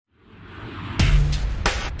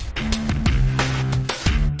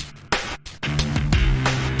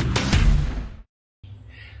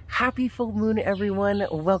Happy full moon, everyone.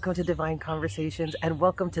 Welcome to Divine Conversations and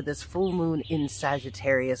welcome to this full moon in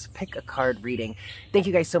Sagittarius pick a card reading. Thank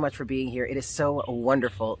you guys so much for being here. It is so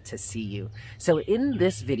wonderful to see you. So in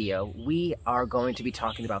this video, we are going to be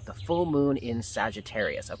talking about the full moon in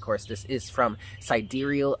Sagittarius. Of course, this is from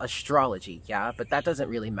Sidereal Astrology, yeah, but that doesn't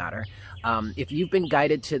really matter. If you've been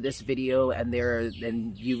guided to this video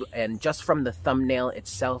and just from the thumbnail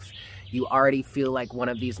itself, you already feel like one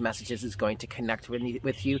of these messages is going to connect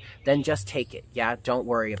with you, then just take it, yeah? Don't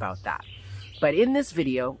worry about that. But in this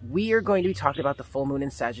video, we are going to be talking about the full moon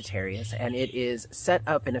in Sagittarius, and it is set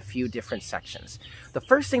up in a few different sections. The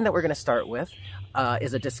first thing that we're going to start with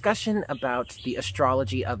is a discussion about the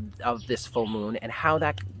astrology of this full moon and how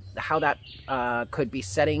that could be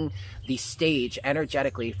setting the stage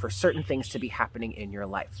energetically for certain things to be happening in your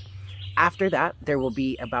life. After that, there will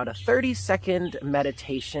be about a 30-second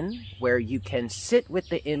meditation where you can sit with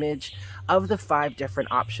the image of the 5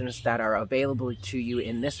 different options that are available to you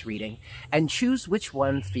in this reading and choose which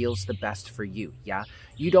one feels the best for you, yeah?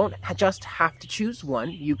 You don't just have to choose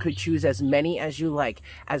one. You could choose as many as you like.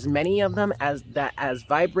 As many of them as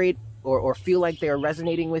vibrate or feel like they're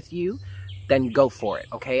resonating with you, then go for it,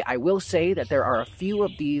 okay? I will say that there are a few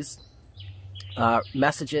of these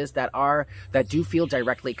messages that do feel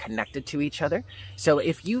directly connected to each other. So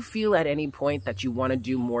if you feel at any point that you want to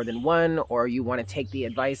do more than one, or you want to take the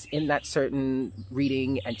advice in that certain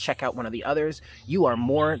reading and check out one of the others, you are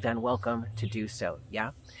more than welcome to do so,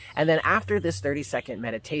 yeah? And then after this 30-second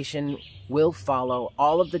meditation will follow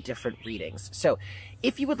all of the different readings. So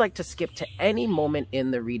if you would like to skip to any moment in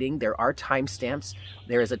the reading, there are timestamps.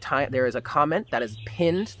 There is a comment that is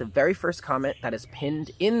pinned, the very first comment that is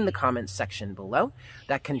pinned in the comments section below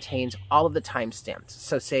that contains all of the timestamps.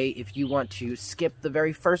 So say if you want to skip the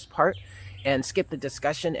very first part and skip the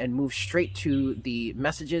discussion and move straight to the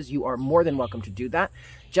messages, you are more than welcome to do that.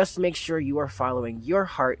 Just make sure you are following your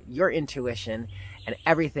heart, your intuition, and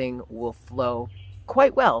everything will flow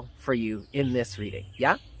quite well for you in this reading,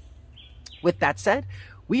 yeah? With that said,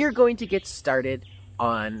 we are going to get started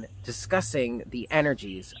on discussing the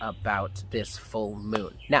energies about this full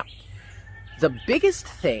moon. Now, the biggest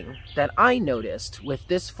thing that I noticed with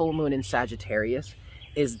this full moon in Sagittarius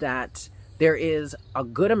is that there is a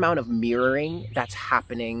good amount of mirroring that's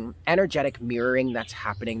happening, energetic mirroring that's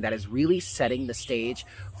happening, that is really setting the stage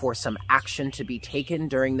for some action to be taken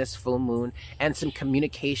during this full moon and some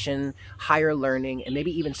communication, higher learning, and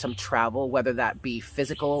maybe even some travel, whether that be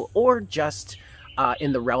physical or just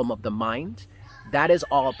in the realm of the mind. That is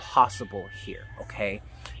all possible here, okay?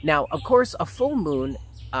 Now, of course, a full moon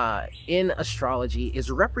in astrology is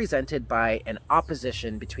represented by an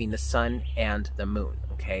opposition between the sun and the moon,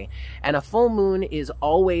 okay? And a full moon is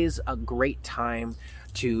always a great time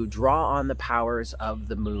to draw on the powers of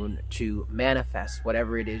the moon to manifest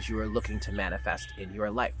whatever it is you are looking to manifest in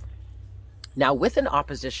your life. Now, with an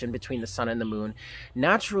opposition between the sun and the moon,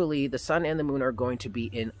 naturally the sun and the moon are going to be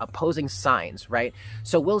in opposing signs, right?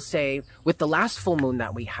 So we'll say with the last full moon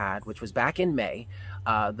that we had, which was back in May,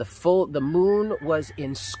 the moon was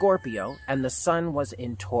in Scorpio and the sun was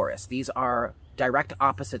in Taurus. These are direct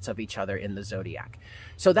opposites of each other in the zodiac.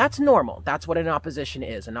 So that's normal. That's what an opposition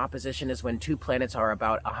is. An opposition is when two planets are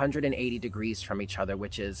about 180 degrees from each other,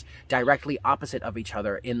 which is directly opposite of each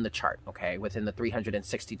other in the chart, okay, within the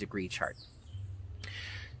 360-degree chart.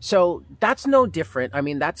 So that's no different. I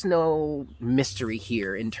mean, that's no mystery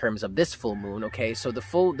here in terms of this full moon, okay? So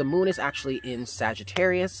the moon is actually in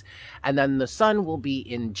Sagittarius, and then the sun will be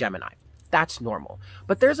in Gemini. That's normal.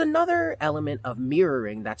 But there's another element of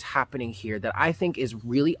mirroring that's happening here that I think is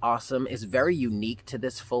really awesome, is very unique to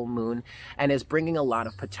this full moon, and is bringing a lot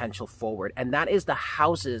of potential forward. And that is the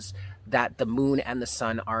houses that the moon and the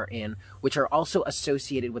sun are in, which are also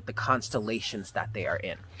associated with the constellations that they are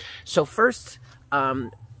in. So first,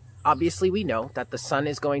 obviously we know that the sun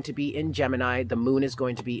is going to be in Gemini, the moon is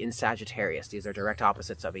going to be in Sagittarius. These are direct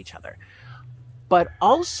opposites of each other. But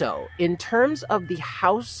also, in terms of the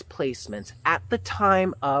house placements at the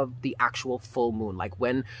time of the actual full moon, like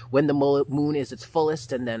when the moon is its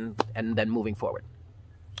fullest and then moving forward.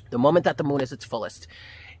 The moment that the moon is its fullest,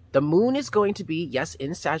 the moon is going to be, yes,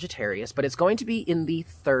 in Sagittarius, but it's going to be in the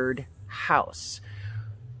 3rd house.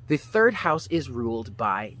 The 3rd house is ruled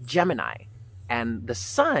by Gemini. And the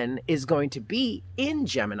sun is going to be in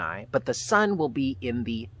Gemini, but the sun will be in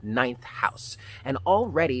the 9th house. And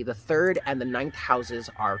already the 3rd and the 9th houses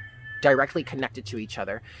are directly connected to each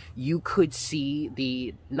other. You could see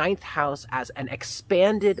the 9th house as an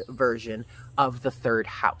expanded version of the third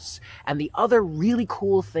house. And the other really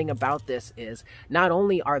cool thing about this is not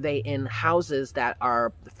only are they in houses that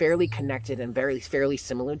are fairly connected and fairly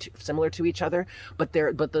similar to each other, but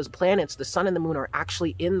those planets, the sun and the moon, are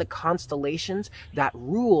actually in the constellations that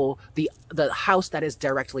rule the house that is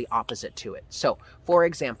directly opposite to it. So, for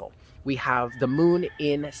example, we have the moon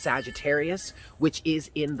in Sagittarius, which is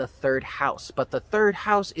in the third house. But the third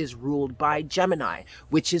house is ruled by Gemini,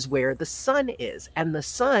 which is where the sun is. And the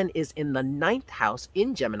sun is in the ninth house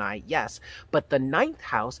in Gemini, yes. But the ninth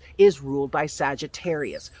house is ruled by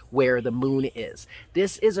Sagittarius, where the moon is.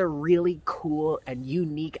 This is a really cool and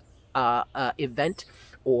unique event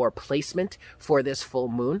or placement for this full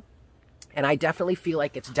moon. And I definitely feel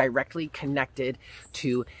like it's directly connected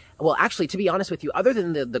to, well, actually, to be honest with you, other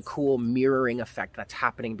than the cool mirroring effect that's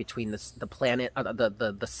happening between the planet,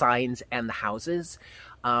 the signs and the houses,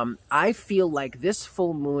 I feel like this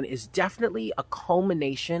full moon is definitely a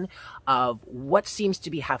culmination of what seems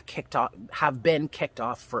to have been kicked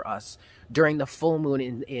off for us during the full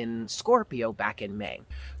moon in Scorpio back in May.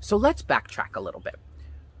 So let's backtrack a little bit.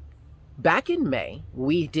 Back in May,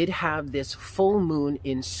 we did have this full moon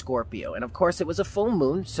in Scorpio. And of course, it was a full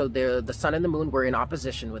moon, so the sun and the moon were in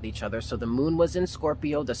opposition with each other. So the moon was in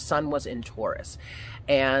Scorpio, the sun was in Taurus.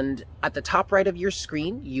 And at the top right of your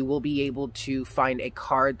screen, you will be able to find a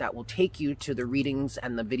card that will take you to the readings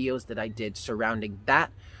and the videos that I did surrounding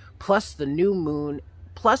that, plus the new moon,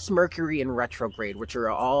 plus Mercury in retrograde, which are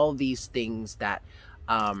all these things that...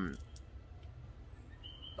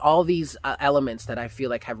 all these elements that I feel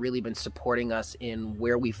like have really been supporting us in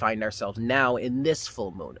where we find ourselves now in this full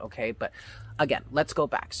moon, okay? But again, let's go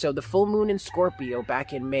back. So the full moon in Scorpio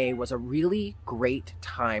back in May was a really great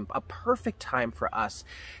time, a perfect time for us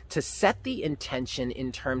to set the intention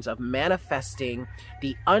in terms of manifesting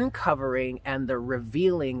the uncovering and the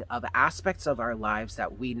revealing of aspects of our lives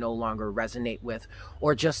that we no longer resonate with,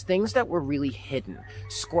 or just things that were really hidden.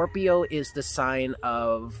 Scorpio is the sign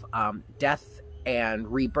of death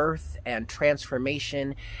and rebirth and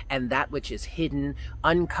transformation and that which is hidden,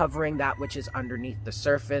 uncovering that which is underneath the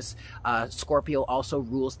surface. Scorpio also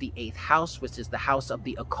rules the 8th house, which is the house of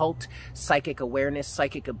the occult, psychic awareness,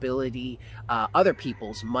 psychic ability, other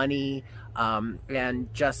people's money, and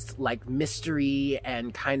just like mystery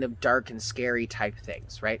and kind of dark and scary type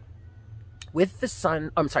things, right? With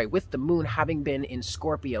the moon having been in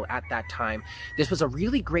Scorpio at that time, this was a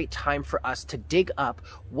really great time for us to dig up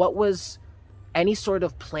what was any sort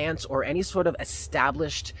of plants or any sort of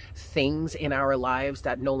established things in our lives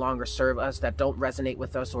that no longer serve us, that don't resonate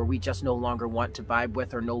with us, or we just no longer want to vibe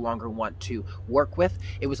with or no longer want to work with.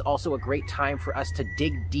 It was also a great time for us to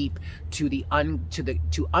dig deep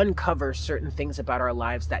to uncover certain things about our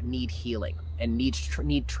lives that need healing and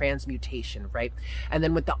need transmutation, right? And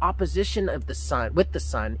then with the opposition of the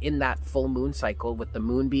sun, in that full moon cycle, with the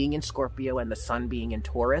moon being in Scorpio and the sun being in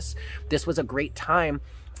Taurus, this was a great time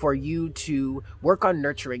for you to work on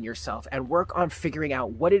nurturing yourself and work on figuring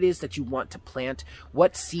out what it is that you want to plant,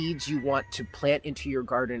 what seeds you want to plant into your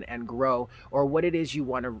garden and grow, or what it is you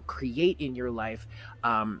want to create in your life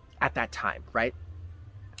at that time, right?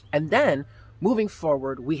 And then moving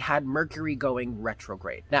forward, we had Mercury going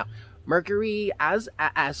retrograde. Now, Mercury, as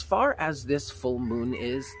far as this full moon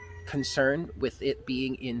is concerned, with it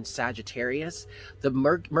being in Sagittarius, the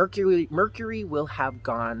Mercury will have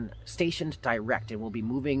gone stationed direct and will be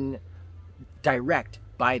moving direct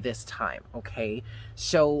by this time, okay?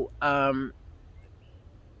 So,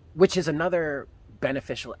 which is another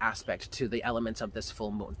beneficial aspect to the elements of this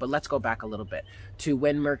full moon. But let's go back a little bit to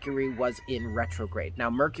when Mercury was in retrograde.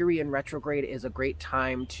 Now, Mercury in retrograde is a great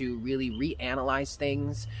time to really reanalyze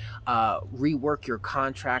things, rework your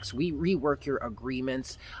contracts, rework your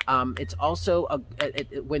agreements. It's also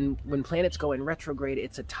when planets go in retrograde,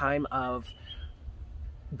 it's a time of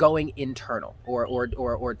going internal,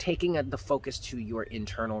 or taking the focus to your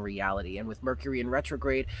internal reality. And with Mercury in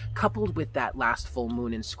retrograde, coupled with that last full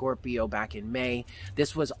moon in Scorpio back in May,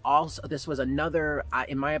 this was another,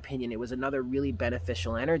 in my opinion, it was another really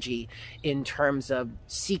beneficial energy in terms of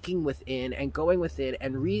seeking within and going within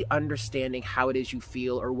and re-understanding how it is you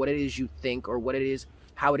feel, or what it is you think, or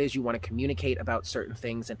how it is you want to communicate about certain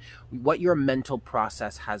things, and what your mental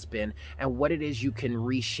process has been, and what it is you can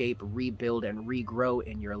reshape, rebuild, and regrow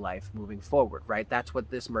in your life moving forward, right? That's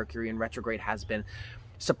what this Mercury in retrograde has been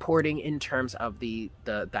supporting in terms of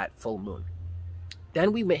that full moon.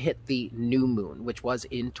 Then we hit the new moon, which was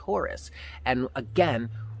in Taurus. And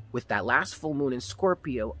again, with that last full moon in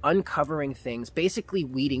Scorpio, uncovering things, basically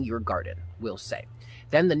weeding your garden, we'll say.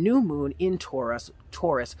 Then the new moon in Taurus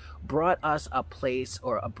brought us a place,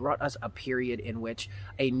 or brought us a period in which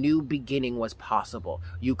a new beginning was possible.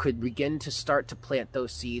 You could begin to start to plant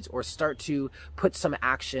those seeds, or start to put some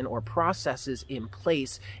action or processes in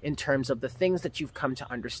place in terms of the things that you've come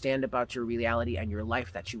to understand about your reality and your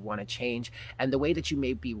life that you want to change, and the way that you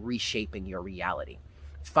may be reshaping your reality.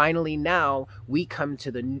 Finally, now we come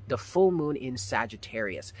to the full moon in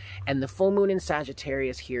Sagittarius. And the full moon in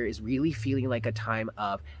Sagittarius here is really feeling like a time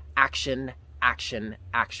of action, action,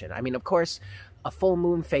 action. I mean, of course, a full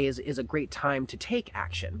moon phase is a great time to take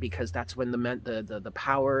action, because that's when the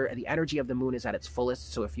power and the energy of the moon is at its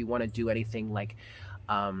fullest. So if you want to do anything like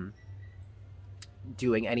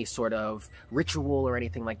doing any sort of ritual or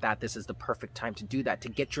anything like that, this is the perfect time to do that, to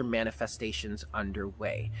get your manifestations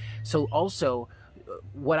underway. So also,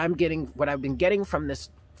 what I've been getting from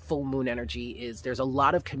this full moon energy is there's a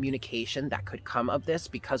lot of communication that could come of this,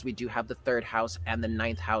 because we do have the 3rd house and the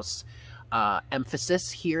 9th house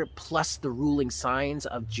emphasis here, plus the ruling signs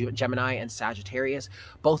of Gemini and Sagittarius.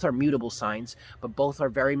 Both are mutable signs, but both are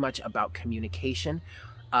very much about communication.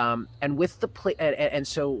 And with the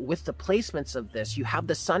with the placements of this, you have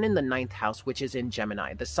the sun in the 9th house, which is in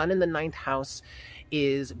Gemini. The sun in the 9th house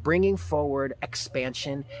is bringing forward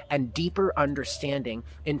expansion and deeper understanding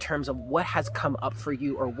in terms of what has come up for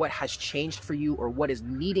you, or what has changed for you, or what is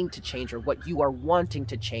needing to change, or what you are wanting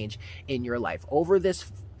to change in your life. Over this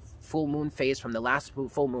full moon phase, from the last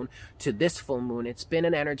full moon to this full moon, it's been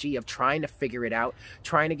an energy of trying to figure it out,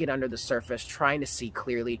 trying to get under the surface, trying to see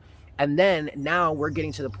clearly. And then now we're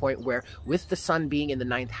getting to the point where, with the sun being in the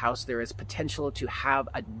 9th house, there is potential to have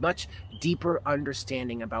a much deeper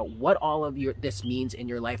understanding about what all of this means in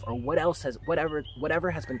your life, or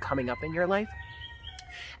whatever has been coming up in your life.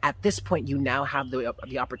 At this point, you now have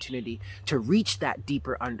the opportunity to reach that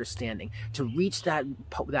deeper understanding, to reach that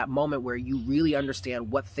moment where you really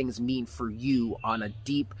understand what things mean for you on a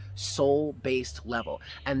deep soul-based level.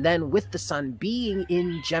 And then with the sun being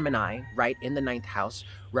in Gemini, right, in the 9th house,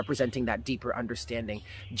 representing that deeper understanding,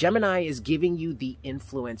 Gemini is giving you the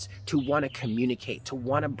influence to want to communicate, to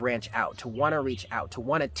want to branch out, to want to reach out, to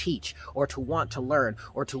want to teach, or to want to learn,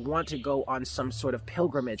 or to want to go on some sort of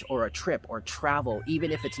pilgrimage or a trip or travel, even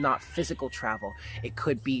if it's not physical travel. It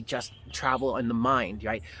could be just travel in the mind,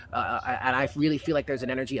 right? And I really feel like there's an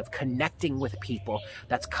energy of connecting with people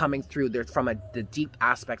that's coming through there from the deep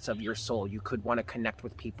aspects of your soul. You could want to connect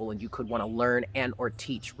with people, and you could want to learn and or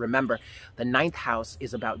teach. Remember, the 9th house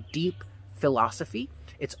is about deep philosophy.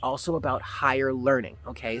 It's also about higher learning,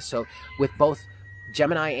 okay? So with both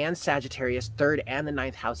Gemini and Sagittarius, 3rd and the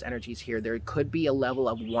 9th house energies here, there could be a level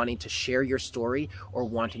of wanting to share your story or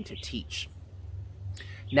wanting to teach.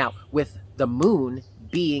 Now, with the moon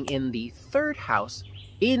being in the 3rd house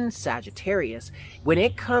in Sagittarius, when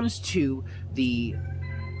it comes to the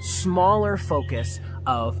smaller focus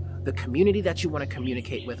of the community that you want to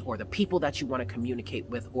communicate with, or the people that you want to communicate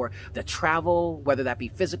with, or the travel, whether that be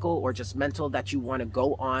physical or just mental, that you want to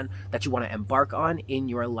go on, that you want to embark on in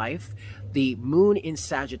your life, the moon in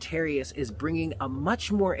Sagittarius is bringing a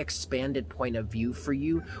much more expanded point of view for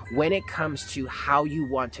you when it comes to how you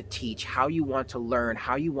want to teach, how you want to learn,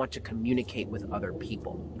 how you want to communicate with other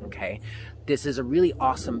people, okay? This is a really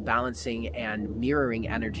awesome balancing and mirroring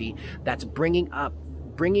energy that's bringing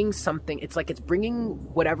something. It's like it's bringing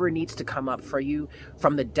whatever needs to come up for you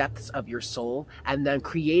from the depths of your soul, and then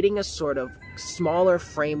creating a sort of smaller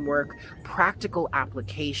framework, practical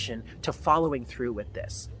application to following through with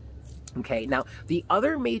this. Okay, now the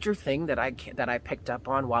other major thing that I picked up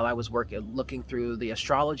on while I was looking through the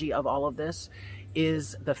astrology of all of this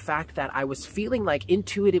is the fact that I was feeling like,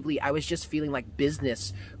 intuitively, I was just feeling like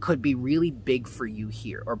business could be really big for you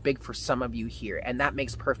here, or big for some of you here. And that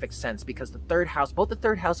makes perfect sense, because the 3rd house, both the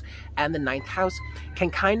 3rd house and the 9th house, can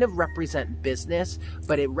kind of represent business,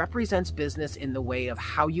 but it represents business in the way of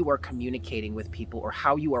how you are communicating with people, or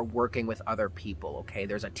how you are working with other people, okay?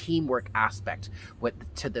 There's a teamwork aspect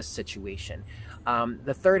to this situation.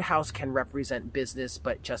 The 3rd house can represent business,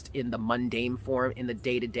 but just in the mundane form, in the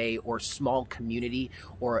day-to-day or small community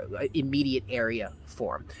or immediate area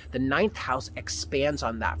form. The 9th house expands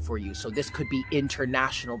on that for you. So this could be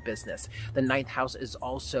international business. The 9th house is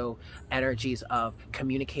also energies of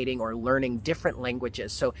communicating or learning different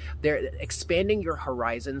languages. So they're expanding your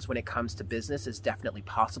horizons when it comes to business is definitely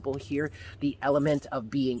possible here. The element of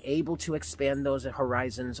being able to expand those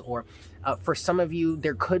horizons, or for some of you,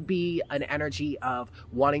 there could be an energy of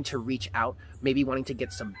wanting to reach out, maybe wanting to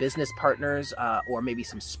get some business partners, or maybe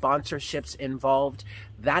some sponsorships involved.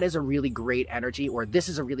 That is a really great energy, or this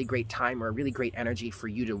is a really great time, or a really great energy for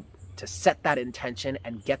you to set that intention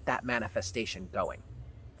and get that manifestation going.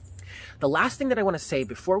 The last thing that I want to say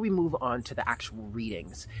before we move on to the actual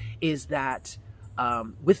readings is that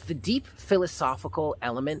with the deep philosophical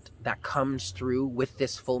element that comes through with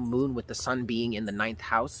this full moon, with the sun being in the 9th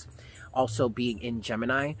house, also being in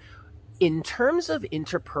Gemini, in terms of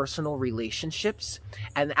interpersonal relationships,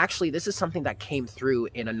 and actually this is something that came through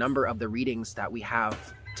in a number of the readings that we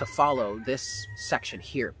have to follow this section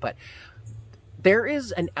here, but there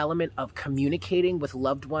is an element of communicating with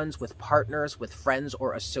loved ones, with partners, with friends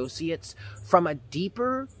or associates from a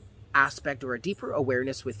deeper aspect or a deeper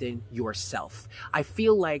awareness within yourself. I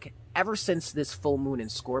feel like ever since this full moon in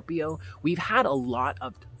Scorpio, we've had a lot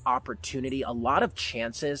of opportunity, a lot of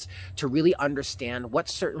chances to really understand what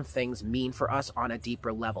certain things mean for us on a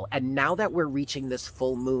deeper level. And now that we're reaching this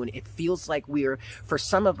full moon, it feels like for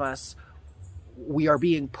some of us, we are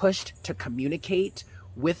being pushed to communicate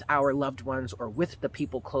with our loved ones or with the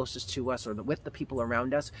people closest to us or with the people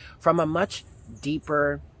around us from a much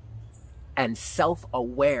deeper and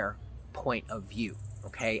self-aware point of view.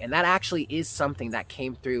 Okay, and that actually is something that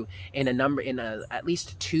came through in at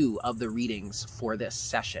least 2 of the readings for this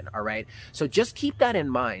session. All right, so just keep that in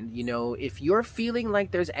mind. You know, if you're feeling like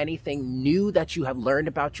there's anything new that you have learned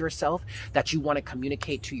about yourself that you want to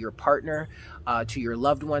communicate to your partner, to your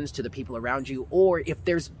loved ones, to the people around you, or if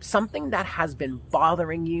there's something that has been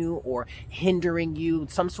bothering you or hindering you,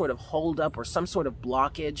 some sort of holdup or some sort of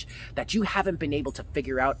blockage that you haven't been able to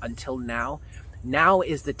figure out until now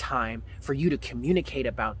is the time for you to communicate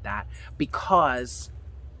about that, because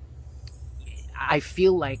I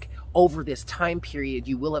feel like over this time period,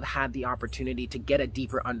 you will have had the opportunity to get a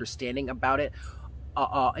deeper understanding about it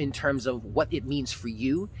in terms of what it means for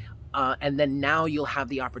you. And then now you'll have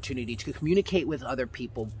the opportunity to communicate with other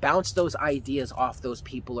people, bounce those ideas off those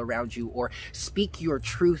people around you, or speak your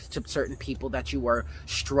truth to certain people that you are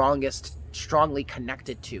strongly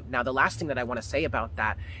connected to. Now, the last thing that I want to say about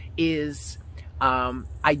that is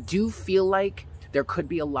I do feel like there could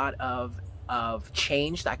be a lot of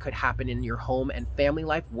change that could happen in your home and family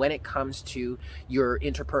life when it comes to your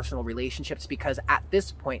interpersonal relationships, because at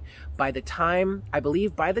this point, by the time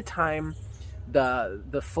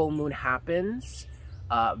the full moon happens,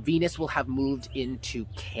 Venus will have moved into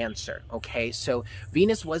Cancer. Okay, so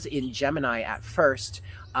Venus was in Gemini at first,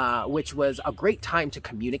 which was a great time to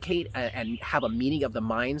communicate and have a meeting of the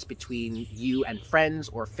minds between you and friends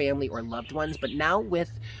or family or loved ones. But now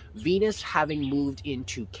with Venus having moved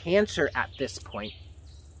into Cancer at this point,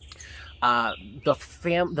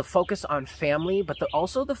 the focus on family, but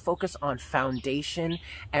also the focus on foundation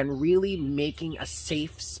and really making a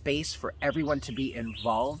safe space for everyone to be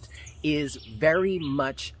involved is very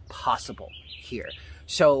much possible here.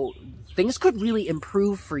 So things could really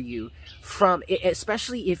improve for you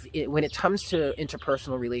especially when it comes to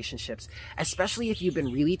interpersonal relationships, especially if you've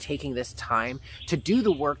been really taking this time to do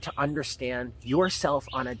the work to understand yourself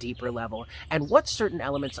on a deeper level and what certain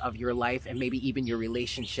elements of your life and maybe even your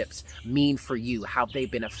relationships mean for you, how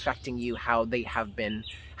they've been affecting you, how they've been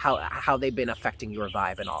affecting your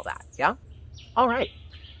vibe and all that. Yeah. All right.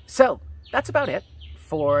 So that's about it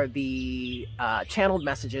for the channeled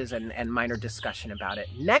messages and minor discussion about it.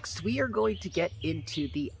 Next, we are going to get into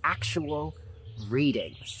the actual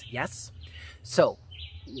readings. Yes? So,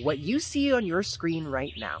 what you see on your screen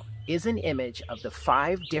right now is an image of the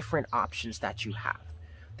 5 different options that you have.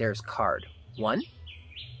 There's card 1,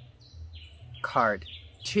 card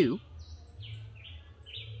 2,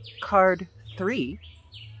 card 3,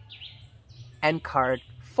 and card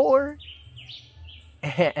 4,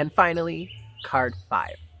 and finally, card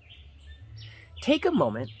 5. Take a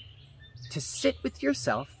moment to sit with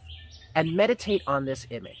yourself and meditate on this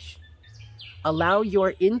image. Allow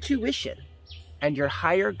your intuition and your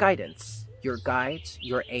higher guidance, your guides,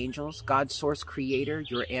 your angels, God, source, creator,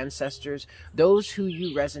 your ancestors, those who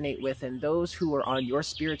you resonate with and those who are on your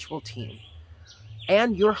spiritual team,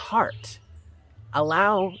 and your heart.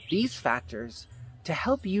 Allow these factors to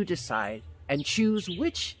help you decide and choose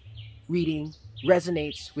which reading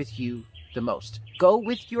resonates with you the most. Go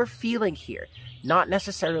with your feeling here, not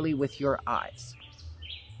necessarily with your eyes.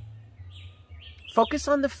 Focus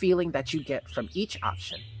on the feeling that you get from each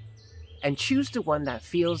option and choose the one that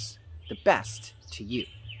feels the best to you.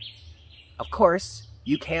 Of course,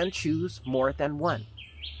 you can choose more than one.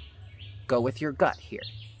 Go with your gut here.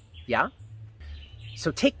 Yeah?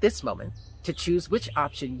 So take this moment to choose which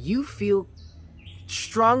option you feel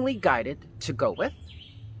strongly guided to go with,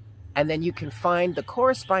 and then you can find the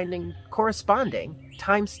corresponding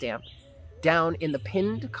timestamp down in the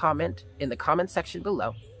pinned comment in the comment section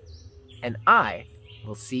below, and I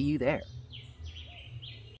will see you there.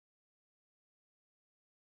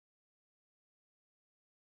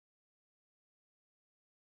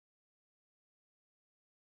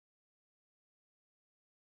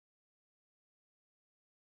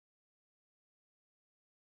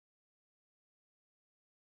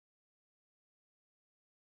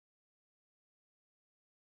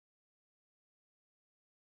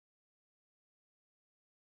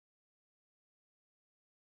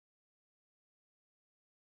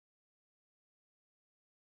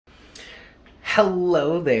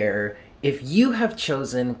 Hello there. If you have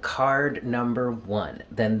chosen card number 1,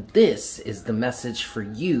 then this is the message for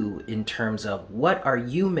you in terms of what are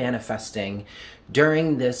you manifesting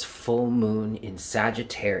during this full moon in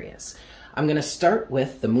Sagittarius. I'm going to start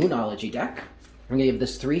with the Moonology deck. I'm going to give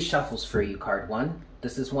this 3 shuffles for you, card 1.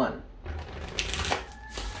 This is 1.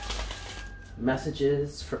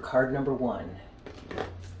 Messages for card number 1.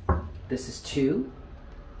 This is 2.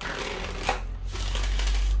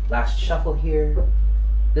 Last shuffle here.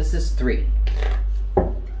 This is 3.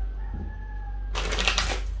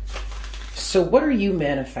 So what are you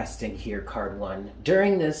manifesting here, card 1,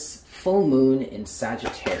 during this full moon in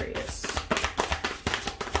Sagittarius?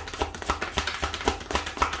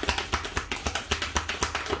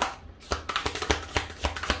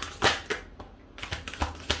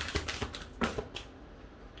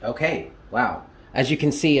 Okay, wow. As you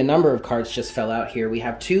can see, a number of cards just fell out here. We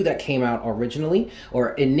have 2 that came out originally or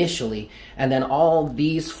initially, and then all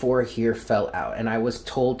these 4 here fell out, and I was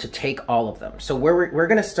told to take all of them. So we're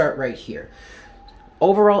going to start right here.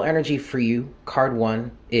 Overall energy for you, card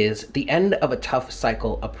 1, is the end of a tough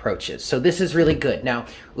cycle approaches. So this is really good. Now,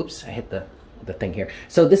 oops, I hit the thing here.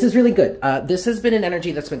 So this is really good. This has been an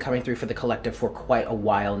energy that's been coming through for the collective for quite a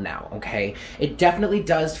while now, okay? It definitely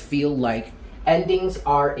does feel like endings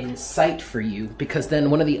are in sight for you, because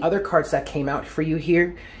then one of the other cards that came out for you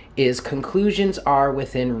here is conclusions are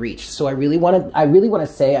within reach. So I really want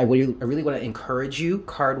to encourage you,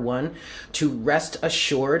 card 1, to rest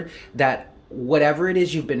assured that whatever it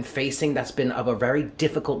is you've been facing that's been of a very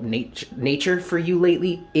difficult nature for you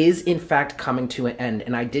lately is in fact coming to an end.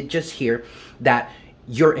 And I did just hear that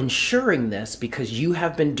you're ensuring this because you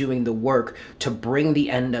have been doing the work to bring the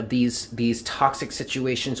end of these toxic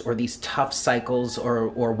situations or these tough cycles or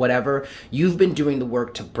whatever. You've been doing the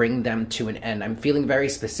work to bring them to an end. I'm feeling very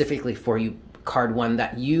specifically for you, card 1,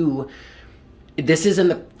 that this is in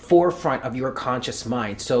the forefront of your conscious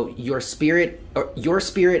mind. So your spirit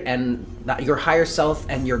and your higher self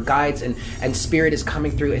and your guides and spirit is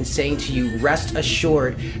coming through and saying to you, rest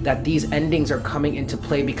assured that these endings are coming into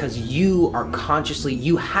play because you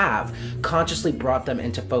have consciously brought them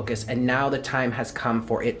into focus, and now the time has come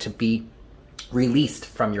for it to be released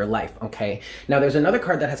from your life, okay? Now there's another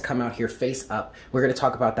card that has come out here face up. We're going to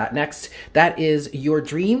talk about that next. That is your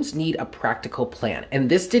dreams need a practical plan. And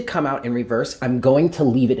this did come out in reverse. I'm going to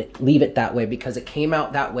leave it that way because it came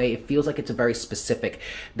out that way. It feels like it's a very specific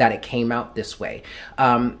that it came out this way.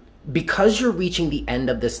 Because you're reaching the end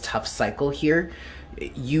of this tough cycle here,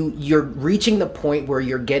 you're reaching the point where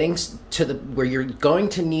you're getting to where you're going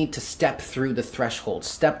to need to step through the threshold,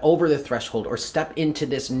 step over the threshold, or step into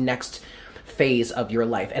this next phase of your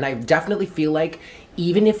life. And I definitely feel like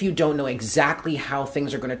even if you don't know exactly how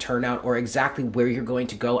things are going to turn out or exactly where you're going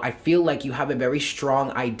to go, I feel like you have a very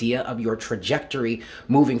strong idea of your trajectory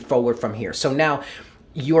moving forward from here. So now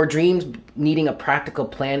your dreams needing a practical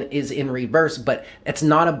plan is in reverse, but it's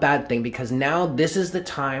not a bad thing because now this is the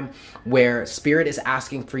time where spirit is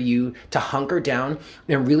asking for you to hunker down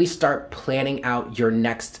and really start planning out your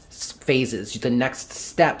next phases, the next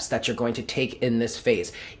steps that you're going to take in this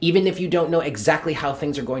phase. Even if you don't know exactly how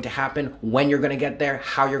things are going to happen, when you're going to get there,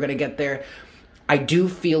 how you're going to get there, I do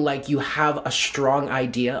feel like you have a strong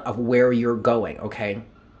idea of where you're going, okay?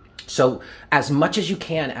 So as much as you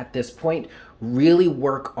can at this point, really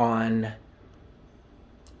work on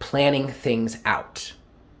planning things out.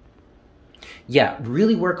 Yeah,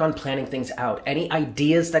 really work on planning things out. Any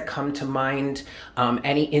ideas that come to mind,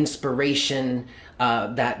 any inspiration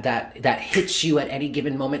that hits you at any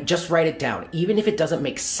given moment, just write it down. Even if it doesn't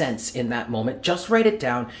make sense in that moment, just write it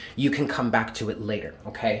down. You can come back to it later,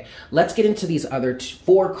 okay? Let's get into these other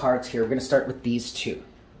 4 cards here. We're going to start with these 2.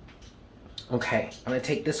 Okay, I'm going to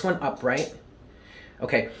take this one upright.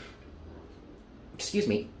 Okay. Excuse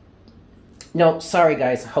me. No, sorry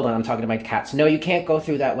guys. Hold on, I'm talking to my cats. No, you can't go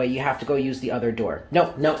through that way. You have to go use the other door.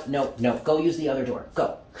 No. Go use the other door.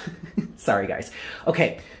 Go. Sorry guys.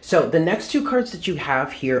 Okay, so the next 2 cards that you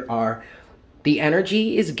have here are the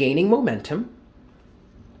energy is gaining momentum.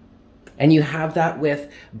 And you have that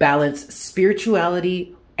with balance,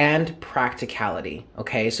 spirituality, and practicality,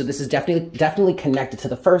 okay? So this is definitely connected to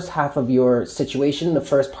the first half of your situation, the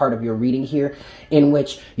first part of your reading here, in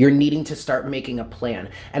which you're needing to start making a plan.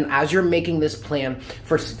 And as you're making this plan,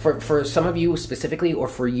 for some of you specifically, or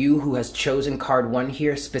for you who has chosen card 1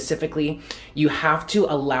 here specifically, you have to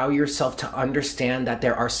allow yourself to understand that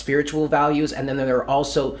there are spiritual values and then there are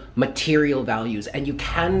also material values, and you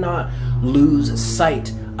cannot lose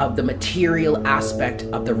sight of the material aspect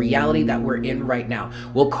of the reality that we're in right now.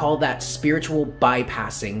 We'll call that spiritual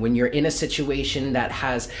bypassing, when you're in a situation that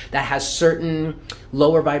has certain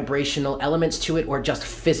lower vibrational elements to it, or just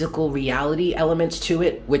physical reality elements to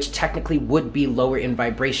it, which technically would be lower in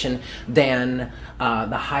vibration than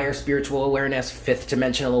the higher spiritual awareness, fifth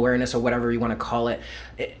dimensional awareness, or whatever you want to call it.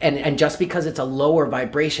 And just because it's a lower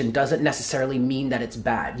vibration doesn't necessarily mean that it's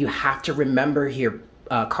bad. You have to remember here,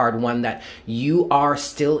 card one, that you are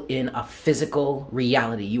still in a physical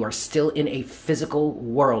reality. You are still in a physical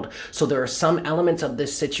world. So there are some elements of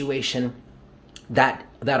this situation that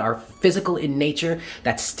are physical in nature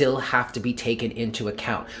that still have to be taken into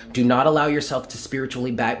account. Do not allow yourself to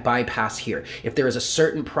spiritually bypass here. If there is a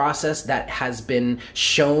certain process that has been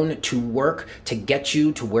shown to work to get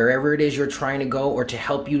you to wherever it is you're trying to go, or to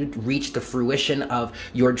help you reach the fruition of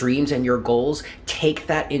your dreams and your goals, take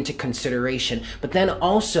that into consideration. But then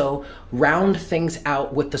also round things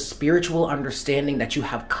out with the spiritual understanding that you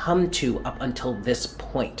have come to up until this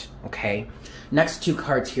point, okay? Next two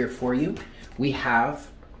cards here for you. We have,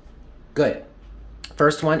 good.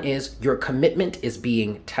 First one is your commitment is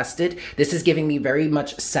being tested. This is giving me very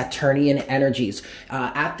much Saturnian energies.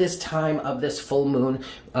 At this time of this full moon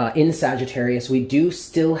in Sagittarius, we do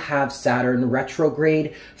still have Saturn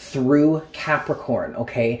retrograde through Capricorn,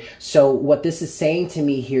 okay? So what this is saying to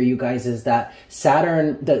me here, you guys, is that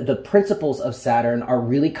Saturn, the principles of Saturn are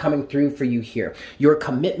really coming through for you here. Your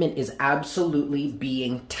commitment is absolutely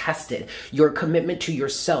being tested. Your commitment to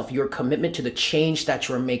yourself, your commitment to the change that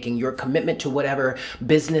you're making, your commitment to whatever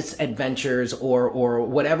business adventures or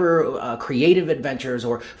whatever creative adventures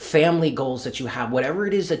or family goals that you have, whatever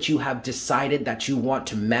it is that you have decided that you want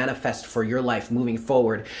to manifest for your life moving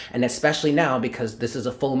forward. And especially now, because this is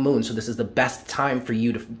a full moon, so this is the best time for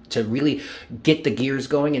you to really get the gears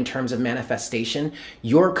going in terms of manifestation.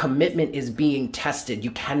 Your commitment is being tested.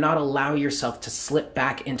 You cannot allow yourself to slip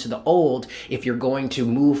back into the old if you're going to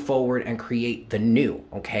move forward and create the new,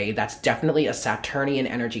 okay? That's definitely a Saturnian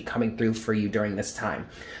energy coming through for you during this time.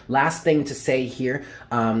 Last thing to say here,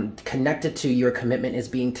 connected to your commitment is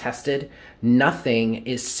being tested, nothing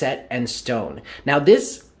is set in stone. Now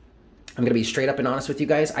this, I'm going to be straight up and honest with you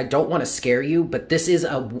guys. I don't want to scare you, but this is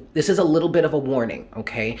a little bit of a warning,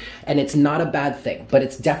 okay? And it's not a bad thing, but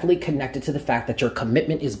it's definitely connected to the fact that your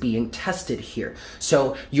commitment is being tested here.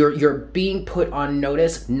 So you're being put on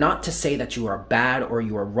notice, not to say that you are bad or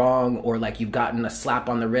you are wrong, or like you've gotten a slap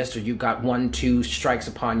on the wrist, or you've got 1-2 strikes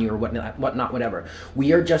upon you, or whatnot, whatever.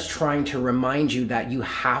 We are just trying to remind you that you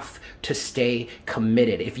have to stay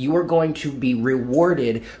committed. If you are going to be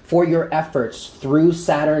rewarded for your efforts through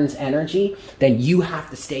Saturn's energy, then you have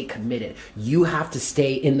to stay committed. You have to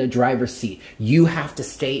stay in the driver's seat. You have to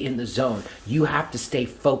stay in the zone. You have to stay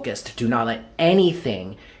focused. Do not let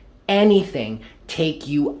anything take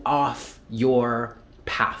you off your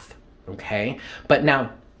path, okay? But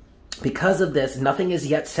now, because of this, nothing is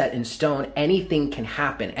yet set in stone. Anything can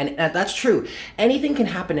happen. And that's true. Anything can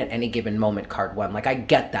happen at any given moment, card one. Like, I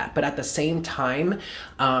get that. But at the same time,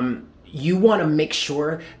 you want to make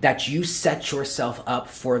sure that you set yourself up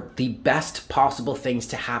for the best possible things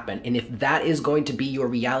to happen. And if that is going to be your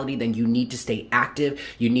reality, then you need to stay active.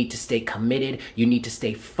 You need to stay committed. You need to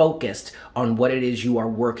stay focused on what it is you are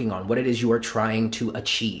working on, what it is you are trying to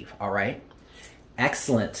achieve. All right?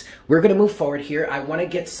 Excellent. We're going to move forward here. I want to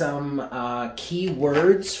get some key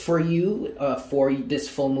words for you for this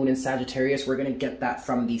full moon in Sagittarius. We're going to get that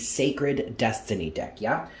from the Sacred Destiny deck,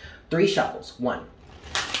 yeah? 3 shuffles. 1.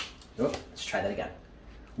 Oh, let's try that again.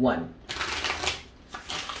 1.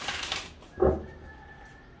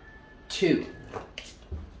 2.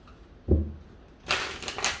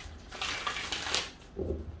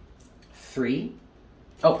 3.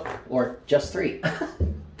 Oh, or just 3.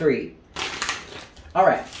 3. All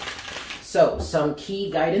right, so some key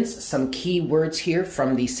guidance, some key words here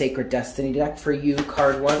from the Sacred Destiny deck for you,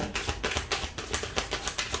 card one.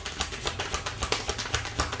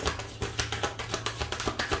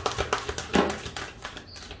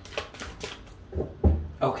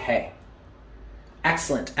 Okay,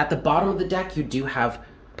 excellent. At the bottom of the deck, you do have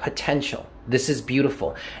potential. This is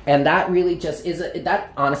beautiful. And that really just is,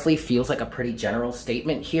 that honestly feels like a pretty general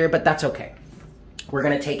statement here, but that's okay. We're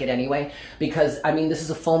going to take it anyway, because, I mean, this is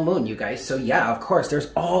a full moon, you guys. So yeah, of course, there's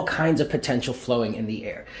all kinds of potential flowing in the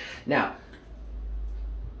air. Now,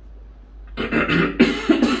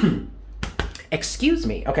 excuse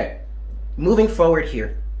me. Okay, moving forward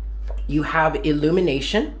here, you have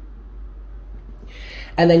illumination,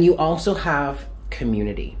 and then you also have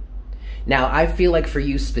community. Now, I feel like for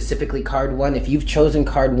you specifically, card one, if you've chosen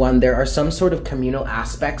card one, there are some sort of communal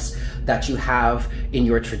aspects that you have in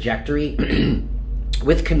your trajectory.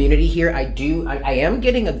 With community here, I am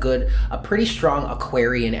getting a pretty strong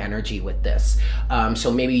Aquarian energy with this.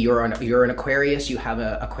 So maybe you're an Aquarius, you have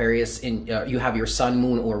a Aquarius in, you have your sun,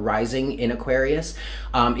 moon, or rising in Aquarius.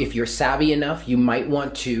 If you're savvy enough, you might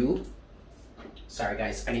want to, sorry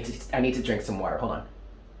guys, I need to drink some water, hold on.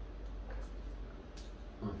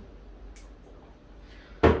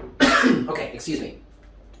 Okay, excuse me.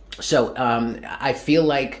 So I feel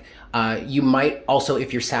like you might also,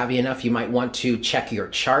 if you're savvy enough, you might want to check your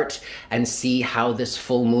chart and see how this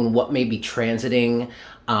full moon, what may be transiting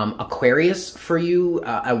Aquarius for you,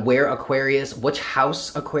 where Aquarius, which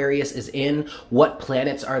house Aquarius is in, what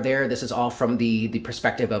planets are there. This is all from the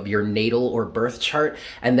perspective of your natal or birth chart.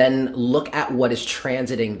 And then look at what is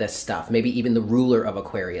transiting this stuff, maybe even the ruler of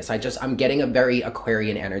Aquarius. I'm getting a very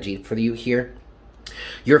Aquarian energy for you here.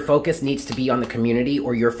 Your focus needs to be on the community,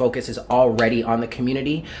 or your focus is already on the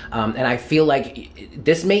community. And I feel like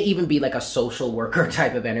this may even be like a social worker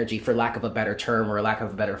type of energy, for lack of a better term or lack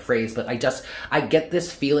of a better phrase. But I get this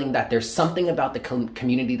feeling that there's something about the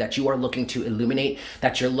community that you are looking to illuminate,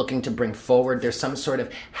 that you're looking to bring forward. There's some sort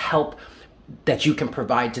of help that you can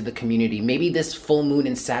provide to the community. Maybe this full moon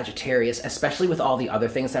in Sagittarius, especially with all the other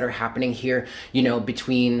things that are happening here, you know,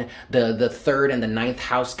 between the third and the ninth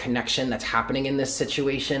house connection that's happening in this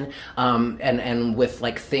situation, and with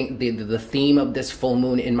like the theme of this full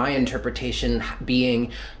moon, in my interpretation,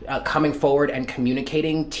 being coming forward and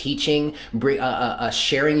communicating, teaching,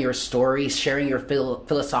 sharing your story, sharing your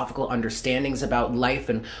philosophical understandings about life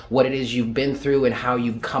and what it is you've been through and how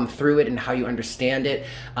you've come through it and how you understand it,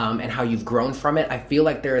 and how you've grown from it. I feel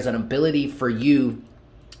like there is an ability for you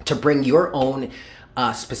to bring your own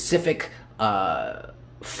specific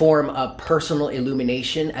form of personal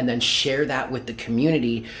illumination and then share that with the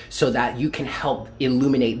community so that you can help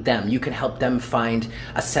illuminate them. You can help them find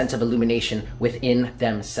a sense of illumination within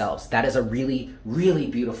themselves. That is a really, really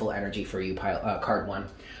beautiful energy for you, card one.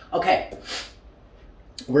 Okay.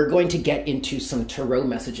 We're going to get into some tarot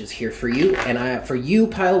messages here for you. And for you,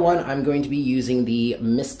 pile one, I'm going to be using the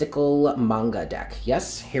Mystical Manga deck.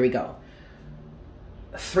 Yes, here we go.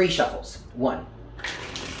 3 shuffles. 1.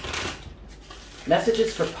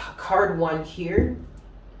 Messages for card one here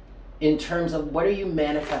in terms of what are you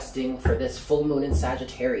manifesting for this full moon in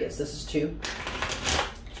Sagittarius. This is 2.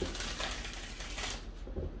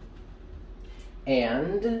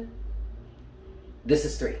 And this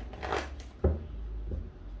is 3.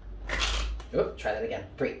 Oh, try that again.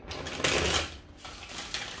 3.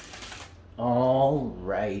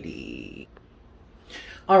 Alrighty.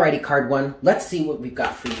 Alrighty, card one. Let's see what we've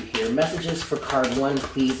got for you here. Messages for card one,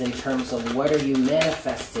 please, in terms of what are you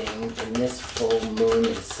manifesting in this full moon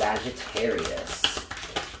in Sagittarius.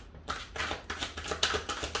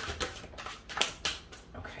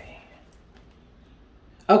 Okay.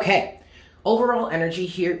 Okay. Overall energy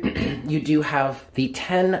here, you do have the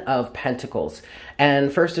 10 of Pentacles.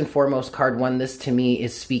 And first and foremost, card one, this to me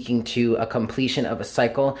is speaking to a completion of a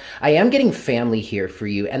cycle. I am getting family here for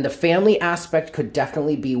you, and the family aspect could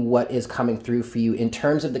definitely be what is coming through for you in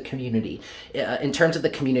terms of the community.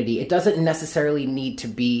 It doesn't necessarily need to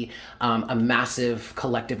be a massive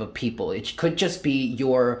collective of people. It could just be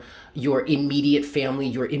your immediate family,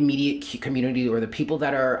 your immediate community, or the people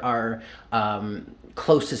that are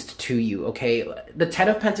closest to you. Okay, the 10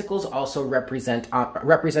 of Pentacles also represents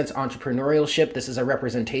entrepreneurship. This is a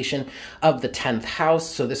representation of the 10th house,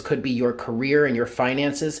 so this could be your career and your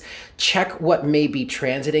finances. Check what may be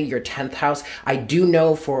transiting your 10th house. I do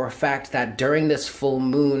know for a fact that during this full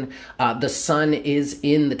moon, the sun is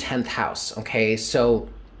in the 10th house. Okay, so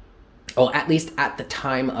or at least at the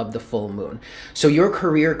time of the full moon. So your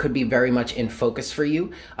career could be very much in focus for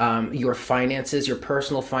you. Your finances, your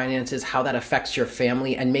personal finances, how that affects your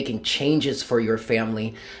family, and making changes for your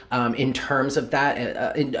family in terms of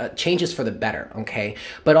that, changes for the better, okay?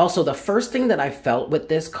 But also the first thing that I felt with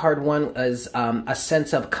this card one is a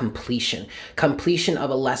sense of completion of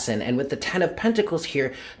a lesson. And with the 10 of Pentacles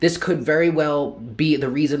here, this could very well be the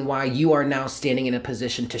reason why you are now standing in a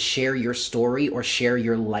position to share your story or share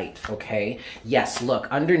your light, okay? Yes, look,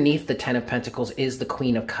 underneath the 10 of Pentacles is the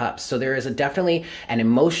Queen of Cups. So there is definitely an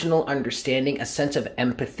emotional understanding, a sense of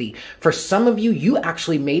empathy. For some of you, you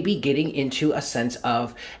actually may be getting into a sense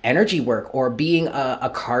of energy work or being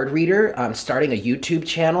a card reader, starting a YouTube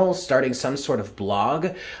channel, starting some sort of blog,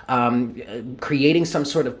 creating some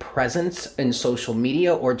sort of presence in social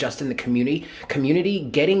media or just in the community,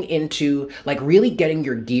 getting into, like, really getting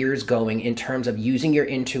your gears going in terms of using your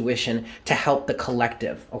intuition to help the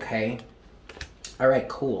collective, okay? All right,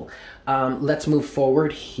 cool. Let's move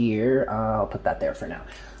forward here. I'll put that there for now.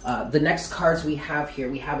 The next cards we have here,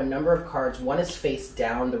 we have a number of cards. One is face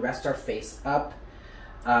down, the rest are face up.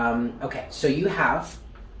 Okay, so you have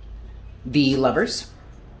the Lovers,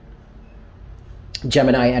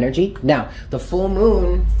 Gemini energy. Now, the full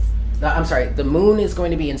moon, the moon is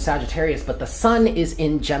going to be in Sagittarius, but the sun is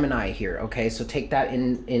in Gemini here, okay? So take that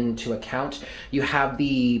into account. You have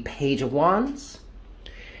the Page of Wands,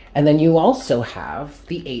 and then you also have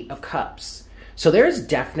the Eight of Cups. So there's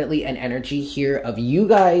definitely an energy here of you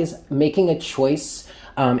guys making a choice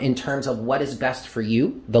in terms of what is best for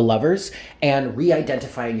you, the Lovers, and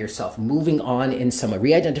re-identifying yourself, moving on in some way,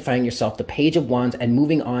 re-identifying yourself, the Page of Wands, and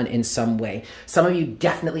moving on in some way. Some of you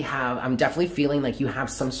definitely have, I'm definitely feeling like you have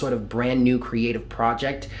some sort of brand new creative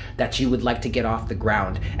project that you would like to get off the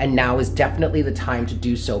ground. And now is definitely the time to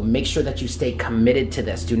do so. Make sure that you stay committed to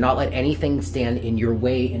this. Do not let anything stand in your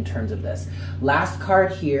way in terms of this. Last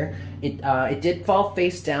card here, it did fall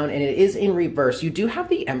face down and it is in reverse. You do have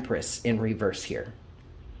the Empress in reverse here.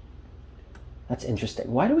 That's interesting.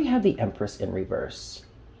 Why do we have the Empress in reverse?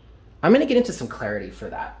 I'm going to get into some clarity for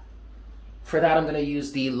that. For that, I'm going to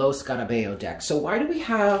use the Los Scarabeo deck. So why do we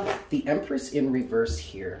have the Empress in reverse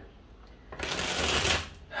here?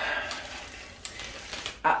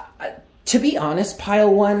 To be honest,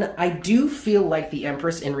 pile one, I do feel like the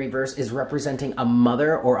Empress in reverse is representing a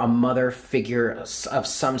mother or a mother figure of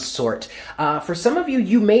some sort. For some of you,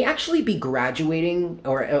 you may actually be graduating,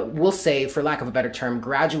 or we'll say, for lack of a better term,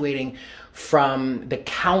 graduating from the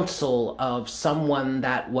counsel of someone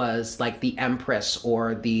that was like the Empress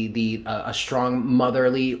or a strong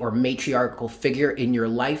motherly or matriarchal figure in your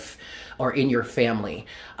life or in your family.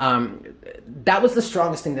 That was the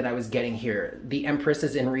strongest thing that I was getting here. The Empress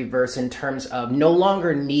is in reverse in terms of no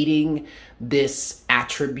longer needing this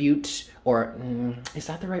attribute, or is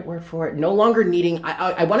that the right word for it? No longer needing,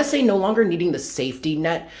 I want to say no longer needing the safety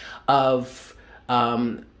net of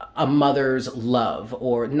a mother's love,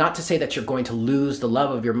 or not to say that you're going to lose the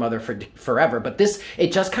love of your mother forever, but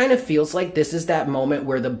it just kind of feels like this is that moment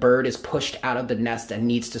where the bird is pushed out of the nest and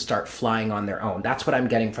needs to start flying on their own. That's what I'm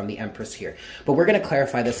getting from the Empress here. But we're going to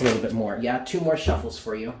clarify this a little bit more. Yeah, 2 more shuffles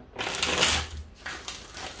for you.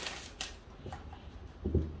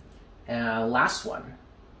 Last one.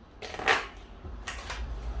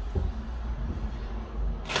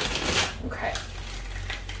 Okay.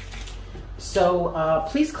 So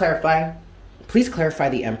please clarify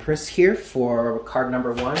the Empress here for card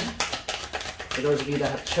number 1. For those of you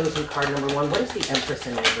that have chosen card number 1, what is the Empress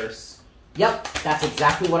in reverse? Yep, that's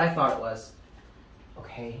exactly what I thought it was.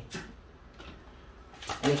 Okay.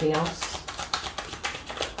 Anything else?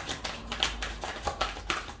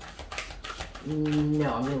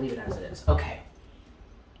 No, I'm going to leave it as it is. Okay.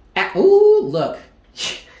 Ooh, look.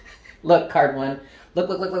 Look, card 1.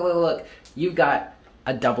 Look. You've got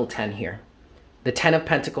a double 10 here. The 10 of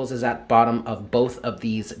Pentacles is at bottom of both of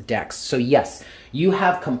these decks. So yes, you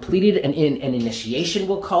have completed an initiation,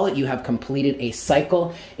 we'll call it. You have completed a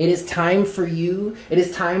cycle. It is time for you. It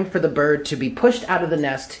is time for the bird to be pushed out of the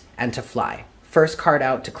nest and to fly. First card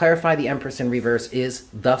out to clarify the Empress in reverse is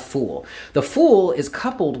the Fool. The Fool is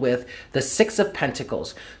coupled with the 6 of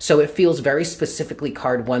Pentacles. So it feels very specifically,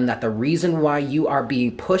 card 1, that the reason why you are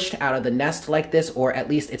being pushed out of the nest like this, or at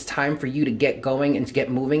least it's time for you to get going and to get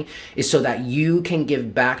moving, is so that you can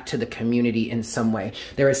give back to the community in some way.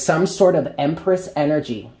 There is some sort of Empress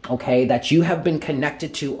energy, okay, that you have been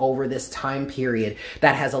connected to over this time period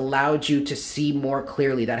that has allowed you to see more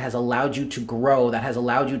clearly, that has allowed you to grow, that has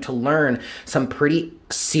allowed you to learn some pretty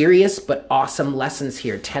serious but awesome lessons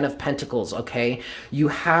here. 10 of Pentacles, okay? You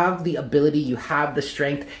have the ability, you have the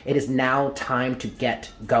strength. It is now time to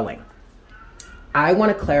get going. I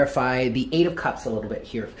want to clarify the 8 of Cups a little bit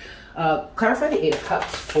here. Clarify the 8 of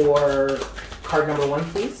Cups for card number 1,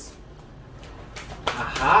 please.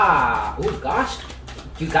 Aha! Oh gosh,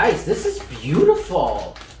 you guys, this is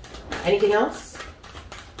beautiful. Anything else?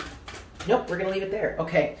 Nope, we're gonna leave it there.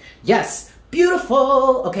 Okay, yes.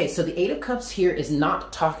 Beautiful. Okay, so the 8 of Cups here is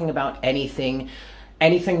not talking about anything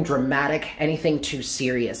dramatic, anything too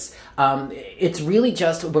serious. It's really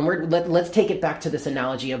just when let's take it back to this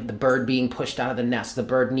analogy of the bird being pushed out of the nest, the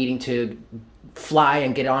bird needing to fly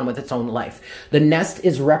and get on with its own life. The nest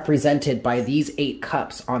is represented by these 8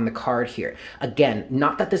 cups on the card here. Again,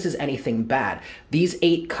 not that this is anything bad. These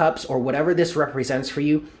 8 cups, or whatever this represents for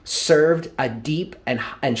you, served a deep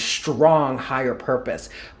and strong higher purpose.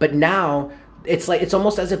 But now it's like, it's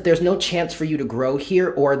almost as if there's no chance for you to grow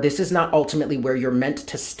here, or this is not ultimately where you're meant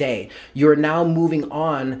to stay. You're now moving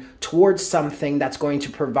on towards something that's going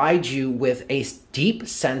to provide you with a deep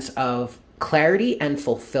sense of clarity and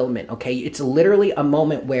fulfillment, okay? It's literally a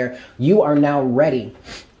moment where you are now ready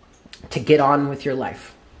to get on with your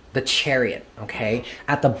life. The Chariot, okay?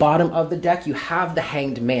 At the bottom of the deck, you have the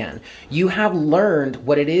Hanged Man. You have learned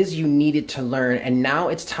what it is you needed to learn, and now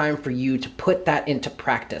it's time for you to put that into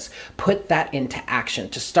practice, put that into action,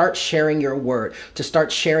 to start sharing your word, to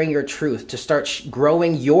start sharing your truth, to start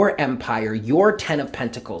growing your empire, your 10 of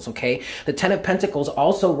Pentacles, okay? The 10 of Pentacles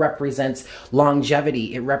also represents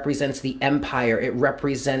longevity. It represents the empire. It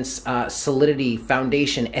represents solidity,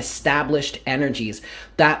 foundation, established energies,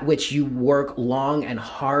 that which you work long and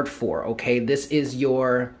hard for, okay? This is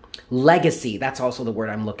your legacy. That's also the word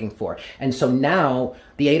I'm looking for. And so now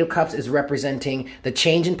the Eight of Cups is representing the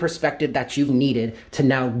change in perspective that you've needed to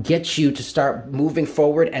now get you to start moving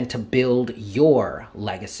forward and to build your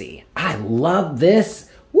legacy. I love this.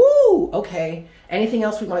 Woo! Okay. Anything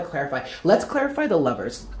else we want to clarify? Let's clarify the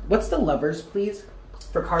Lovers. What's the Lovers, please,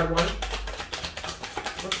 for card 1?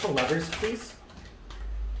 What's the Lovers, please?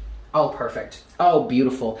 Oh, perfect. Oh,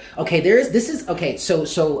 beautiful. Okay, this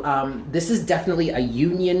is definitely a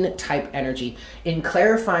union type energy. In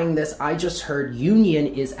clarifying this, I just heard union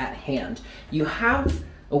is at hand. You have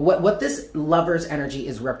what this Lover's energy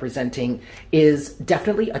is representing is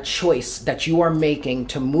definitely a choice that you are making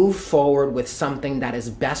to move forward with something that is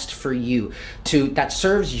best for you, that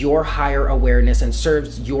serves your higher awareness and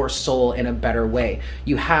serves your soul in a better way.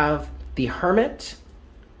 You have the Hermit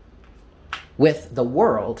with the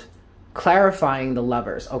World, clarifying the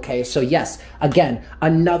Lovers, okay? So yes, again,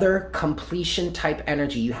 another completion type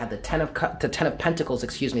energy. You had the 10 of Pentacles,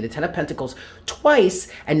 excuse me, the 10 of Pentacles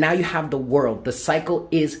twice, and now you have the World. The cycle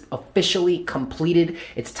is officially completed.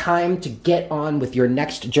 It's time to get on with your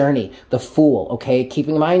next journey, the Fool, okay? Keep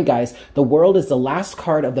in mind, guys, the World is the last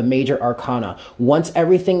card of the major arcana. Once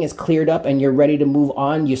everything is cleared up and you're ready to move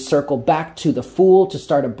on, you circle back to the Fool to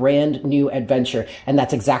start a brand new adventure, and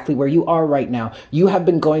that's exactly where you are right now. You have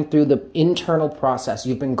been going through the internal process.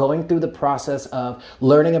 You've been going through the process of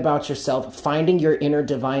learning about yourself, finding your inner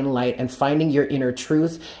divine light, and finding your inner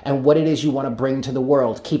truth and what it is you want to bring to the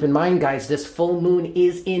world. Keep in mind, guys, this full moon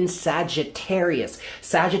is in Sagittarius.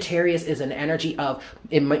 Sagittarius is an energy of,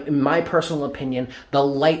 in my personal opinion, the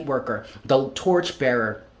light worker, the torch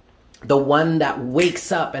bearer, the one that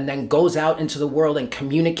wakes up and then goes out into the world and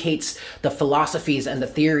communicates the philosophies and the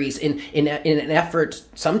theories in an effort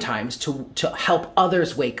sometimes to help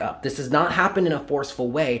others wake up. This does not happen in a forceful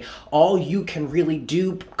way. All you can really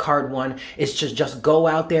do, card 1, is just go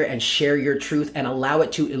out there and share your truth and allow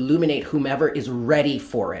it to illuminate whomever is ready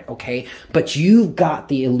for it, okay? But you've got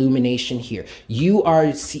the illumination here. You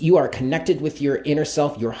are connected with your inner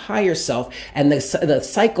self, your higher self, and the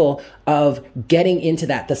cycle of getting into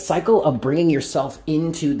that, the cycle of bringing yourself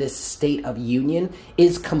into this state of union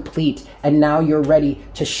is complete. And now you're ready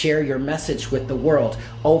to share your message with the world.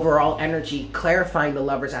 Overall energy, clarifying the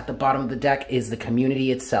Lovers at the bottom of the deck, is the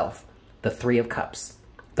community itself, the Three of Cups,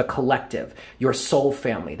 the collective, your soul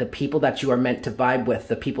family, the people that you are meant to vibe with,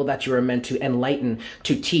 the people that you are meant to enlighten,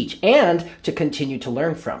 to teach, and to continue to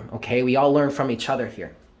learn from, okay? We all learn from each other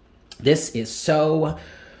here. This is so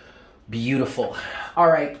beautiful. All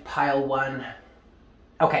right, pile 1.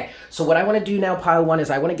 Okay, so what I want to do now, pile 1,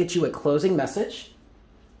 is I want to get you a closing message.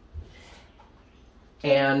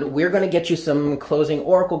 And we're going to get you some closing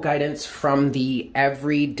oracle guidance from the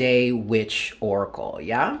Everyday Witch Oracle,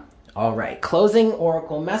 yeah? All right, closing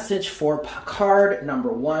oracle message for card number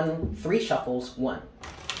 1. 3 shuffles. 1,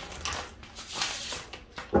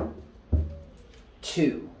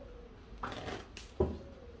 2,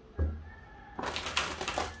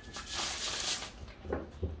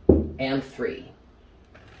 and 3.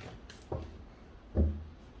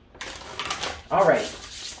 All right.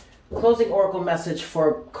 Closing oracle message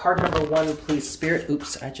for card number 1, please, Spirit.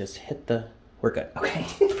 Oops, I just hit the... We're good. Okay.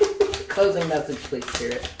 Closing message, please,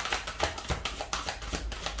 Spirit.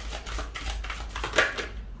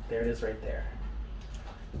 There it is right there.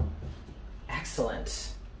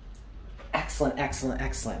 Excellent. Excellent, excellent,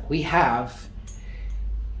 excellent. We have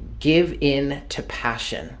give in to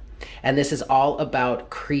passion. And this is all about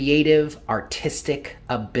creative, artistic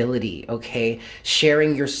ability, okay?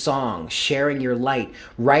 Sharing your song, sharing your light,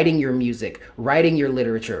 writing your music, writing your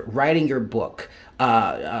literature, writing your book,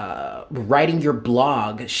 writing your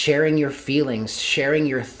blog, sharing your feelings, sharing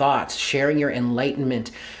your thoughts, sharing your enlightenment,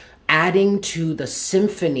 adding to the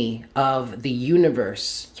symphony of the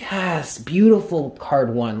universe. Yes, beautiful,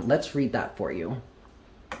 card 1. Let's read that for you.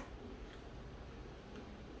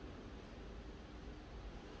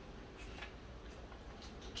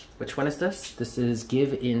 Which one is this? This is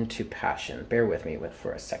Give In to Passion. Bear with me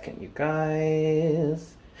for a second, you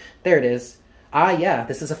guys. There it is. Ah, yeah,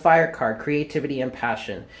 this is a fire card, creativity and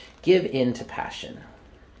passion. Give in to passion.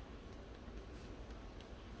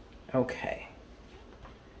 Okay.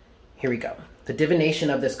 Here we go. The divination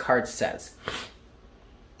of this card says,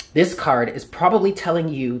 this card is probably telling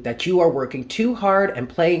you that you are working too hard and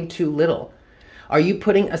playing too little. Are you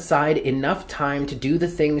putting aside enough time to do the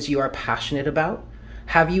things you are passionate about?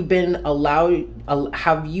 Have you even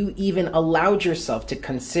allowed yourself to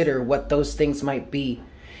consider what those things might be?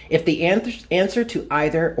 If the answer to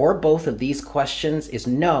either or both of these questions is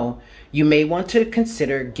no, you may want to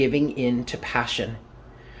consider giving in to passion.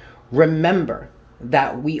 Remember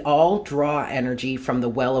that we all draw energy from the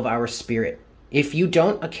well of our spirit. If you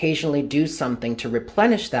don't occasionally do something to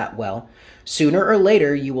replenish that well, sooner or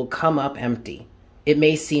later you will come up empty. It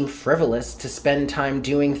may seem frivolous to spend time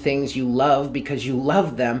doing things you love because you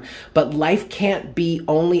love them, but life can't be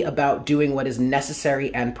only about doing what is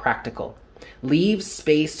necessary and practical. Leave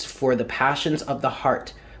space for the passions of the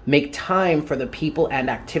heart. Make time for the people and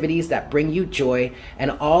activities that bring you joy,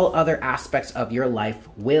 and all other aspects of your life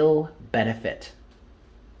will benefit.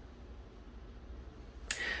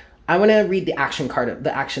 I want to read the action card,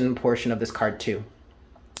 the action portion of this card too.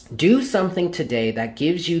 Do something today that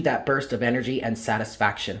gives you that burst of energy and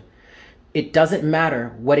satisfaction. It doesn't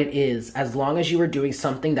matter what it is, as long as you are doing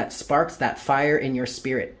something that sparks that fire in your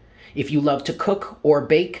spirit. If you love to cook or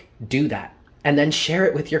bake, do that, and then share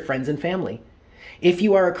it with your friends and family. If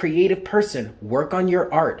you are a creative person, work on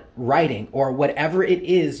your art, writing, or whatever it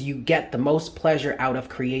is you get the most pleasure out of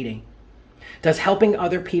creating. Does helping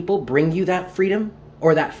other people bring you that freedom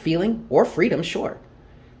or that feeling, or freedom? Sure.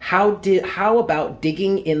 How about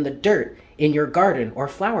digging in the dirt in your garden or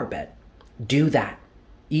flower bed? Do that,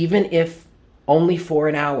 even if only for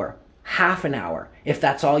an hour, half an hour, if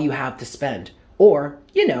that's all you have to spend. Or,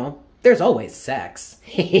 there's always sex.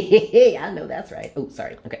 I know that's right. Oh,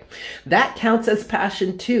 sorry. Okay. That counts as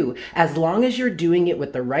passion too, as long as you're doing it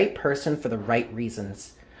with the right person for the right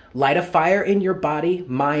reasons. Light a fire in your body,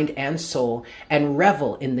 mind, and soul, and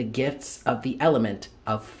revel in the gifts of the element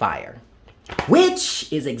of fire.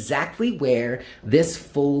 Which is exactly where this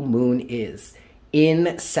full moon is,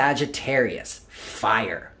 in Sagittarius,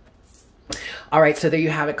 fire. All right, so there you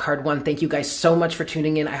have it, card one. Thank you guys so much for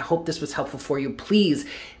tuning in. I hope this was helpful for you. Please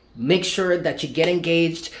make sure that you get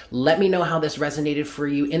engaged. Let me know how this resonated for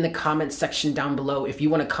you in the comments section down below. If you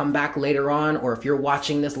want to come back later on, or if you're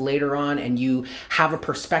watching this later on and you have a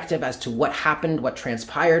perspective as to what happened, what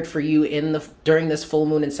transpired for you during this full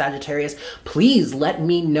moon in Sagittarius, please let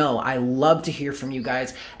me know. I love to hear from you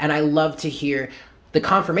guys, and I love to hear the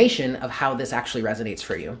confirmation of how this actually resonates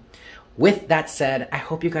for you. With that said, I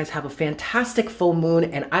hope you guys have a fantastic full moon,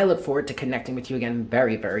 and I look forward to connecting with you again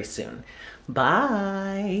very, very soon.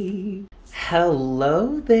 Bye.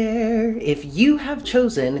 Hello there. If you have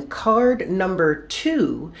chosen card number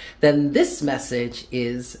 2, then this message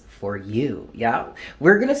is for you. Yeah,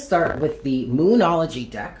 we're going to start with the Moonology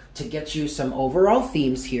deck to get you some overall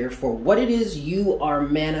themes here for what it is you are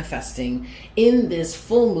manifesting in this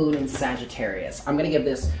full moon in Sagittarius. I'm going to give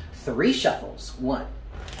this 3 shuffles. 1.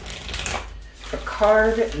 For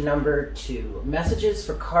card number 2, messages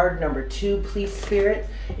for card number 2, please, Spirit,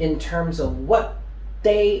 in terms of what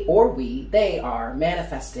they are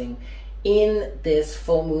manifesting in this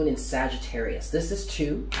full moon in Sagittarius. This is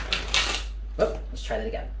 2. Oh, let's try that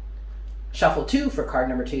again. Shuffle 2 for card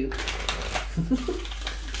number 2.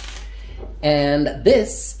 And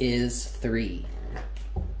this is 3.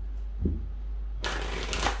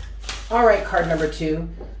 All right, card number 2.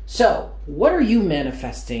 So, what are you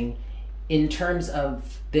manifesting in terms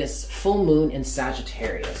of this full moon in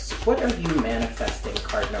Sagittarius? What are you manifesting,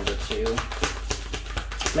 card number 2?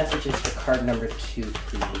 Messages for card number 2,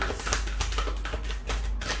 please.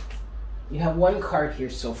 You have 1 card here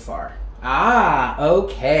so far. Ah,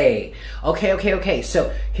 okay. Okay.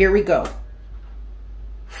 So here we go.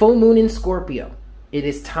 Full moon in Scorpio. It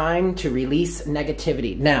is time to release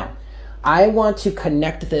negativity. Now, I want to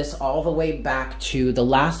connect this all the way back to the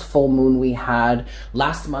last full moon we had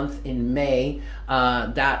last month in May.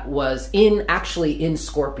 That was actually in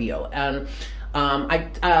Scorpio. And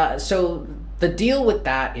so the deal with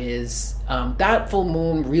that is that full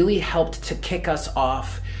moon really helped to kick us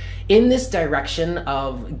off in this direction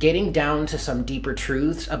of getting down to some deeper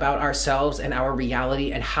truths about ourselves and our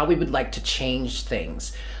reality and how we would like to change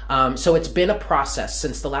things. So it's been a process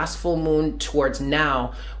since the last full moon towards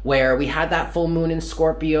now, where we had that full moon in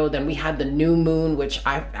Scorpio, then we had the new moon, which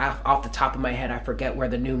off the top of my head, I forget where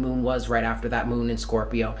the new moon was right after that moon in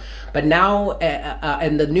Scorpio. But now,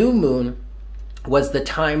 and the new moon was the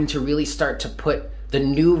time to really start to put the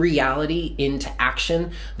new reality into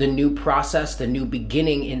action, the new process, the new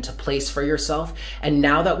beginning into place for yourself. And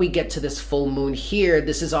now that we get to this full moon here,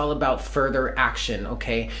 this is all about further action,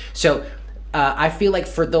 okay? So I feel like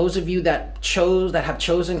for those of you that have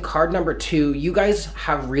chosen card number 2, you guys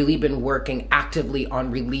have really been working actively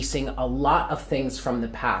on releasing a lot of things from the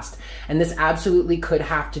past. And this absolutely could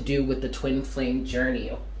have to do with the twin flame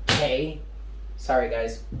journey, okay? Sorry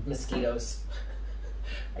guys, mosquitoes.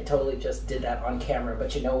 I totally just did that on camera,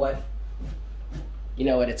 but you know what? You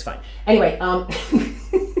know what, it's fine. Anyway,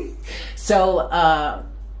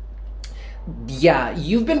 yeah,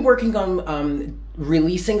 you've been working on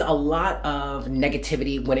releasing a lot of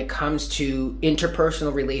negativity when it comes to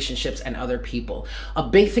interpersonal relationships and other people. A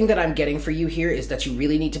big thing that I'm getting for you here is that you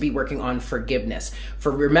really need to be working on forgiveness.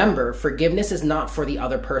 Remember, forgiveness is not for the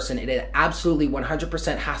other person. It absolutely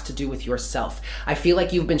 100% has to do with yourself. I feel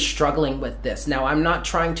like you've been struggling with this. Now, I'm not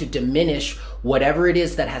trying to diminish whatever it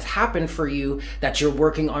is that has happened for you that you're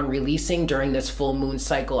working on releasing during this full moon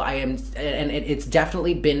cycle. It's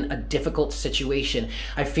definitely been a difficult situation.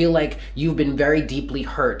 I feel like you've been very deeply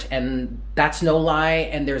hurt, and that's no lie,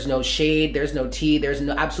 and there's no shade, there's no tea, there's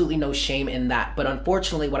absolutely no shame in that. But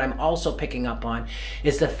unfortunately, what I'm also picking up on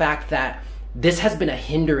is the fact that this has been a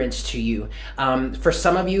hindrance to you. For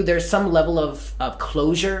some of you, there's some level of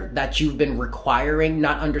closure that you've been requiring,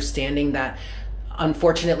 not understanding that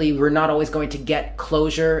unfortunately we're not always going to get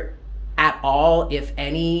closure at all, if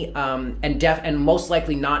any, and most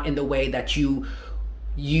likely not in the way that you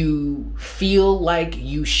feel like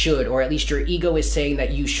you should, or at least your ego is saying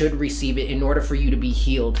that you should receive it in order for you to be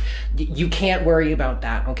healed. You can't worry about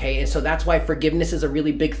that, okay? And so that's why forgiveness is a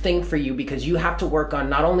really big thing for you, because you have to work on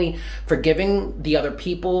not only forgiving the other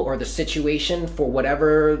people or the situation for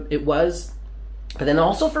whatever it was, but then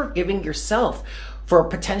also forgiving yourself for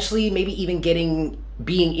potentially maybe even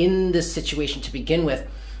being in this situation to begin with.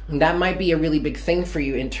 And that might be a really big thing for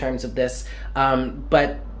you in terms of this,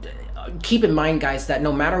 but keep in mind, guys, that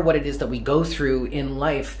no matter what it is that we go through in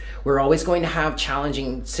life, we're always going to have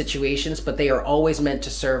challenging situations, but they are always meant to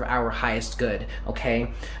serve our highest good,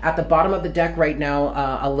 okay? At the bottom of the deck right now,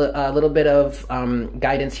 a little bit of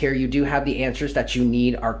guidance here. You do have the answers that you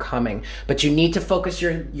need are coming, but you need to focus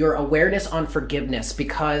your awareness on forgiveness,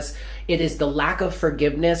 because it is the lack of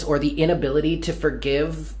forgiveness or the inability to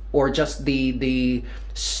forgive, or just the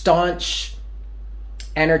staunch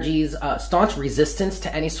energies, staunch resistance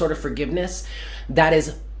to any sort of forgiveness that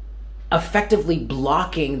is effectively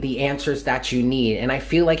blocking the answers that you need. And I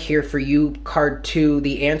feel like here for you, card 2,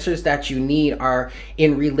 the answers that you need are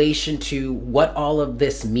in relation to what all of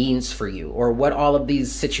this means for you, or what all of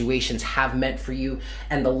these situations have meant for you,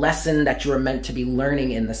 and the lesson that you are meant to be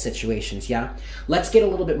learning in the situations, yeah? Let's get a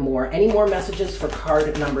little bit more. Any more messages for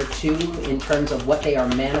card number 2 in terms of what they are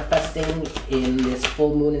manifesting in this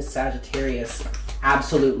full moon in Sagittarius?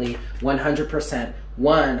 Absolutely, 100%,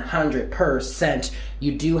 100%.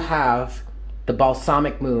 You do have the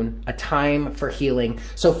balsamic moon, a time for healing.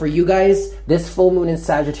 So for you guys, this full moon in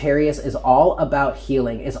Sagittarius is all about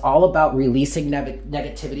healing. It's all about releasing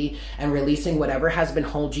negativity and releasing whatever has been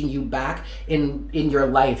holding you back in your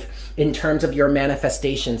life in terms of your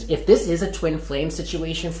manifestations. If this is a twin flame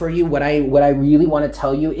situation for you, what I really want to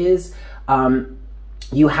tell you is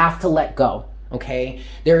you have to let go. Okay,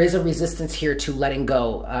 there is a resistance here to letting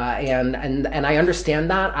go, and I understand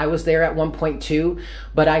that. I was there at one point too,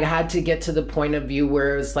 but I had to get to the point of view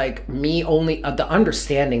where it's like the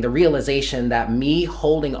understanding, the realization that me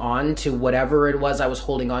holding on to whatever it was I was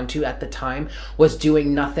holding on to at the time was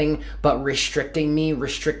doing nothing but restricting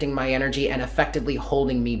my energy, and effectively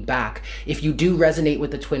holding me back. If you do resonate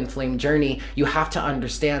with the twin flame journey, you have to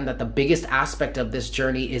understand that the biggest aspect of this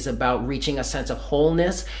journey is about reaching a sense of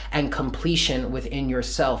wholeness and completion within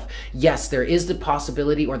yourself. Yes, there is the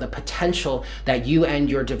possibility or the potential that you and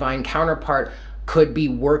your divine counterpart could be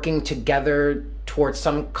working together towards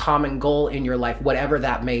some common goal in your life, whatever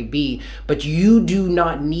that may be. But you do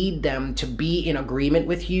not need them to be in agreement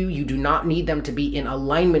with you. You do not need them to be in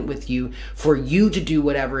alignment with you for you to do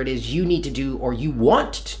whatever it is you need to do or you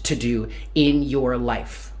want to do in your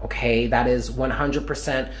life. Okay, that is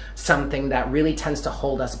 100% something that really tends to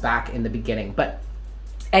hold us back in the beginning. But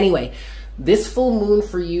anyway, this full moon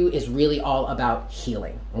for you is really all about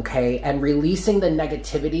healing, okay? And releasing the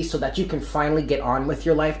negativity so that you can finally get on with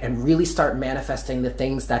your life and really start manifesting the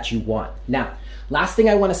things that you want. Now, last thing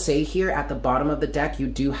I want to say here at the bottom of the deck, you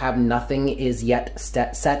do have nothing is yet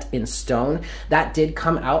set in stone. That did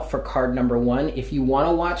come out for card number 1. If you want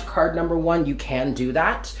to watch card number 1, you can do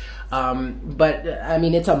that. But I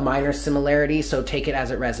mean, it's a minor similarity, so take it as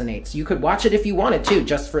it resonates. You could watch it if you wanted to,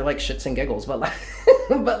 just for like shits and giggles, but like,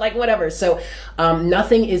 but like whatever. So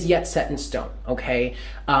nothing is yet set in stone, okay?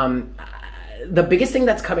 The biggest thing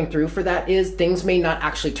that's coming through for that is things may not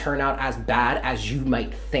actually turn out as bad as you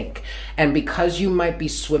might think. And because you might be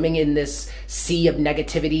swimming in this sea of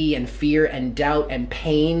negativity and fear and doubt and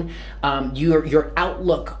pain, your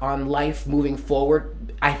outlook on life moving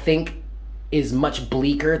forward, I think, is much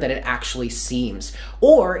bleaker than it actually seems.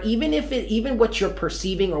 Or even what you're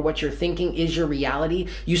perceiving or what you're thinking is your reality,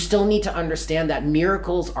 you still need to understand that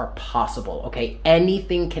miracles are possible, okay?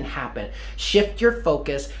 Anything can happen. Shift your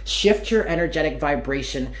focus, shift your energetic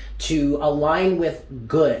vibration to align with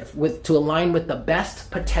good, to align with the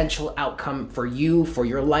best potential outcome for you, for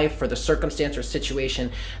your life, for the circumstance or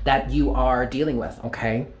situation that you are dealing with,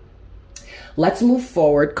 okay? Let's move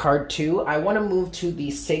forward, card 2. I want to move to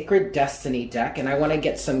the Sacred Destiny deck, and I want to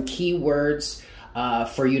get some keywords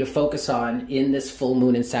for you to focus on in this full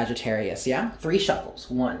moon in Sagittarius, yeah? 3 shuffles.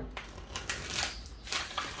 1,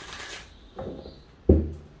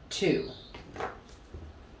 2,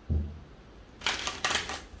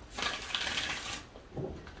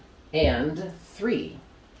 and 3.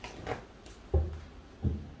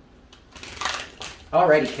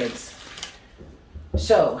 Alrighty, kids.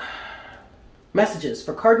 So, messages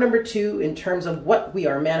for card number 2 in terms of what we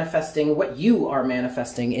are manifesting, what you are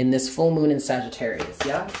manifesting in this full moon in Sagittarius,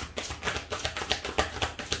 yeah?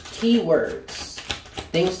 Keywords,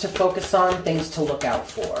 things to focus on, things to look out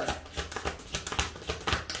for.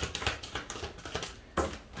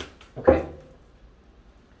 Okay.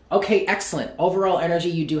 Okay, excellent. Overall energy,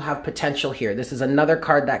 you do have potential here. This is another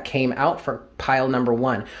card that came out for pile number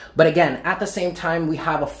 1. But again, at the same time, we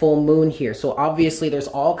have a full moon here. So obviously there's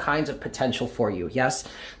all kinds of potential for you. Yes,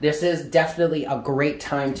 this is definitely a great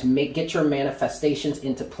time to get your manifestations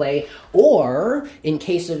into play. Or in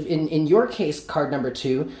your case, card number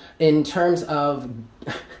 2, in terms of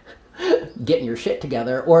getting your shit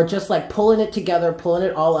together, or just like pulling it together, pulling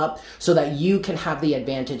it all up so that you can have the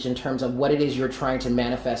advantage in terms of what it is you're trying to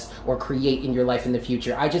manifest or create in your life in the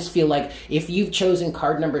future. I just feel like if you've chosen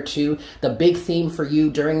card number 2, the big theme for you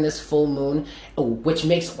during this full moon, which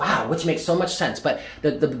makes so much sense, but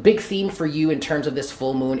the big theme for you in terms of this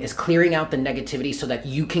full moon is clearing out the negativity so that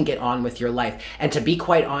you can get on with your life. And to be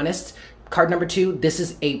quite honest, card number 2, this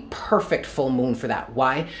is a perfect full moon for that.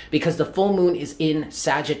 Why? Because the full moon is in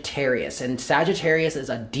Sagittarius, and Sagittarius is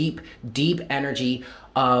a deep, deep energy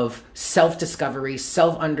of self-discovery,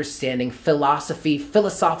 self-understanding,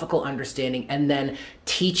 philosophical understanding, and then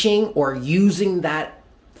teaching or using that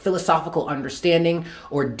philosophical understanding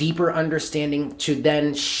or deeper understanding to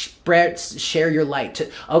then share your light to,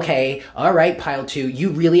 okay, all right, pile 2, you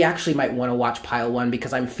really actually might want to watch pile 1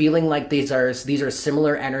 because I'm feeling like these are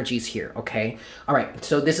similar energies here, okay? All right,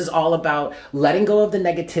 so this is all about letting go of the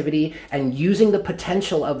negativity and using the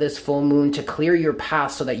potential of this full moon to clear your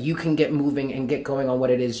path so that you can get moving and get going on what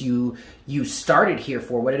it is you started here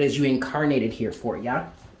for, what it is you incarnated here for, yeah?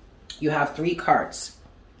 You have 3 cards.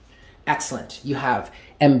 Excellent. You have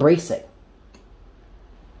embracing,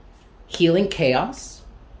 healing chaos,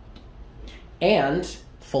 and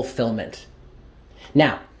fulfillment.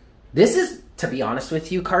 Now, this is, to be honest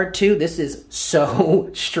with you, card 2, this is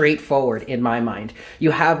so straightforward in my mind.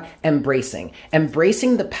 You have embracing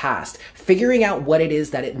the past, figuring out what it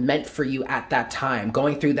is that it meant for you at that time,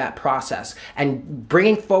 going through that process, and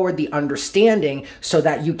bringing forward the understanding so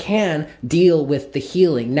that you can deal with the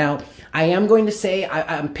healing. Now, I am going to say,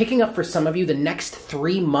 I'm picking up for some of you the next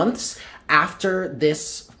 3 months after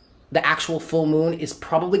this, the actual full moon is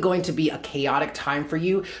probably going to be a chaotic time for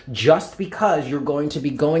you just because you're going to be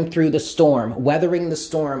going through the storm, weathering the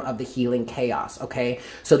storm of the healing chaos, okay?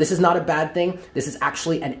 So this is not a bad thing. This is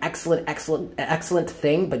actually an excellent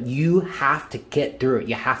thing, but you have to get through it.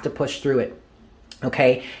 You have to push through it.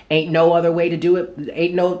 Okay, ain't no other way to do it.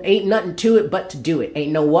 Ain't nothing to it but to do it.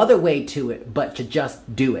 Ain't no other way to it but to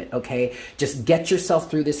just do it. Okay, just get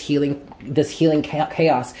yourself through this healing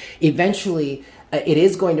chaos. Eventually, it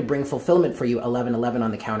is going to bring fulfillment for you. 1111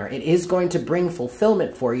 on the counter. It is going to bring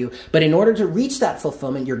fulfillment for you. But in order to reach that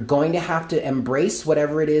fulfillment, you're going to have to embrace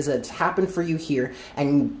whatever it is that's happened for you here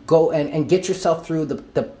and go and get yourself through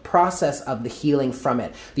the process of the healing from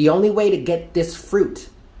it. The only way to get this fruit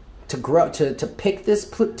to grow, to pick this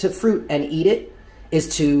fruit and eat it,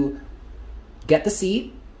 is to get the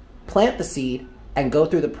seed, plant the seed, and go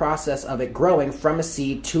through the process of it growing from a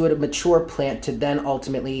seed to a mature plant to then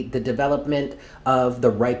ultimately the development of the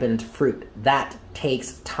ripened fruit. That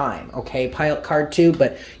takes time, okay? Pile card 2,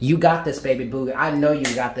 but you got this, baby boo. I know you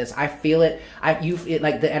got this. I feel it.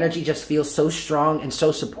 Like the energy just feels so strong and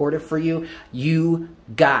so supportive for you. You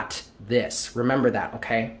got this. Remember that,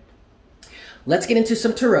 okay? Let's get into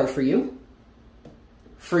some tarot for you.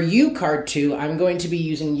 For you, card 2, I'm going to be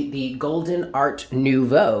using the Golden Art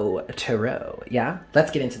Nouveau Tarot. Yeah? Let's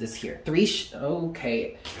get into this here.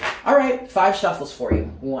 Okay. All right, 5 shuffles for you.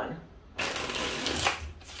 1.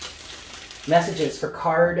 Messages for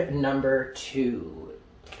card number 2.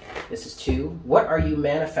 This is 2. What are you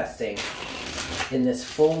manifesting in this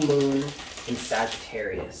full moon in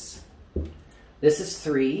Sagittarius? This is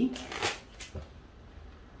 3.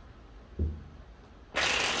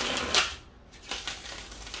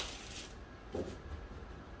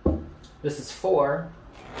 This is 4.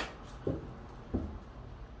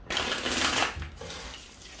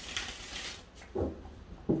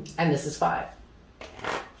 And this is 5.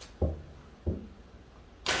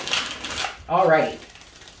 All right.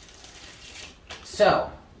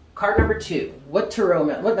 So, card number 2. What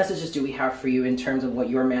messages do we have for you in terms of what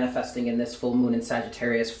you're manifesting in this full moon in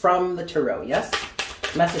Sagittarius from the tarot? Yes?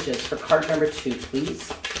 Messages for card number 2,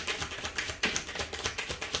 please.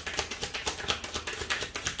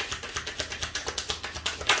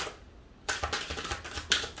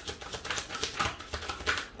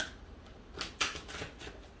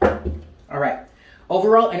 All right.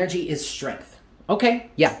 Overall energy is strength. Okay,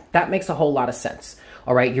 yeah, that makes a whole lot of sense.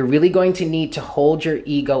 All right, you're really going to need to hold your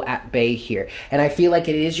ego at bay here. And I feel like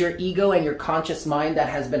it is your ego and your conscious mind that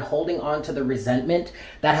has been holding on to the resentment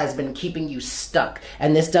that has been keeping you stuck.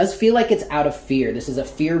 And this does feel like it's out of fear. This is a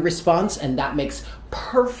fear response, and that makes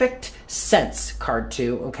perfect sense, card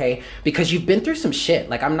 2, okay? Because you've been through some shit.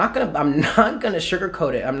 Like, I'm not gonna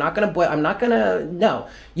sugarcoat it. No.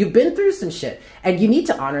 You've been through some shit, and you need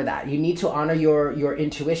to honor that. You need to honor your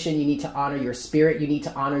intuition. You need to honor your spirit. You need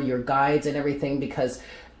to honor your guides and everything, because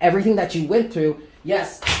everything that you went through,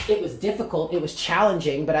 yes, it was difficult, it was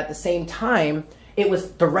challenging, but at the same time, it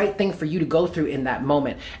was the right thing for you to go through in that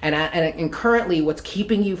moment. And currently, what's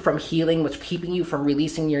keeping you from healing, what's keeping you from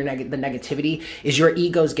releasing the negativity, is your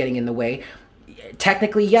ego's getting in the way.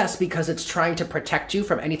 Technically, yes, because it's trying to protect you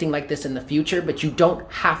from anything like this in the future, but you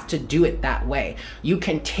don't have to do it that way. You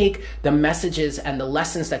can take the messages and the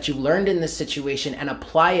lessons that you learned in this situation and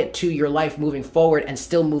apply it to your life moving forward, and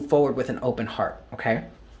still move forward with an open heart, okay?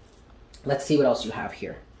 Let's see what else you have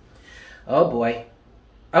here. Oh boy.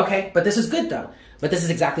 Okay, but this is good though. But this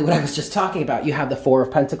is exactly what I was just talking about. You have the 4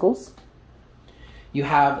 of Pentacles. You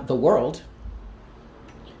have the World.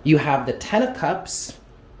 You have the 10 of Cups.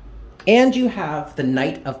 And you have the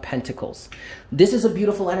Knight of Pentacles. This is a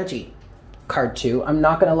beautiful energy, card 2. I'm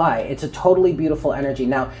not going to lie. It's a totally beautiful energy.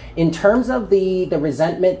 Now, in terms of the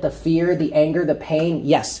resentment, the fear, the anger, the pain,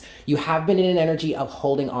 yes, you have been in an energy of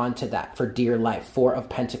holding on to that for dear life. 4 of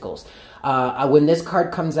Pentacles. When this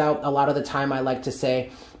card comes out, a lot of the time I like to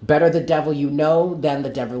say, better the devil you know than the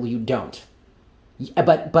devil you don't.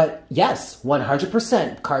 But yes,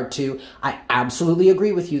 100%, card 2, I absolutely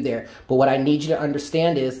agree with you there. But what I need you to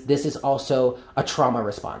understand is this is also a trauma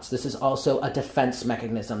response. This is also a defense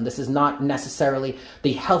mechanism. This is not necessarily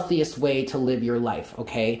the healthiest way to live your life,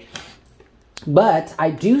 okay? But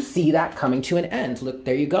I do see that coming to an end. Look,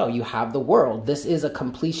 there you go. You have the World. This is a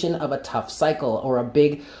completion of a tough cycle, or a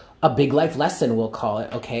big life lesson, we'll call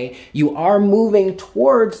it, okay? You are moving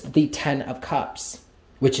towards the 10 of Cups,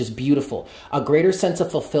 which is beautiful. A greater sense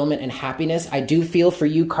of fulfillment and happiness. I do feel for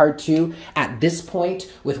you, card 2, at this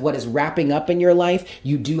point, with what is wrapping up in your life,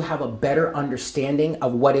 you do have a better understanding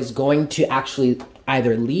of what is going to actually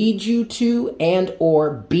either lead you to and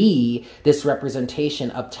or be this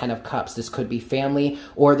representation of 10 of Cups. This could be family,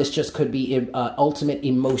 or this just could be ultimate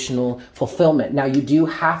emotional fulfillment. Now, you do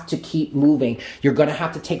have to keep moving. You're going to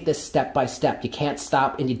have to take this step by step. You can't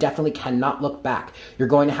stop, and you definitely cannot look back. You're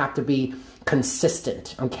going to have to be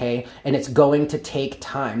consistent, okay? And it's going to take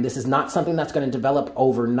time. This is not something that's going to develop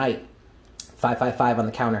overnight. 555 on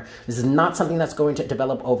the counter. This is not something that's going to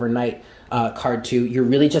develop overnight, card 2. You're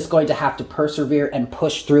really just going to have to persevere and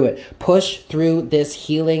push through it. Push through this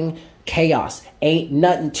healing chaos. Ain't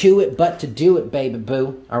nothing to it but to do it, baby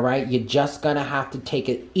boo. All right? You're just going to have to take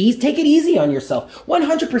it easy on yourself.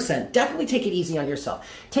 100%. Definitely take it easy on yourself.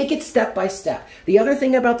 Take it step by step. The other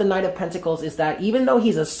thing about the Knight of Pentacles is that even though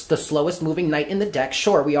he's the slowest moving knight in the deck,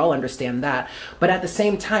 sure, we all understand that, but at the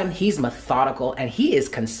same time, he's methodical and he is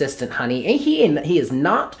consistent, honey. And he is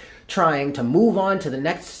not trying to move on to the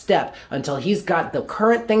next step until he's got the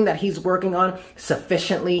current thing that he's working on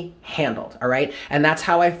sufficiently handled, all right? And that's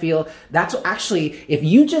how I feel. That's actually, if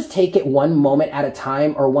you just take it one moment at a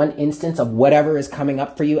time, or one instance of whatever is coming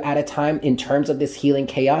up for you at a time in terms of this healing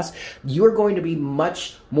chaos, you're going to be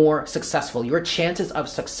much more successful. Your chances of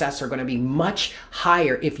success are going to be much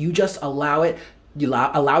higher if you just allow it. You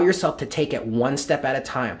allow yourself to take it one step at a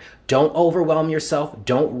time. Don't overwhelm yourself.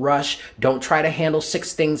 Don't rush. Don't try to handle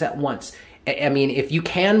 6 things at once. I mean, if you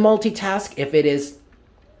can multitask, if it is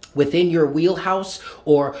within your wheelhouse,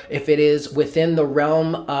 or if it is within the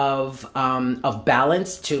realm of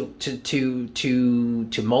balance to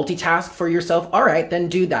multitask for yourself, all right, then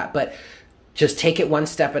do that. But just take it one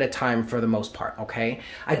step at a time for the most part, okay?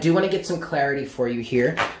 I do want to get some clarity for you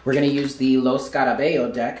here. We're going to use the Los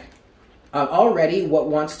Scarabeo deck. Already, what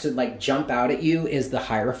wants to like jump out at you is the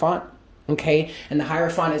Hierophant. Okay, and the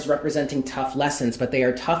Hierophant is representing tough lessons, but they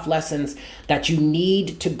are tough lessons that you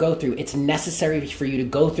need to go through. It's necessary for you to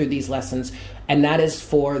go through these lessons, and that is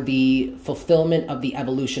for the fulfillment of the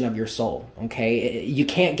evolution of your soul. Okay, you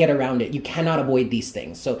can't get around it. You cannot avoid these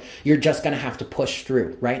things. So you're just going to have to push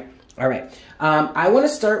through, right? All right. I want to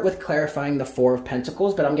start with clarifying the Four of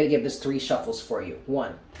Pentacles, but I'm going to give this 3 shuffles for you.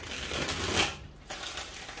 1,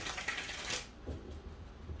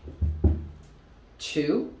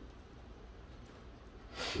 2,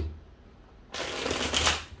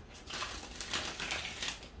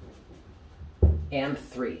 and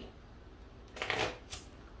 3.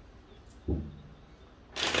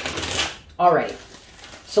 All right,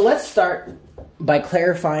 so let's start by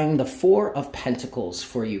clarifying the Four of Pentacles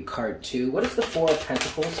for you, card 2. What is the Four of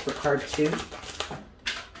Pentacles for card 2?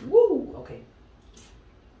 Woo, okay.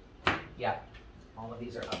 Yeah, all of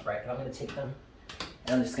these are upright. I'm going to take them,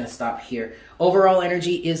 and I'm just going to stop here. Overall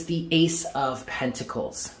energy is the Ace of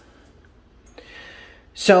Pentacles.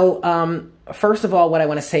 So, first of all, what I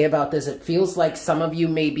want to say about this, it feels like some of you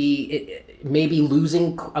may be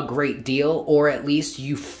losing a great deal, or at least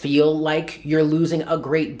you feel like you're losing a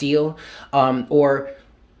great deal, or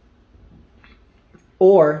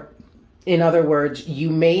in other words, you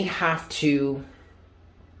may have to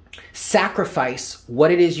sacrifice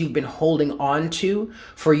what it is you've been holding on to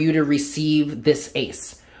for you to receive this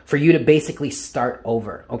ace. For you to basically start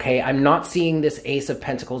over, okay? I'm not seeing this Ace of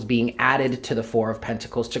Pentacles being added to the Four of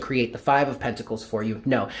Pentacles to create the Five of Pentacles for you.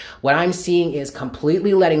 No, what I'm seeing is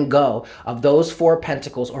completely letting go of those 4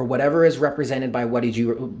 Pentacles, or whatever is represented by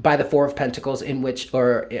by the Four of Pentacles, in which,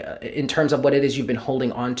 or in terms of what it is you've been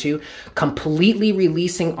holding on to, completely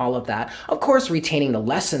releasing all of that. Of course, retaining the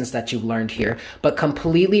lessons that you've learned here, but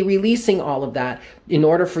completely releasing all of that in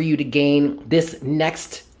order for you to gain this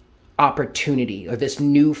next opportunity, or this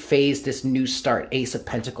new phase, this new start, Ace of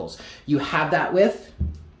Pentacles. You have that with,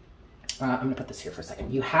 I'm going to put this here for a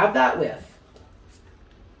second. You have that with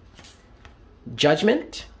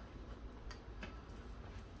Judgment,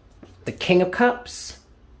 the King of Cups,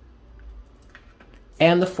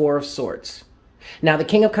 and the Four of Swords. Now, the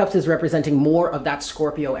King of Cups is representing more of that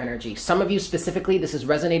Scorpio energy. Some of you specifically, this is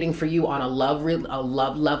resonating for you on a love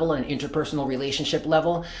level, an interpersonal relationship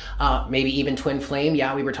level, maybe even twin flame.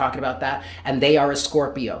 Yeah, we were talking about that. And they are a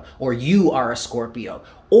Scorpio, or you are a Scorpio.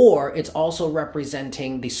 Or it's also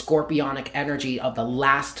representing the scorpionic energy of the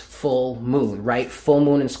last full moon, right? Full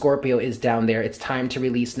moon in Scorpio is down there. It's time to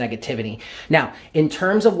release negativity. Now, in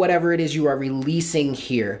terms of whatever it is you are releasing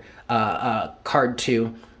here, card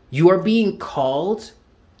 2, you are being called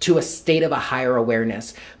to a state of a higher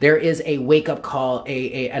awareness. There is a wake-up call,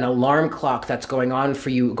 an alarm clock that's going off for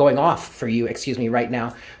you, right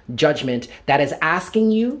now, Judgment, that is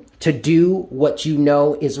asking you to do what you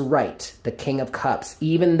know is right, the King of Cups.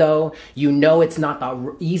 Even though you know it's not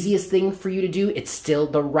the easiest thing for you to do, it's still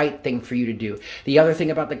the right thing for you to do. The other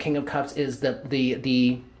thing about the King of Cups is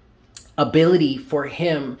the ability for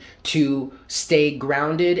him to stay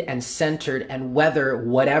grounded and centered and weather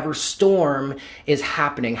whatever storm is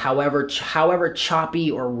happening, however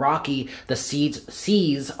choppy or rocky the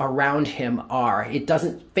seas around him are. It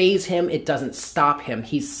doesn't faze him. It doesn't stop him.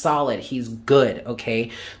 He's solid. He's good,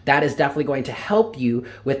 okay? That is definitely going to help you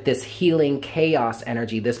with this healing chaos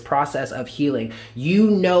energy, this process of healing.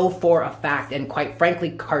 You know for a fact, and quite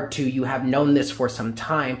frankly, card 2, you have known this for some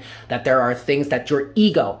time, that there are things that your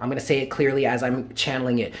ego, I'm going to say it clearly as I'm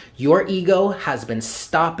channeling it, your ego has been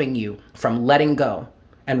stopping you from letting go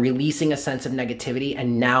and releasing a sense of negativity,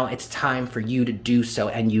 and now it's time for you to do so,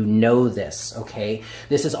 and you know this, okay?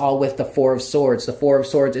 This is all with the Four of Swords. The Four of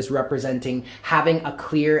Swords is representing having a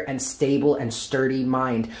clear and stable and sturdy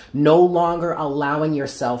mind, no longer allowing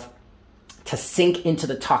yourself to sink into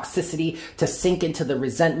the toxicity, to sink into the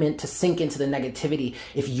resentment, to sink into the negativity.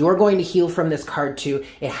 If you're going to heal from this card 2,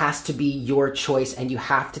 it has to be your choice, and you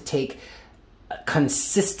have to take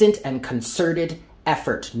consistent and concerted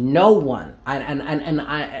effort. No one, and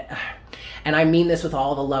I mean this with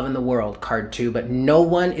all the love in the world, card 2, but no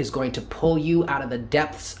one is going to pull you out of the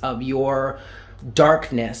depths of your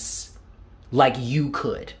darkness like you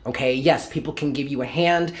could, okay? Yes, people can give you a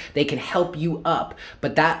hand, they can help you up,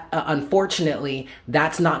 but that, unfortunately,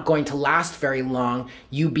 that's not going to last very long,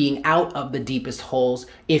 you being out of the deepest holes,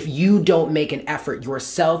 if you don't make an effort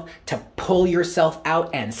yourself to pull yourself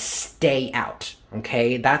out and stay out,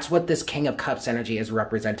 okay? That's what this King of Cups energy is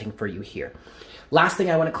representing for you here. Last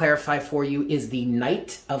thing I want to clarify for you is the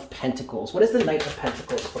Knight of Pentacles. What is the Knight of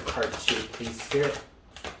Pentacles for card 2, please, Spirit?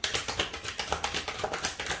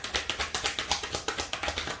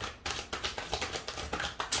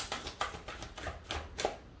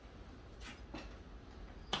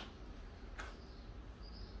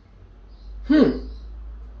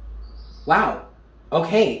 Wow.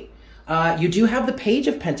 Okay. You do have the Page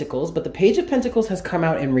of Pentacles, but the Page of Pentacles has come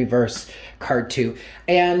out in reverse, card 2.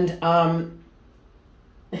 And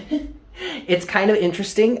it's kind of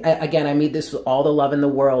interesting. Again, I mean this with all the love in the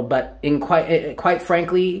world, but quite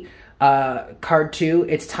frankly, card 2,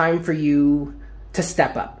 it's time for you to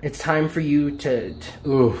step up. It's time for you to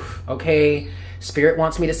okay? Spirit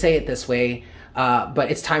wants me to say it this way. But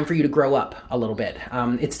it's time for you to grow up a little bit.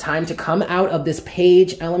 It's time to come out of this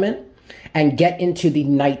Page element and get into the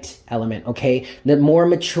Knight element, okay? The more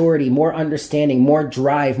maturity, more understanding, more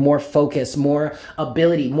drive, more focus, more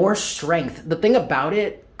ability, more strength. The thing about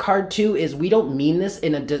it, card 2, is we don't mean this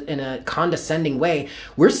in a condescending way.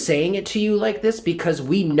 We're saying it to you like this because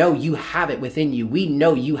we know you have it within you. We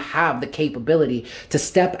know you have the capability to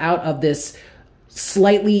step out of this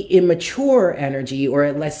slightly immature energy or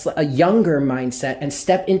at least a younger mindset and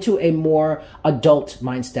step into a more adult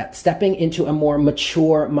mindset, stepping into a more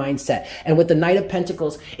mature mindset. And with the Knight of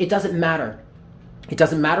Pentacles, it doesn't matter. It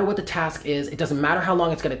doesn't matter what the task is. It doesn't matter how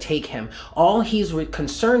long it's going to take him. All he's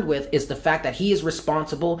concerned with is the fact that he is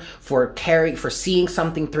responsible for seeing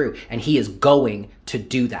something through, and he is going to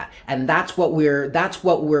do that. And that's what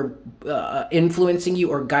we're influencing you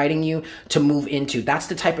or guiding you to move into. That's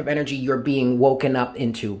the type of energy you're being woken up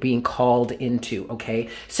into, being called into, okay?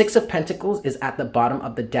 6 of Pentacles is at the bottom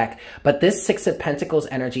of the deck, but this 6 of Pentacles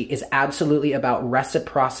energy is absolutely about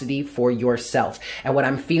reciprocity for yourself. And what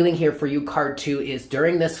I'm feeling here for you, card 2, is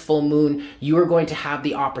during this full moon, you are going to have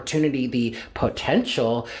the opportunity, the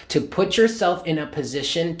potential to put yourself in a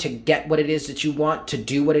position to get what it is that you want, to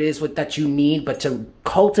do what it is that you need, but to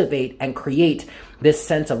cultivate and create this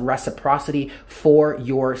sense of reciprocity for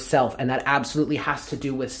yourself. And that absolutely has to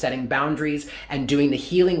do with setting boundaries and doing the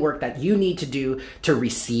healing work that you need to do to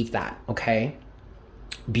receive that, okay?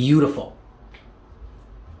 Beautiful.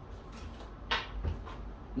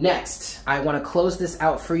 Next, I want to close this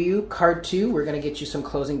out for you. Card 2, we're going to get you some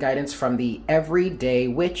closing guidance from the Everyday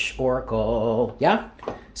Witch Oracle. Yeah?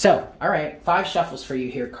 So, all right, 5 shuffles for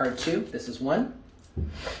you here, card 2. This is 1.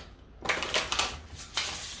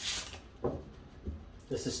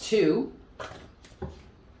 This is 2.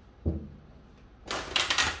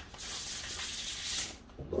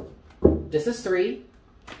 This is 3.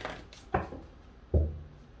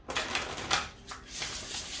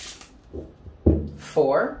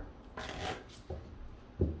 Four.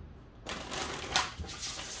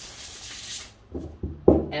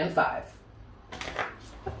 And 5.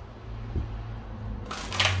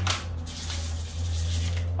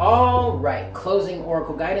 All right, closing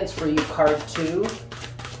oracle guidance for you, card 2.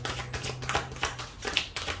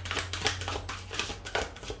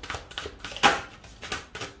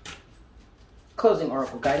 Closing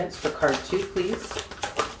oracle guidance for card 2, please.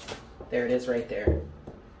 There it is right there.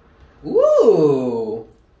 Ooh.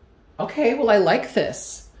 Okay, well, I like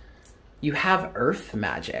this. You have earth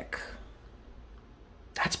magic.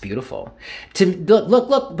 That's beautiful.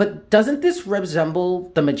 Look, but doesn't this resemble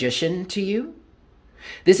the magician to you?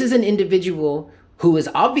 This is an individual who is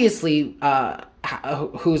obviously,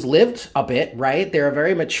 who's lived a bit, right? They're a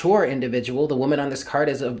very mature individual. The woman on this card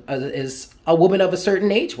is a woman of a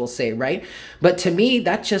certain age, we'll say, right? But to me,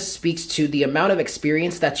 that just speaks to the amount of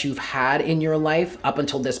experience that you've had in your life up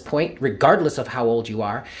until this point, regardless of how old you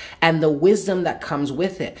are, and the wisdom that comes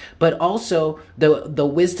with it. But also the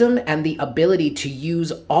wisdom and the ability to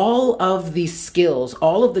use all of these skills,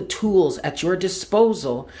 all of the tools at your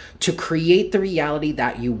disposal to create the reality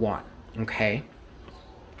that you want, okay?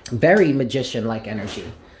 Very magician-like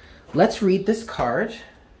energy. Let's read this card.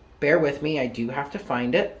 Bear with me, I do have to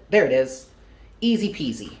find it. There it is. Easy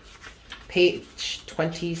peasy. Page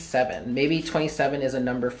 27. Maybe 27 is a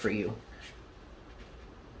number for you.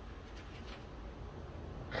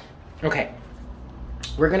 Okay.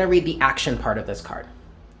 We're going to read the action part of this card.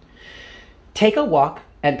 Take a walk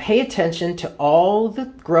and pay attention to all the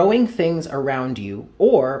growing things around you,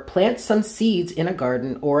 or plant some seeds in a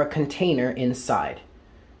garden or a container inside.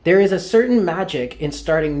 There is a certain magic in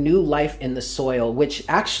starting new life in the soil, which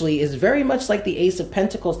actually is very much like the Ace of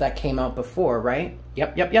Pentacles that came out before, right?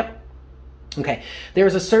 Yep. Okay, there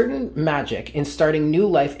is a certain magic in starting new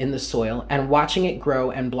life in the soil and watching it grow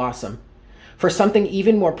and blossom. For something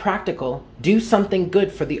even more practical, do something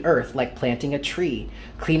good for the earth, like planting a tree,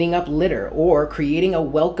 cleaning up litter, or creating a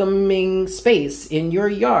welcoming space in your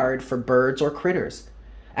yard for birds or critters.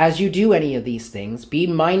 As you do any of these things, be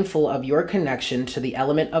mindful of your connection to the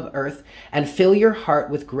element of earth and fill your heart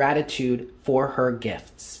with gratitude for her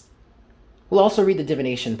gifts. We'll also read the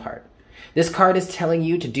divination part. This card is telling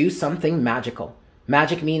you to do something magical.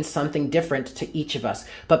 Magic means something different to each of us,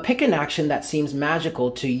 but pick an action that seems magical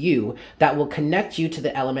to you that will connect you to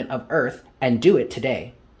the element of earth and do it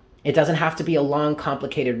today. It doesn't have to be a long,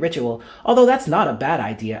 complicated ritual, although that's not a bad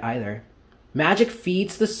idea either. Magic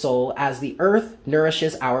feeds the soul as the earth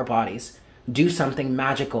nourishes our bodies. Do something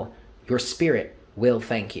magical. Your spirit will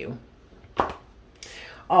thank you.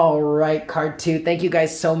 All right, card 2. Thank you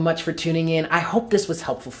guys so much for tuning in. I hope this was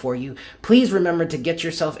helpful for you. Please remember to get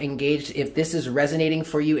yourself engaged if this is resonating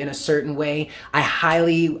for you in a certain way.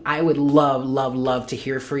 I would love to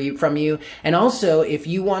hear from you. And also, if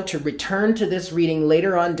you want to return to this reading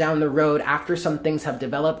later on down the road after some things have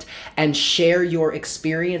developed and share your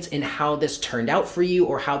experience in how this turned out for you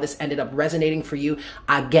or how this ended up resonating for you,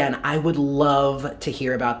 again, I would love to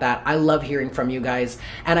hear about that. I love hearing from you guys,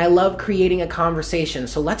 and I love creating a conversation.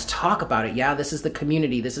 So let's talk about it. Yeah, this is the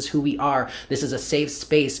community. This is who we are. This is a safe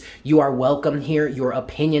space. You are welcome here. Your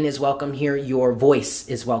opinion is welcome here. Your voice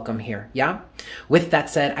is welcome here. Yeah? With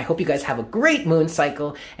that said, I hope you guys have a great moon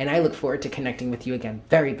cycle, and I look forward to connecting with you again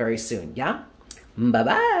very, very soon. Yeah?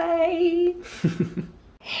 Bye-bye.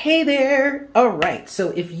 Hey there. All right.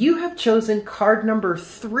 So if you have chosen card number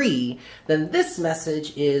 3, then this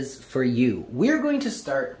message is for you. We're going to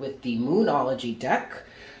start with the Moonology deck.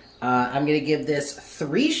 I'm going to give this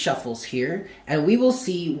 3 shuffles here, and we will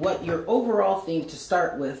see what your overall theme to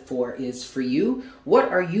start with is for you. What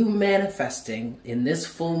are you manifesting in this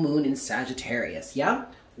full moon in Sagittarius? Yeah?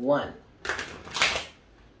 1.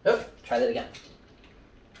 Oh, try that again.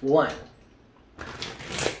 1.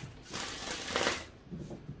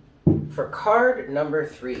 For card number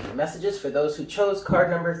 3, messages for those who chose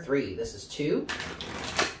card number 3. This is 2.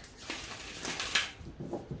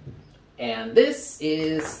 And this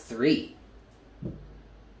is 3.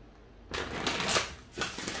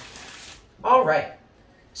 All right.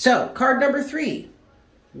 So, card number 3.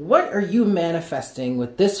 What are you manifesting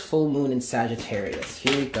with this full moon in Sagittarius?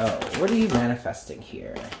 Here we go. What are you manifesting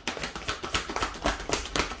here?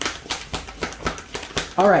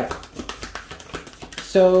 All right.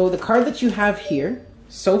 So, the card that you have here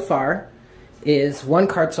so far is 1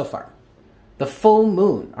 card so far. The full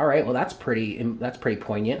moon. All right, well, that's pretty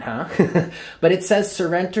poignant, huh? But it says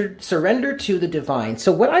surrender to the divine.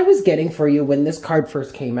 So what I was getting for you when this card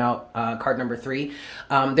first came out, card number 3,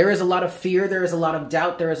 there is a lot of fear, there is a lot of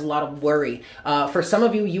doubt, there is a lot of worry. For some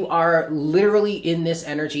of you, you are literally in this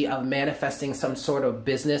energy of manifesting some sort of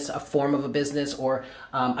business, a form of a business, or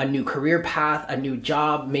a new career path, a new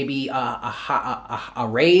job, maybe a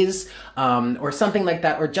raise, or something like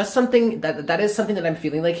that, or just something that is something that I'm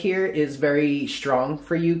feeling like here is very strong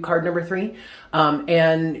for you, card number 3.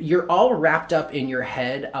 And you're all wrapped up in your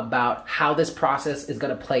head about how this process is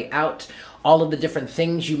going to play out, all of the different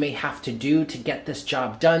things you may have to do to get this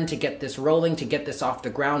job done, to get this rolling, to get this off the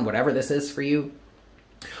ground, whatever this is for you,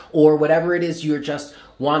 or whatever it is you're just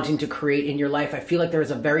wanting to create in your life. I feel like there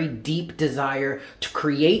is a very deep desire to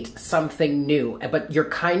create something new, but you're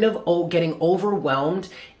kind of getting overwhelmed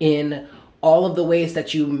in all of the ways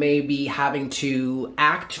that you may be having to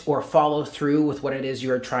act or follow through with what it is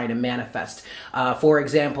you're trying to manifest. For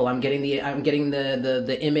example, I'm getting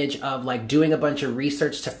the image of like doing a bunch of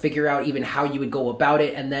research to figure out even how you would go about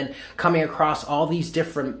it, and then coming across all these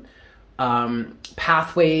different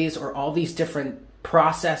pathways or all these different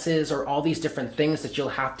processes or all these different things that you'll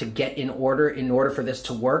have to get in order for this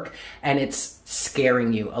to work, and it's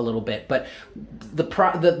scaring you a little bit. But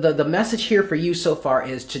the message here for you so far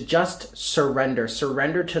is to just surrender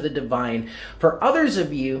to the divine. For others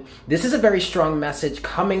of you, this is a very strong message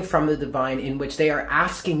coming from the divine in which they are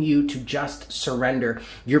asking you to just surrender.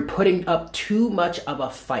 You're putting up too much of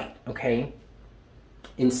a fight, okay?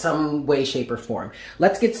 In some way, shape, or form.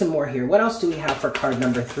 Let's get some more here. What else do we have for card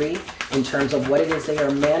number 3 in terms of what it is they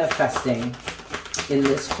are manifesting in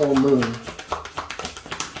this full moon?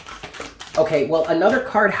 Okay, well, another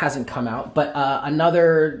card hasn't come out, but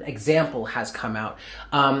another example has come out.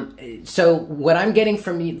 So what I'm getting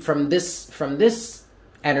from this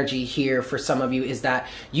energy here for some of you is that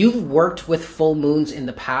you've worked with full moons in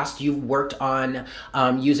the past. You've worked on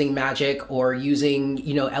using magic or using,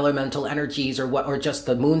 you know, elemental energies or just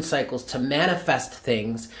the moon cycles to manifest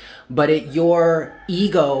things. But your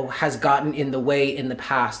ego has gotten in the way in the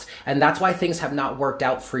past. And that's why things have not worked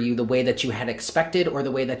out for you the way that you had expected or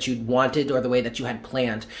the way that you wanted or the way that you had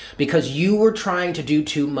planned. Because you were trying to do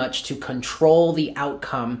too much to control the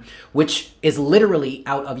outcome, which is literally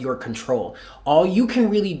out of your control. All you can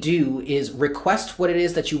really do is request what it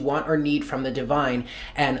is that you want or need from the divine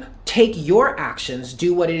and take your actions,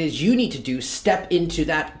 do what it is you need to do, step into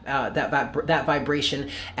that vibration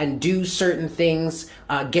and do certain things,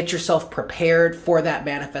 get yourself prepared for that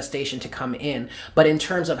manifestation to come in. But in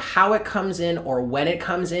terms of how it comes in or when it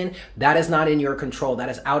comes in, that is not in your control. That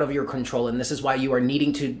is out of your control. And this is why you are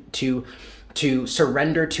needing to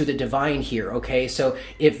surrender to the divine here, okay? So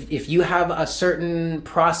if you have a certain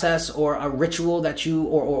process or a ritual that you,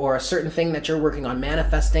 or a certain thing that you're working on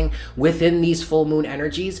manifesting within these full moon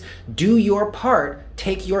energies, do your part,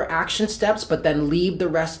 take your action steps, but then leave the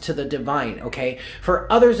rest to the divine, okay?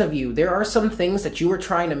 For others of you, there are some things that you are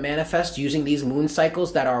trying to manifest using these moon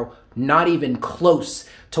cycles that are not even close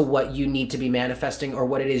to what you need to be manifesting or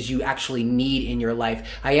what it is you actually need in your life.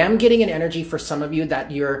 I am getting an energy for some of you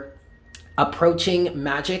that you're approaching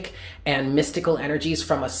magic and mystical energies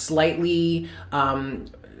from a slightly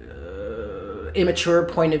immature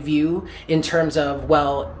point of view in terms of,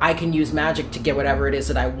 well, I can use magic to get whatever it is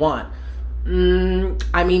that I want.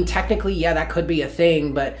 I mean, technically, yeah, that could be a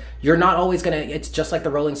thing, but you're not always gonna, it's just like the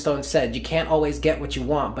Rolling Stones said, you can't always get what you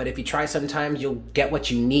want, but if you try sometimes, you'll get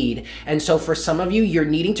what you need. And so for some of you, you're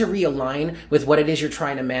needing to realign with what it is you're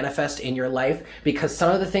trying to manifest in your life, because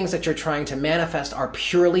some of the things that you're trying to manifest are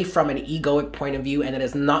purely from an egoic point of view, and it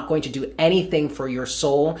is not going to do anything for your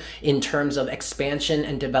soul in terms of expansion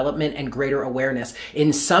and development and greater awareness.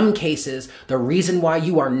 In some cases, the reason why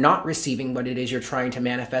you are not receiving what it is you're trying to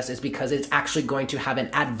manifest is because it's actually going to have an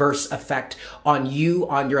adverse effect on you,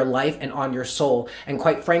 on your life, and on your soul. And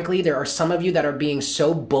quite frankly, there are some of you that are being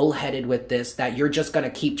so bullheaded with this that you're just going to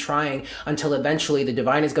keep trying until eventually the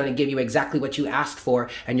divine is going to give you exactly what you asked for,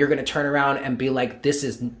 and you're going to turn around and be like,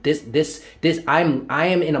 I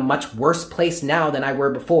am in a much worse place now than I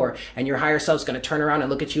were before. And your higher self's going to turn around and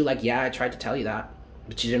look at you like, yeah, I tried to tell you that,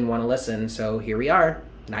 but you didn't want to listen. So here we are.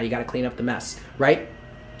 Now you got to clean up the mess, right?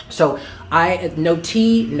 So no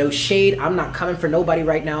tea, no shade. I'm not coming for nobody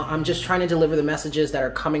right now. I'm just trying to deliver the messages that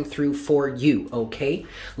are coming through for you, okay?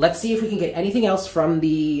 Let's see if we can get anything else from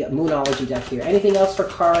the Moonology deck here. Anything else for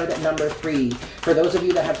card number 3? For those of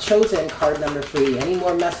you that have chosen card number 3, any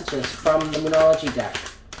more messages from the Moonology deck?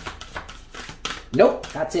 Nope,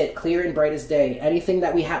 that's it. Clear and bright as day. Anything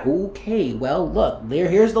that we have? Okay, well, look,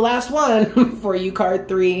 here's the last one for you, card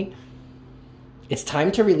 3. It's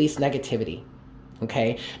time to release negativity.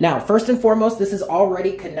 Okay, now, first and foremost, this is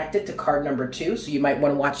already connected to card number 2, so you might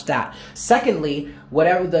want to watch that. Secondly,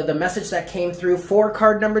 whatever the message that came through for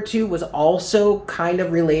card number 2 was also kind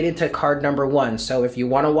of related to card number 1. So if you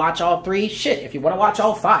want to watch all 3, shit, if you want to watch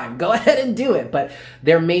all 5, go ahead and do it. But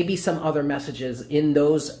there may be some other messages in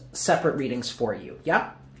those separate readings for you.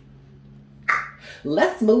 Yeah?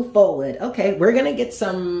 Let's move forward. Okay, we're going to get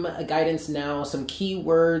some guidance now, some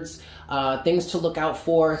keywords, things to look out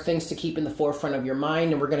for, things to keep in the forefront of your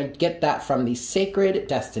mind, and we're going to get that from the Sacred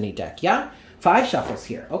Destiny deck, yeah? 5 shuffles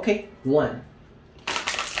here. Okay, 1.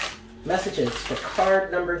 Messages for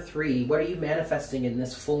card number 3. What are you manifesting in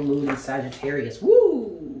this full moon in Sagittarius?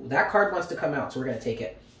 Woo! That card wants to come out, so we're going to take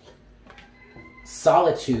it.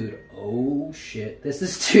 Solitude. Oh, shit. This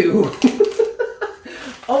is 2.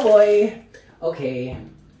 Oh, boy. Okay.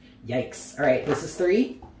 Yikes. All right, this is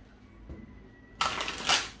 3.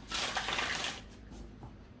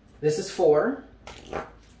 This is 4.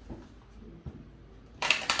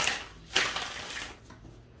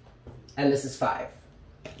 And this is 5.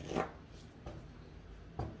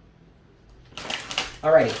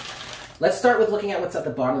 Alrighty. Let's start with looking at what's at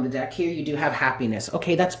the bottom of the deck here. You do have happiness.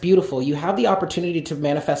 Okay, that's beautiful. You have the opportunity to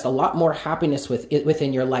manifest a lot more happiness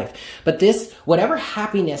within your life. But this, whatever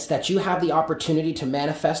happiness that you have the opportunity to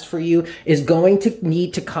manifest for you is going to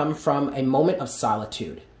need to come from a moment of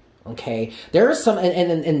solitude. Okay, there are some,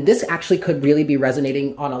 and this actually could really be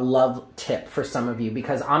resonating on a love tip for some of you,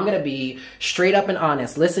 because I'm going to be straight up and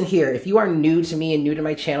honest. Listen here, if you are new to me and new to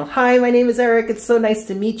my channel, hi, my name is Eric. It's so nice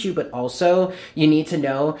to meet you. But also you need to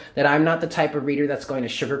know that I'm not the type of reader that's going to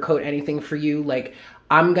sugarcoat anything for you. Like,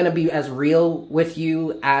 I'm going to be as real with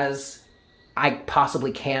you as I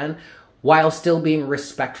possibly can, while still being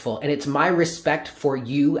respectful. And it's my respect for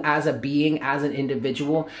you as a being, as an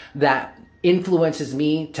individual, that influences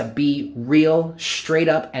me to be real, straight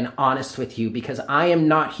up, and honest with you, because I am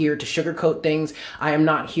not here to sugarcoat things. I am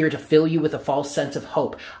not here to fill you with a false sense of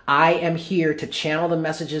hope. I am here to channel the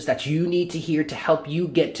messages that you need to hear to help you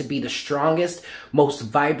get to be the strongest, most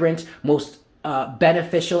vibrant, most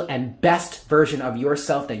beneficial and best version of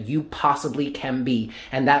yourself that you possibly can be.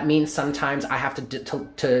 And that means sometimes I have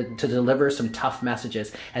to deliver some tough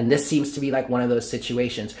messages. And this seems to be like one of those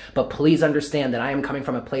situations. But please understand that I am coming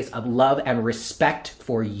from a place of love and respect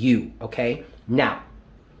for you, okay? Now,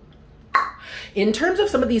 in terms of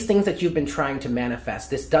some of these things that you've been trying to manifest,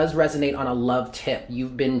 this does resonate on a love tip.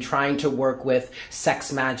 You've been trying to work with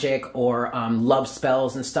sex magic or love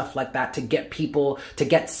spells and stuff like that to get people, to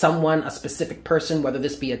get someone, a specific person, whether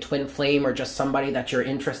this be a twin flame or just somebody that you're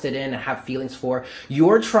interested in and have feelings for.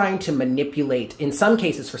 You're trying to manipulate, in some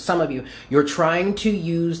cases, for some of you, you're trying to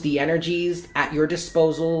use the energies at your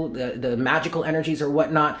disposal, the magical energies or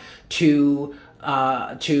whatnot, to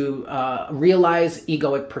realize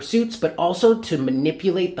egoic pursuits, but also to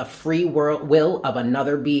manipulate the free will of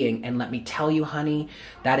another being. And let me tell you, honey,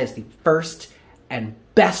 that is the first and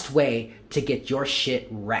best way to get your shit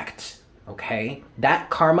wrecked, okay? That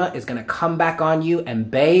karma is gonna come back on you, and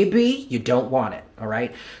baby, you don't want it, all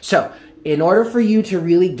right? So, in order for you to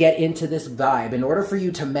really get into this vibe, in order for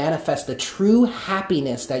you to manifest the true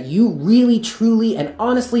happiness that you really, truly, and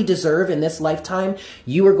honestly deserve in this lifetime,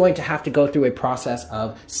 you are going to have to go through a process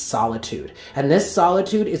of solitude. And this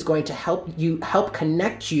solitude is going to help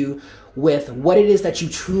connect you with what it is that you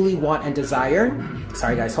truly want and desire.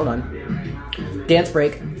 Sorry guys, hold on. Dance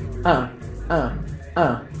break.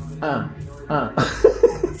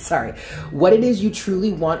 Sorry. What it is you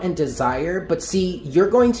truly want and desire, but see, you're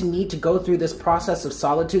going to need to go through this process of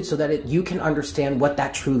solitude so that you can understand what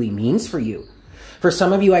that truly means for you. For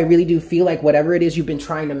some of you, I really do feel like whatever it is you've been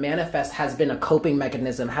trying to manifest has been a coping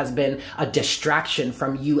mechanism, has been a distraction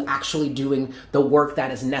from you actually doing the work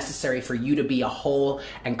that is necessary for you to be a whole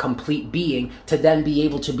and complete being, to then be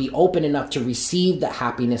able to be open enough to receive the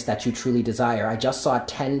happiness that you truly desire. I just saw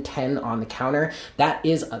 1010 on the counter. That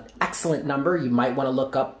is an excellent number. You might want to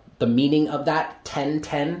look up the meaning of that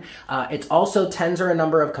 1010. It's also, tens are a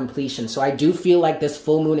number of completion. So I do feel like this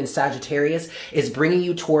full moon in Sagittarius is bringing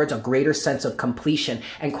you towards a greater sense of completion.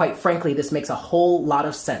 And quite frankly, this makes a whole lot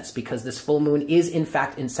of sense because this full moon is in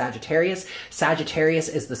fact in Sagittarius. Sagittarius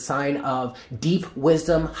is the sign of deep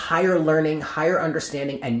wisdom, higher learning, higher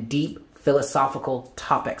understanding, and deep philosophical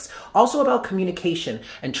topics. Also about communication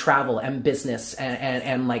and travel and business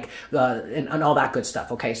and all that good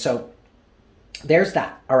stuff. Okay, so there's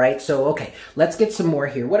that. All right. So, okay, let's get some more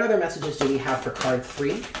here. What other messages do we have for card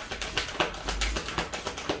 3?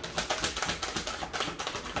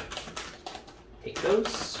 Take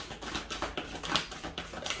those.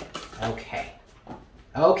 Okay.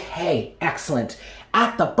 Okay. Excellent.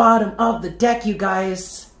 At the bottom of the deck, you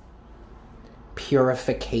guys,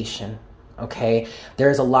 purification. Okay,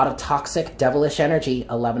 there's a lot of toxic, devilish energy,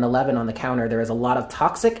 1111 on the counter. There is a lot of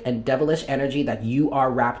toxic and devilish energy that you are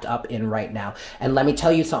wrapped up in right now. And let me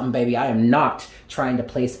tell you something, baby. I am not trying to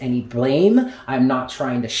place any blame. I'm not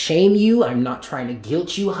trying to shame you. I'm not trying to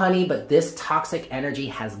guilt you, honey. But this toxic energy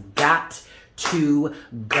has got to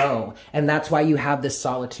go. And that's why you have this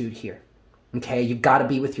solitude here. Okay, you've got to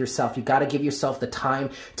be with yourself. You've got to give yourself the time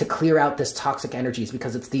to clear out this toxic energies,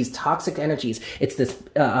 because it's these toxic energies. It's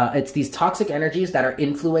these toxic energies that are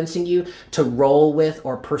influencing you to roll with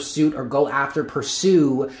or pursue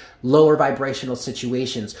lower vibrational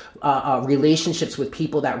situations, relationships with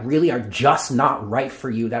people that really are just not right for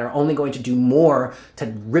you, that are only going to do more to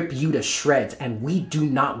rip you to shreds. And we do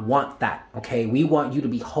not want that. Okay, we want you to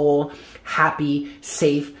be whole, happy,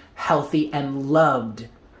 safe, healthy, and loved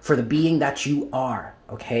for the being that you are,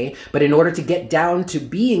 okay? But in order to get down to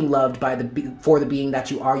being loved for the being that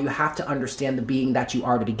you are, you have to understand the being that you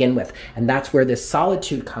are to begin with. And that's where this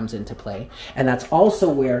solitude comes into play. And that's also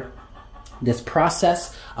where this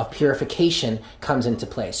process of purification comes into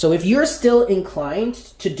play. So if you're still inclined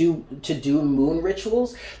to do moon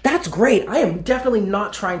rituals, that's great. I am definitely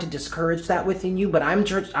not trying to discourage that within you, but I'm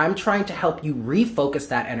trying to help you refocus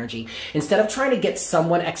that energy. Instead of trying to get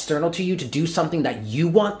someone external to you to do something that you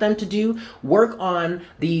want them to do, work on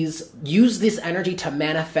use this energy to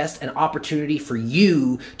manifest an opportunity for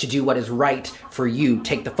you to do what is right for you.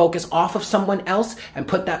 Take the focus off of someone else and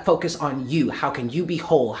put that focus on you. How can you be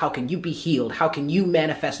whole? How can you be healed? How can you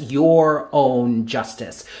manifest your own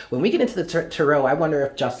justice? When we get into the tarot, I wonder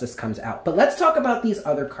if justice comes out. But let's talk about these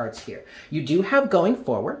other cards here. You do have going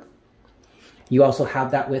forward. You also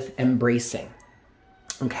have that with embracing.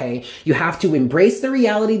 Okay, you have to embrace the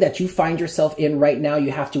reality that you find yourself in right now.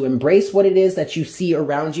 You have to embrace what it is that you see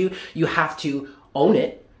around you. You have to own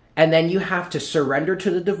it, and then you have to surrender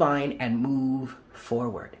to the divine and move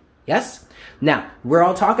forward. Yes? Now, we're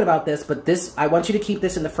all talking about this, but I want you to keep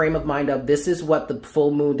this in the frame of mind of this is what the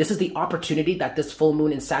full moon, this is the opportunity that this full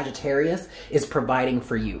moon in Sagittarius is providing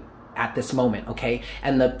for you at this moment, okay?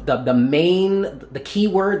 And the key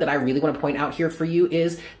word that I really want to point out here for you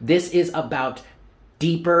is this is about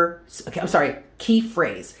deeper, okay, I'm sorry, key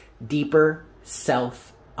phrase, deeper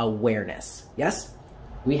self-awareness. Yes?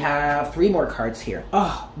 We have 3 more cards here.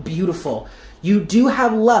 Oh, beautiful. You do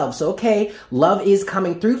have love. So, okay, love is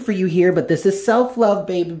coming through for you here, but this is self-love,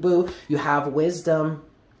 baby boo. You have wisdom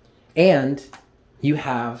and you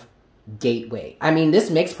have gateway. I mean,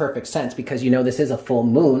 this makes perfect sense because, you know, this is a full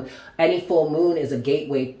moon. Any full moon is a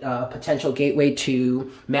gateway, potential gateway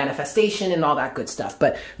to manifestation and all that good stuff.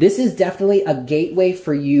 But this is definitely a gateway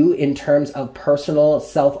for you in terms of personal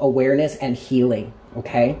self-awareness and healing,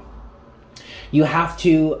 okay? You have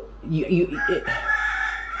to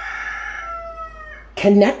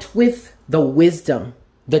connect with the wisdom,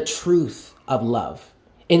 the truth of love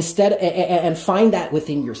instead, and find that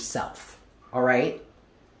within yourself, all right?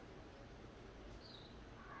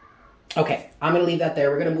 Okay, I'm going to leave that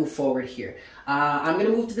there. We're going to move forward here. I'm going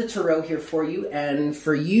to move to the tarot here for you. And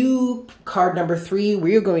for you, card number 3,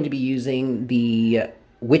 we're going to be using the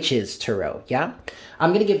Witch's Tarot, yeah? I'm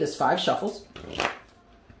going to give this 5 shuffles.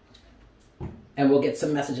 And we'll get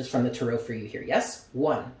some messages from the tarot for you here, yes?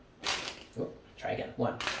 1. Oh, try again.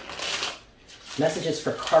 1. Messages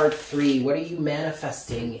for card 3. What are you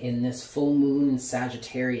manifesting in this full moon in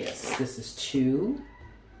Sagittarius? This is 2.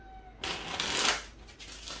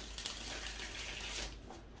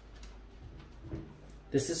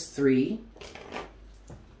 This is 3.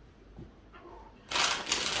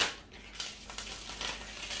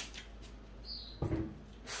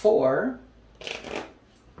 4.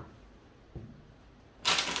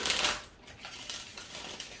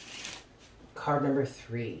 Card number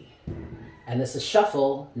 3. And this is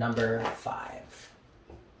shuffle number 5.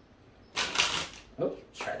 Oh,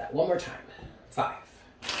 let's try that one more time. 5.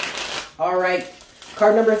 All right.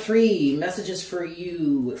 Card number 3, messages for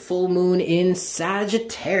you. Full moon in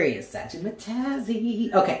Sagittarius.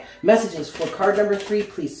 Sagittarius. Okay, messages for card number 3,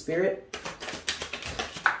 please, Spirit.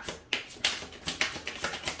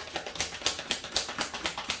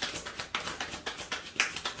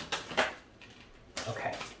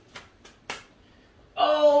 Okay.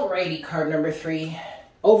 Alrighty, card number 3.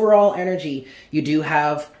 Overall energy, you do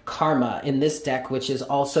have karma in this deck, which is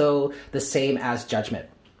also the same as judgment.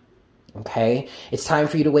 Okay, it's time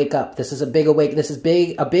for you to wake up. This is a big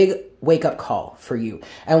a big wake up call for you.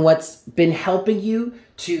 And what's been helping you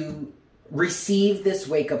to receive this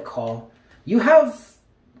wake up call, you have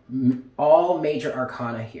all major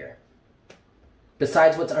arcana here.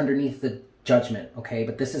 Besides what's underneath the judgment, okay?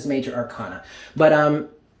 But this is major arcana. But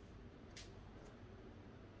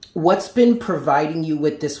what's been providing you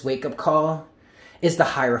with this wake up call is the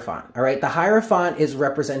Hierophant, all right? The Hierophant is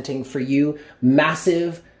representing for you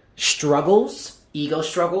massive struggles, ego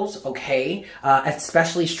struggles, okay?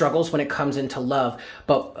 Especially struggles when it comes into love,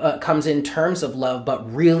 but comes in terms of love,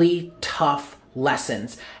 but really tough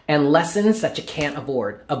lessons and lessons that you can't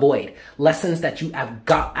avoid, lessons that you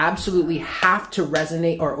absolutely have to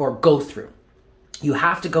resonate or go through. You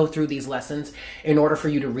have to go through these lessons in order for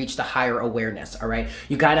you to reach the higher awareness, all right?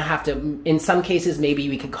 You kind of have to, in some cases, maybe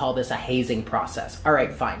we can call this a hazing process. All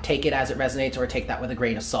right, fine. Take it as it resonates or take that with a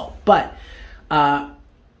grain of salt. But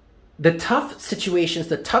the tough situations,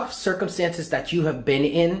 the tough circumstances that you have been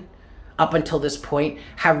in up until this point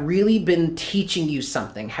have really been teaching you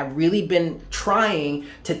something, have really been trying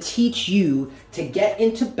to teach you to get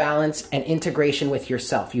into balance and integration with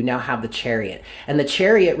yourself. You now have the Chariot. And the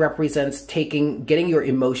Chariot represents getting your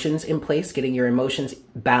emotions in place, getting your emotions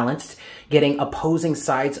balanced, getting opposing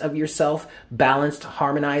sides of yourself balanced,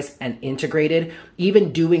 harmonized, and integrated,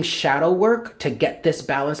 even doing shadow work to get this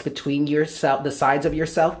balance between yourself, the sides of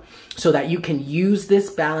yourself, so that you can use this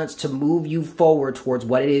balance to move you forward towards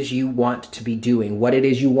what it is you want to be doing, what it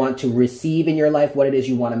is you want to receive in your life, what it is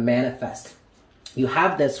you want to manifest. You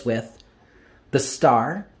have this with the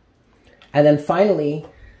Star, and then finally,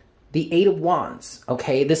 the 8 of Wands,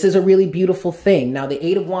 okay? This is a really beautiful thing. Now, the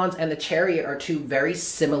 8 of Wands and the Chariot are 2 very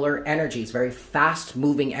similar energies, very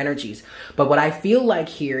fast-moving energies. But what I feel like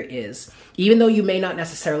here is, even though you may not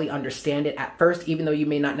necessarily understand it at first, even though you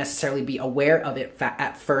may not necessarily be aware of it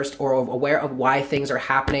at first, or aware of why things are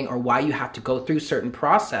happening or why you have to go through certain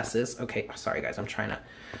processes. Okay, sorry guys, I'm trying to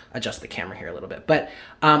adjust the camera here a little bit. But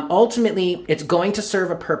ultimately, it's going to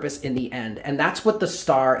serve a purpose in the end. And that's what the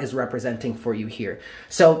star is representing for you here.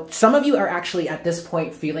 So some of you are actually at this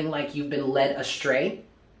point feeling like you've been led astray.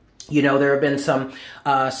 You know, there have been some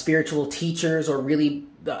spiritual teachers or really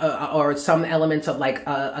or some elements of like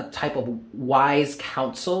a type of wise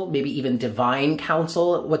counsel, maybe even divine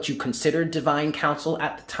counsel, what you considered divine counsel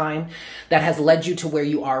at the time, that has led you to where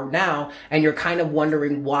you are now. And you're kind of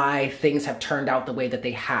wondering why things have turned out the way that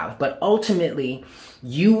they have. But ultimately,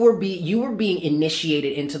 you were being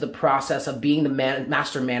initiated into the process of being the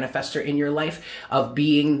master manifester in your life, of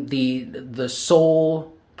being the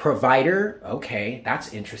sole provider. Okay,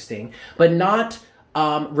 that's interesting. But not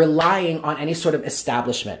relying on any sort of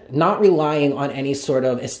establishment, not relying on any sort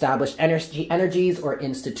of established energies or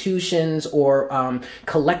institutions or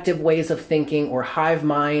collective ways of thinking or hive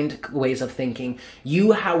mind ways of thinking.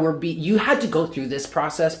 You had to go through this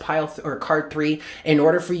process, card 3, in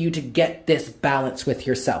order for you to get this balance with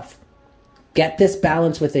yourself. Get this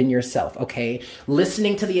balance within yourself, okay?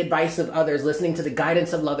 Listening to the advice of others, listening to the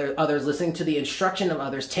guidance of others, listening to the instruction of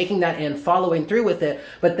others, taking that in, following through with it,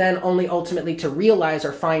 but then only ultimately to realize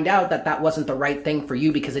or find out that that wasn't the right thing for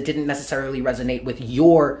you because it didn't necessarily resonate with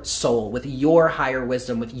your soul, with your higher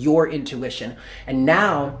wisdom, with your intuition. And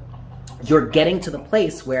now you're getting to the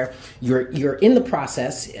place where you're in the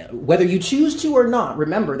process, whether you choose to or not.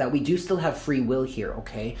 Remember that we do still have free will here,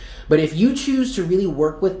 okay? But if you choose to really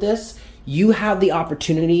work with this, you have the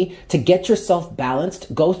opportunity to get yourself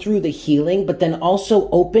balanced, go through the healing, but then also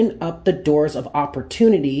open up the doors of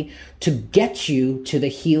opportunity to get you to the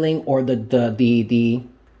healing or the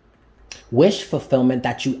wish fulfillment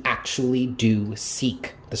that you actually do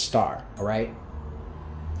seek, the star, all right?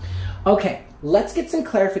 Okay, let's get some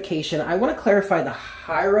clarification. I want to clarify the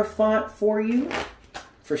Hierophant for you,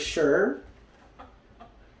 for sure.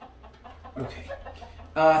 Okay,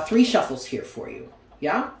 3 shuffles here for you,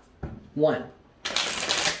 yeah? 1,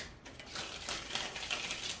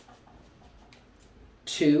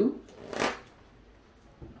 2,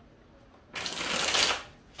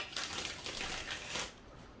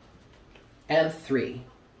 and 3.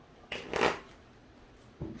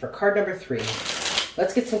 For card number 3,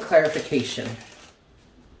 let's get some clarification.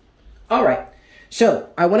 All right, so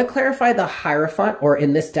I want to clarify the Hierophant, or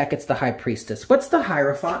in this deck, it's the High Priestess. What's the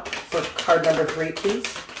Hierophant for card number 3,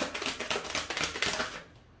 please?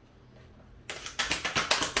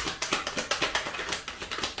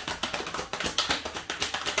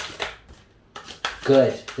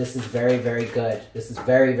 Good. This is very, very good. This is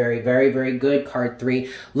very, very, very, very good, card 3.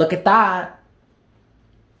 Look at that.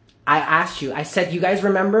 I asked you, I said, you guys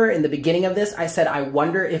remember in the beginning of this, I said, I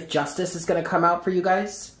wonder if justice is going to come out for you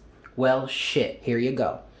guys? Well, shit. Here you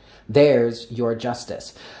go. There's your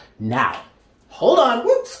justice. Now, hold on.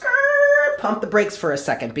 Whoop, skirt. Pump the brakes for a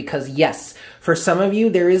second, because yes, for some of you,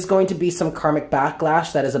 there is going to be some karmic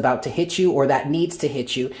backlash that is about to hit you or that needs to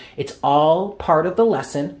hit you. It's all part of the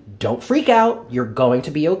lesson. Don't freak out. You're going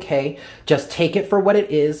to be okay. Just take it for what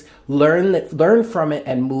it is. Learn from it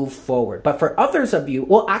and move forward. But for others of you,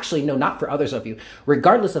 well, actually, no, not for others of you,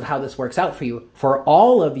 regardless of how this works out for you, for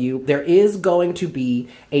all of you, there is going to be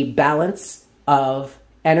a balance of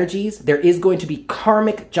energies. There is going to be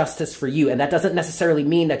karmic justice for you. And that doesn't necessarily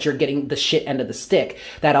mean that you're getting the shit end of the stick.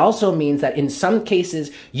 That also means that in some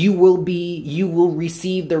cases, you will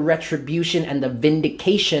receive the retribution and the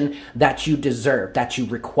vindication that you deserve, that you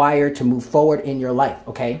require to move forward in your life,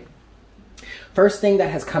 okay? First thing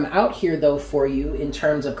that has come out here, though, for you in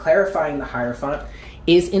terms of clarifying the Hierophant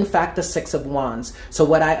is in fact the 6 of Wands. So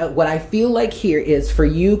what I feel like here is for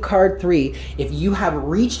you, card 3, if you have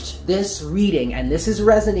reached this reading and this is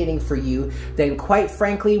resonating for you, then quite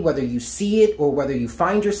frankly, whether you see it or whether you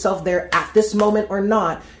find yourself there at this moment or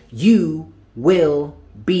not, you will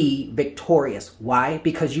be victorious. Why?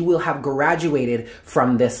 Because you will have graduated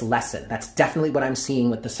from this lesson. That's definitely what I'm seeing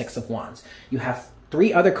with the 6 of Wands. You have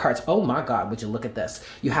 3 other cards. Oh my God, would you look at this?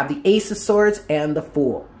 You have the Ace of Swords and the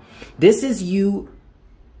Fool. This is you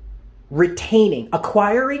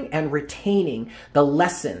acquiring and retaining the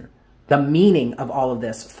lesson, the meaning of all of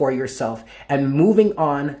this for yourself and moving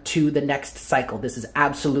on to the next cycle. This is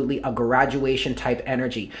absolutely a graduation type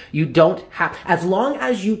energy. You don't have, as long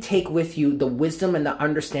as you take with you the wisdom and the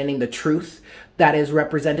understanding, the truth that is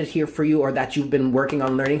represented here for you or that you've been working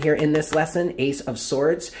on learning here in this lesson, Ace of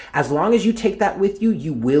Swords, as long as you take that with you,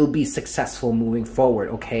 you will be successful moving forward,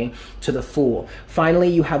 okay? To the Fool. Finally,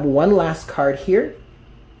 you have one last card here.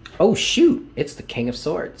 Oh shoot, it's the King of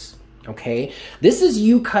Swords, okay? This is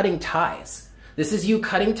you cutting ties. This is you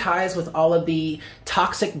cutting ties with all of the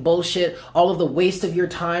toxic bullshit, all of the waste of your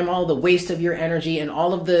time, all the waste of your energy, and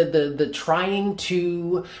all of the trying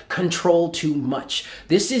to control too much.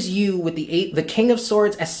 This is you with the King of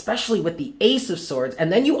Swords, especially with the Ace of Swords.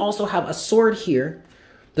 And then you also have a sword here,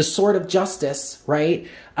 the sword of justice, right?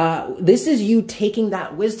 This is you taking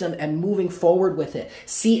that wisdom and moving forward with it.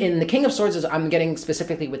 See, in the King of Swords, I'm getting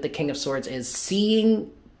specifically with the King of Swords, is seeing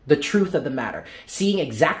the truth of the matter, seeing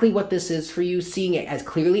exactly what this is for you, seeing it as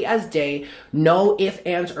clearly as day, no ifs,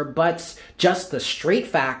 ands, or buts, just the straight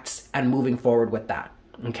facts, and moving forward with that.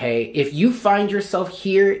 Okay, if you find yourself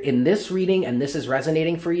here in this reading and this is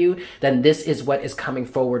resonating for you, then this is what is coming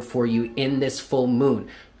forward for you in this full moon.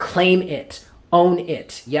 Claim it. Own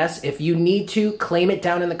it. Yes, if you need to, claim it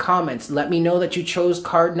down in the comments. Let me know that you chose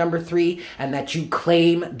card number 3 and that you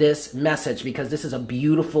claim this message, because this is a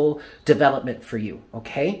beautiful development for you,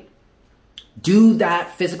 okay? Do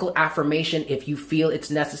that physical affirmation if you feel it's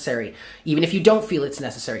necessary. Even if you don't feel it's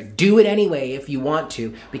necessary, do it anyway if you want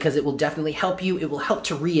to, because it will definitely help you. It will help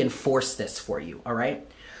to reinforce this for you, all right?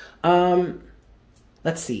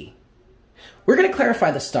 Let's see. We're going to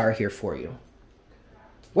clarify the star here for you.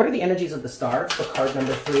 What are the energies of the star for card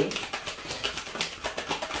number 3?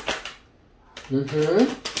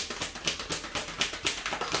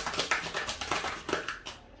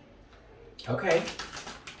 Okay.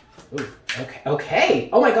 Ooh, okay. Okay.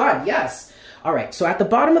 Oh my God, yes. All right, so at the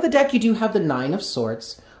bottom of the deck, you do have the 9 of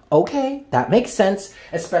Swords. Okay, that makes sense,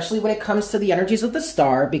 especially when it comes to the energies of the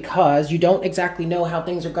star, because you don't exactly know how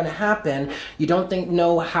things are going to happen. You don't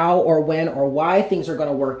know how or when or why things are going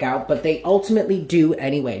to work out, but they ultimately do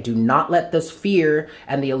anyway. Do not let this fear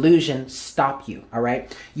and the illusion stop you, all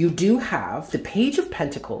right? You do have the Page of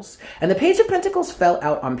Pentacles, and the Page of Pentacles fell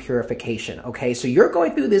out on purification, okay? So you're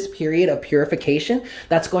going through this period of purification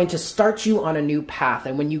that's going to start you on a new path,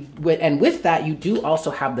 and with that, you do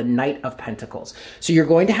also have the Knight of Pentacles. So you're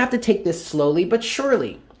going to have to take this slowly but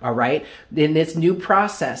surely, all right? In this new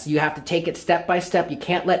process, you have to take it step by step. You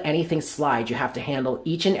can't let anything slide. You have to handle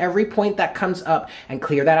each and every point that comes up and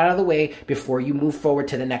clear that out of the way before you move forward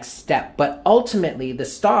to the next step. But ultimately, the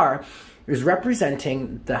star is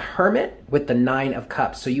representing the Hermit with the 9 of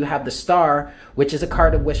Cups. So you have the star, which is a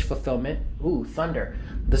card of wish fulfillment. Ooh, thunder.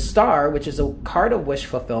 The star, which is a card of wish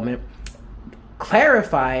fulfillment,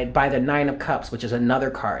 clarified by the 9 of Cups, which is another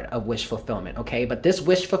card of wish fulfillment, okay? But this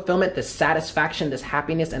wish fulfillment, this satisfaction, this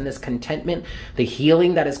happiness, and this contentment, the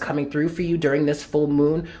healing that is coming through for you during this full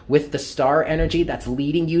moon with the star energy that's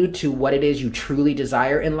leading you to what it is you truly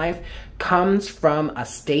desire in life, comes from a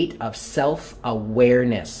state of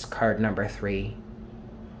self-awareness, card number 3.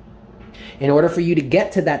 In order for you to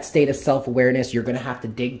get to that state of self-awareness, you're going to have to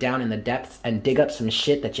dig down in the depths and dig up some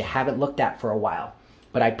shit that you haven't looked at for a while.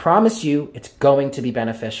 But I promise you, it's going to be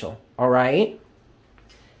beneficial. All right?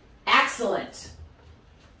 Excellent.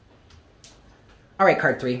 All right,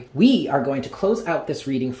 card 3. We are going to close out this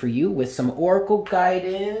reading for you with some oracle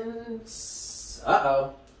guidance.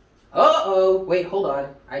 Uh-oh. Wait, hold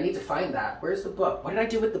on. I need to find that. Where's the book? What did I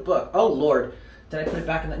do with the book? Oh, Lord. Did I put it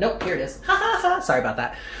back in the... Nope, here it is. Ha, ha, ha. Sorry about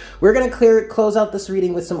that. We're going to close out this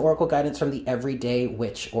reading with some oracle guidance from the Everyday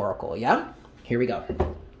Witch Oracle, yeah? Here we go.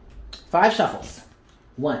 5 shuffles.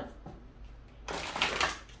 1,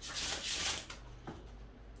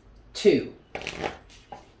 2,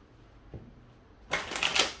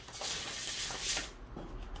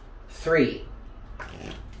 3.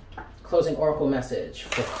 Closing oracle message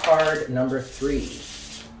for card number 3.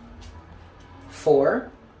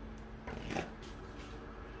 4.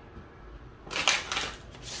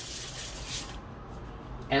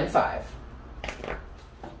 And 5.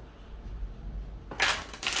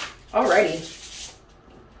 Alrighty.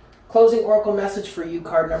 Closing oracle message for you,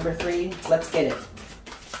 card number 3. Let's get it.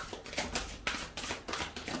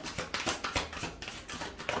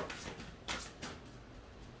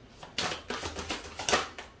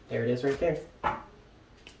 There it is right there.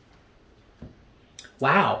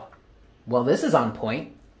 Wow. Well, this is on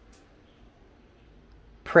point.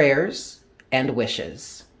 Prayers and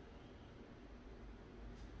wishes.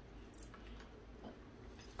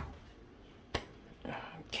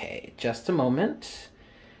 Okay, just a moment.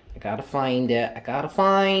 I gotta find it.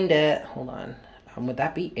 Hold on. Would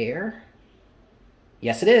that be air?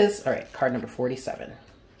 Yes, it is. All right, card number 47.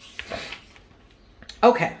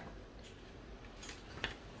 Okay.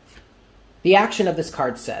 The action of this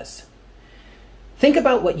card says, think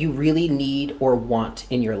about what you really need or want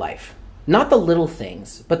in your life. Not the little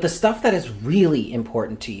things, but the stuff that is really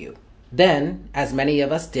important to you. Then, as many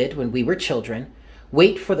of us did when we were children,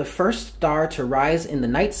 Wait for the first star to rise in the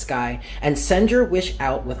night sky and send your wish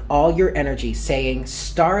out with all your energy, saying,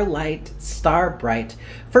 starlight, star bright,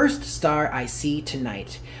 first star I see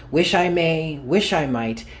tonight. Wish I may, wish I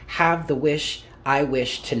might, have the wish I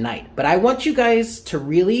wish tonight. But I want you guys to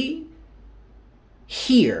really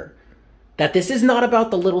hear that this is not about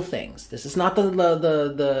the little things. This is not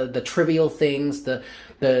the trivial things, the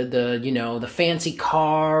you know, the fancy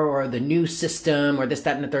car or the new system or this,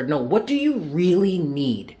 that, and the third. No, what do you really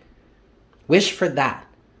need? Wish for that.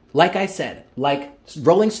 Like I said, like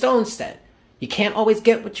Rolling Stones said, you can't always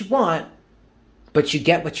get what you want, but you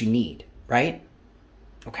get what you need, right?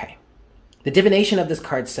 Okay. The divination of this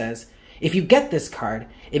card says, if you get this card,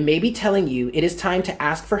 it may be telling you it is time to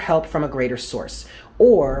ask for help from a greater source.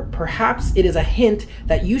 Or perhaps it is a hint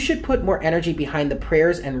that you should put more energy behind the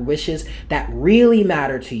prayers and wishes that really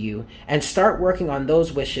matter to you and start working on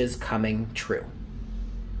those wishes coming true.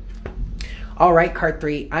 All right, card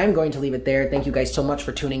 3, I'm going to leave it there. Thank you guys so much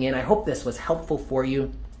for tuning in. I hope this was helpful for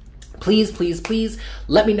you. Please, please, please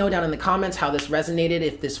let me know down in the comments how this resonated,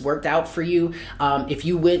 if this worked out for you. If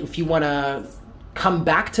you want to come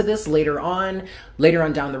back to this later on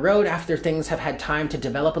down the road after things have had time to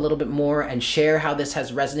develop a little bit more and share how this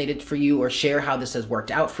has resonated for you or share how this has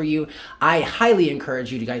worked out for you, I highly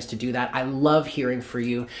encourage you guys to do that. I love hearing from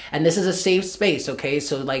you. And this is a safe space, okay?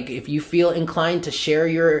 So like if you feel inclined to share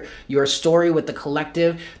your story with the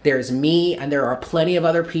collective, there's me and there are plenty of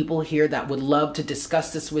other people here that would love to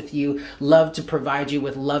discuss this with you, love to provide you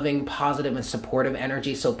with loving, positive, and supportive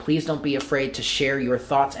energy. So please don't be afraid to share your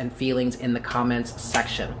thoughts and feelings in the comments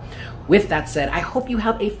section. With that said, I hope you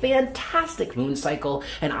have a fantastic moon cycle,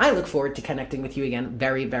 and I look forward to connecting with you again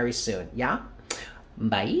very, very soon. Yeah?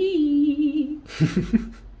 Bye.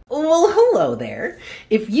 Well, hello there.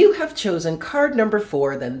 If you have chosen card number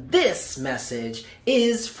 4, then this message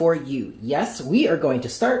is for you. Yes, we are going to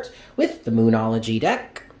start with the Moonology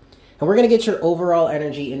deck. And we're going to get your overall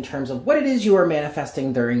energy in terms of what it is you are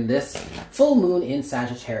manifesting during this full moon in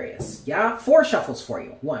Sagittarius. Yeah? 4 shuffles for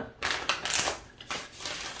you. 1.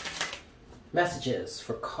 Messages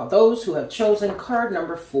for those who have chosen card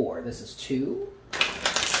number 4. This is 2.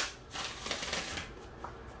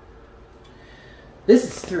 This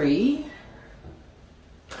is 3.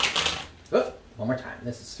 Oh, one more time.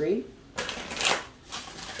 This is 3.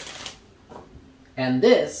 And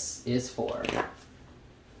this is 4.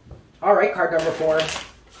 All right, card number 4.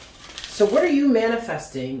 So what are you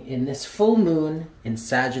manifesting in this full moon in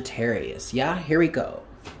Sagittarius? Yeah, here we go.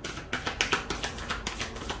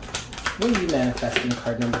 What are you manifesting,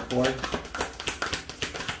 card number 4?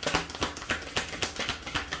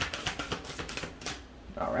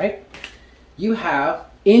 All right. You have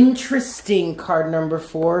interesting card number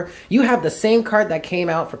 4. You have the same card that came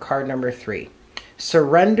out for card number 3.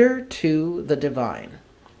 Surrender to the divine.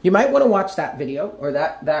 You might want to watch that video or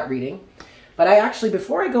that reading. But I actually,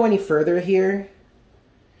 before I go any further here,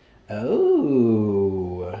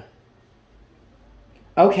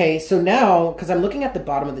 okay, so now, because I'm looking at the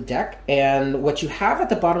bottom of the deck, and what you have at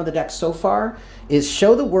the bottom of the deck so far is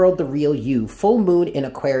Show the World the Real You, Full Moon in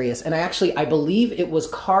Aquarius. And I believe it was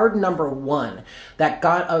card number 1 that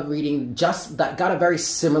got a reading that got a very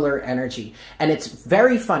similar energy. And it's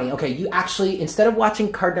very funny. Okay, you actually, instead of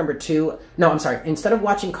watching card number 2, no, I'm sorry, instead of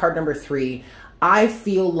watching card number 3, I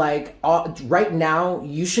feel like right now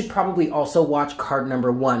you should probably also watch card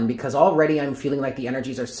number 1, because already I'm feeling like the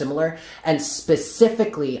energies are similar. And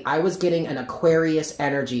specifically, I was getting an Aquarius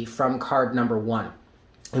energy from card number 1.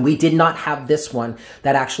 And we did not have this one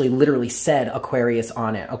that actually literally said Aquarius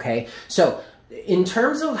on it, okay? So in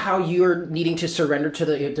terms of how you're needing to surrender to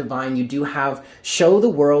the divine, you do have Show the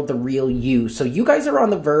World the Real You. So you guys are on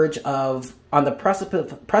the verge of, on the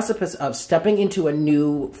precipice of stepping into a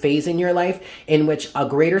new phase in your life in which a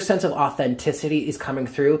greater sense of authenticity is coming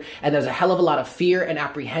through, and there's a hell of a lot of fear and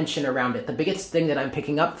apprehension around it. The biggest thing that I'm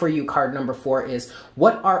picking up for you, card number 4, is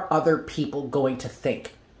what are other people going to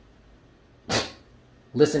think?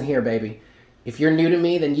 Listen here, baby. If you're new to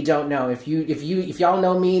me, then you don't know. If y'all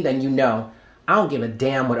know me, then you know. I don't give a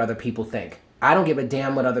damn what other people think. I don't give a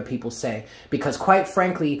damn what other people say, because quite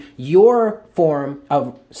frankly, your form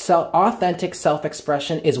of authentic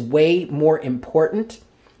self-expression is way more important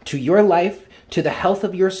to your life, to the health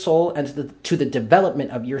of your soul, and to the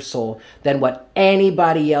development of your soul than what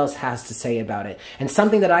anybody else has to say about it. And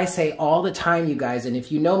something that I say all the time, you guys, and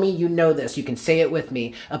if you know me, you know this, you can say it with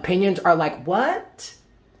me. Opinions are like, what?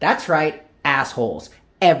 That's right, assholes.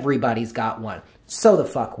 Everybody's got one. So the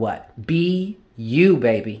fuck what? Be you,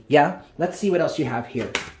 baby. Yeah? Let's see what else you have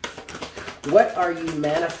here. What are you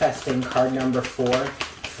manifesting, card number 4,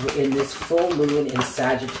 in this full moon in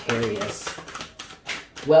Sagittarius?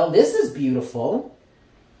 Well, this is beautiful.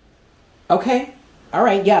 Okay. All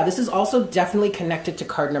right. Yeah, this is also definitely connected to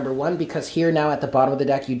card number 1, because here now at the bottom of the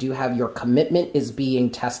deck, you do have your commitment is being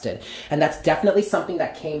tested. And that's definitely something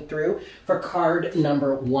that came through for card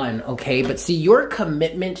number 1. Okay. But see, your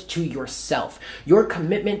commitment to yourself, your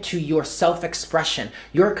commitment to your self-expression,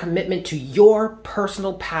 your commitment to your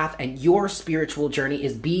personal path and your spiritual journey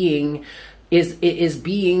is being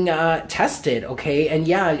tested. Okay. And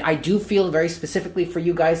yeah, I do feel very specifically for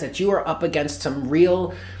you guys that you are up against some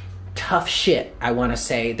real tough shit. I want to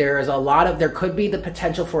say there could be the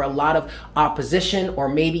potential for a lot of opposition or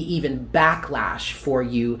maybe even backlash for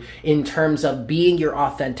you in terms of being your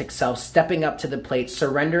authentic self, stepping up to the plate,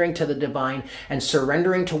 surrendering to the divine, and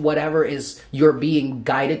surrendering to whatever is you're being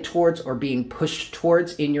guided towards or being pushed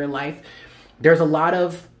towards in your life. There's a lot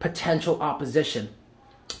of potential opposition,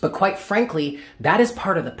 but quite frankly, that is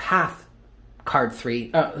part of the path. Card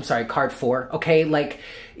 4. Okay. Like,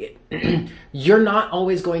 you're not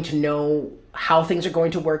always going to know how things are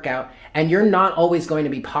going to work out, and you're not always going to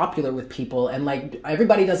be popular with people. And like,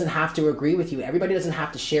 everybody doesn't have to agree with you. Everybody doesn't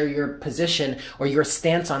have to share your position or your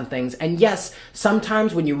stance on things. And yes,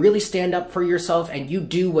 sometimes when you really stand up for yourself and you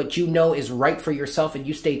do what you know is right for yourself and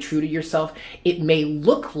you stay true to yourself, it may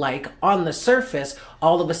look like on the surface,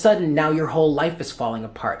 all of a sudden now your whole life is falling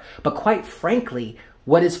apart. But quite frankly,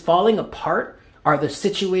 what is falling apart are the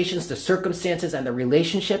situations, the circumstances, and the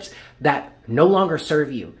relationships that no longer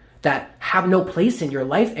serve you, that have no place in your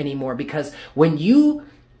life anymore. Because when you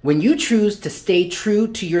choose to stay true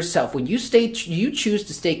to yourself, when you choose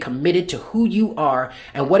to stay committed to who you are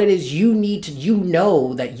and what it is you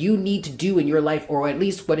know that you need to do in your life, or at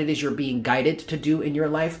least what it is you're being guided to do in your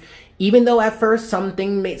life, even though at first some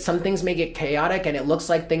things may get chaotic and it looks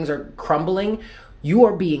like things are crumbling, you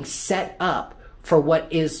are being set up for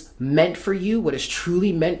what is meant for you, what is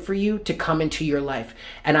truly meant for you to come into your life.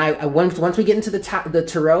 And once we get into the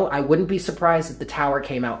tarot, I wouldn't be surprised if the Tower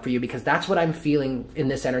came out for you, because that's what I'm feeling in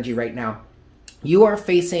this energy right now. You are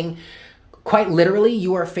facing, quite literally,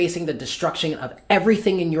 you are facing the destruction of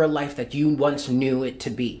everything in your life that you once knew it to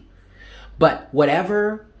be. But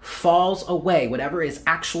whatever falls away, whatever is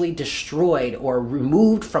actually destroyed or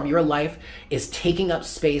removed from your life, is taking up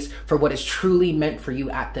space for what is truly meant for you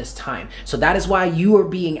at this time. So that is why you are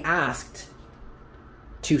being asked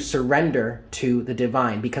to surrender to the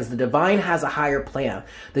divine, because the divine has a higher plan.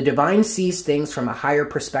 The divine sees things from a higher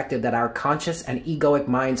perspective that our conscious and egoic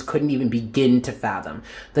minds couldn't even begin to fathom.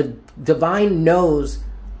 The divine knows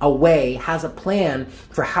a way, has a plan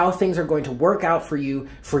for how things are going to work out for you,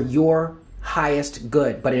 for your highest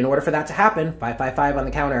good. But in order for that to happen, 555 on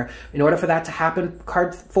the counter, in order for that to happen,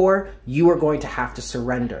 card 4, you are going to have to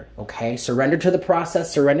surrender. Okay, surrender to the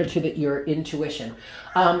process, surrender to your intuition.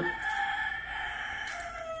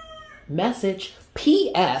 Message.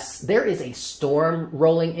 P.S. There is a storm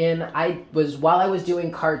rolling in. While I was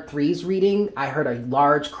doing card 3's reading, I heard a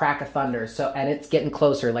large crack of thunder. And it's getting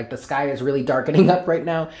closer. Like, the sky is really darkening up right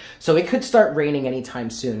now. So it could start raining anytime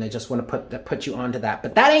soon. I just want to put you onto that.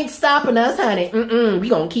 But that ain't stopping us, honey. We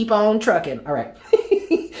gonna keep on trucking. All right.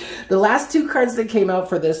 The last 2 cards that came out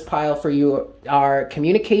for this pile for you are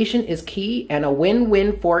communication is key and a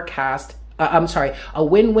win-win forecast. A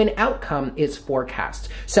win-win outcome is forecast.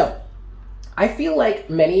 So I feel like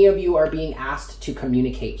many of you are being asked to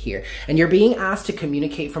communicate here, and you're being asked to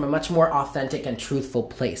communicate from a much more authentic and truthful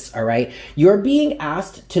place, all right? You're being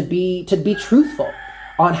asked to be truthful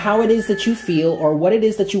on how it is that you feel or what it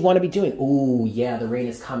is that you want to be doing. Ooh, yeah, the rain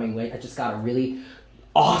is coming. Wait, I just got a really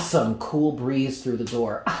awesome, cool breeze through the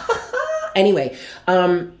door. Anyway,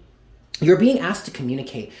 you're being asked to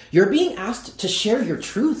communicate. You're being asked to share your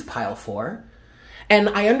truth, pile 4. And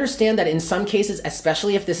I understand that in some cases,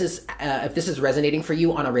 especially if this is resonating for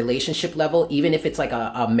you on a relationship level, even if it's like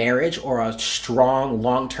a marriage or a strong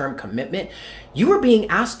long-term commitment, you are being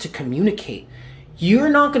asked to communicate. You're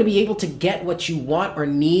not going to be able to get what you want or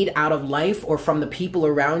need out of life or from the people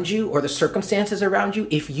around you or the circumstances around you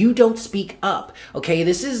if you don't speak up. Okay,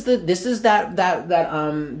 this is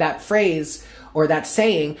that phrase or that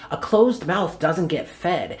saying, a closed mouth doesn't get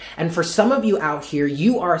fed. And for some of you out here,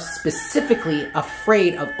 you are specifically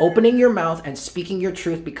afraid of opening your mouth and speaking your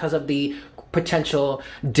truth because of the potential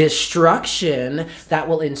destruction that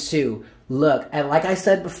will ensue. Look, and like I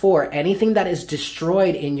said before, anything that is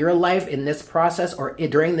destroyed in your life in this process or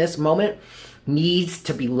during this moment needs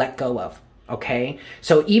to be let go of. Okay,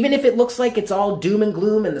 so even if it looks like it's all doom and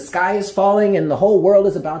gloom and the sky is falling and the whole world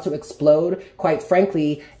is about to explode, quite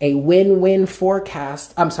frankly, a win-win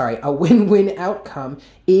outcome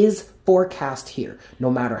is forecast here.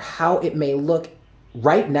 No matter how it may look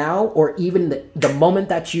right now, or even the moment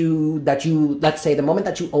that you, let's say the moment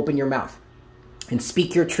that you open your mouth and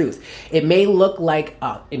speak your truth, it may look like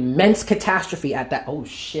an immense catastrophe at that. Oh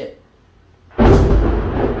shit.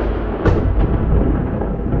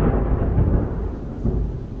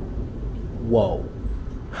 Whoa.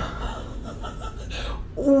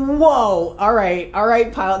 Whoa. All right,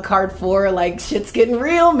 pilot card 4, like shit's getting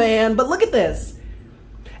real, man. But look at this.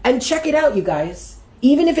 And check it out, you guys.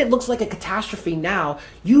 Even if it looks like a catastrophe now,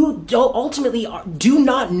 you ultimately do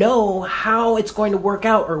not know how it's going to work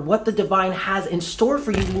out or what the divine has in store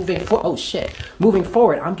for you moving forward. Oh shit, moving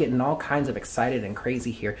forward. I'm getting all kinds of excited and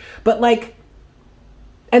crazy here. But like,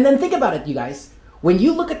 and then think about it, you guys. When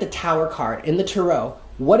you look at the Tower card in the Tarot,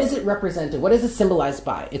 what is it represented? What is it symbolized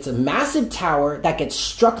by? It's a massive tower that gets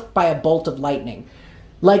struck by a bolt of lightning.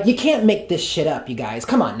 Like, you can't make this shit up, you guys.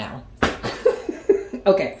 Come on now.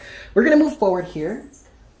 Okay, we're gonna move forward here.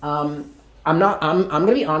 I'm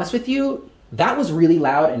gonna be honest with you. That was really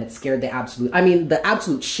loud and it scared the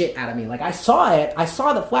absolute shit out of me. Like, I saw it, I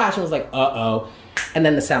saw the flash and was like, uh-oh. And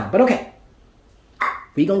then the sound, but okay.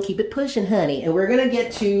 We're gonna keep it pushing, honey. And we're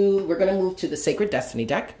gonna move to the Sacred Destiny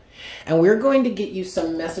deck. And we're going to get you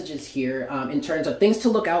some messages here in terms of things to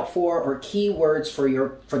look out for or keywords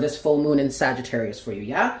for this full moon in Sagittarius for you,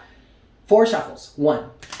 yeah? 4 shuffles. 1,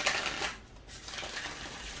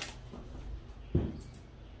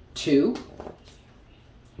 2.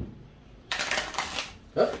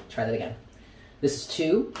 Oh, try that again. This is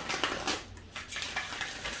 2,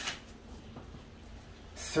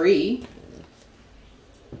 3.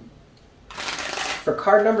 For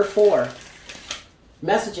card number 4.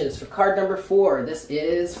 Messages for card number 4. This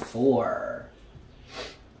is 4.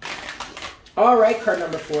 All right, card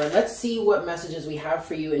number 4. Let's see what messages we have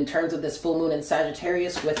for you in terms of this full moon in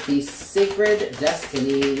Sagittarius with the Sacred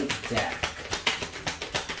Destiny deck.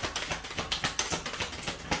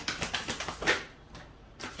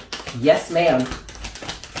 Yes, ma'am.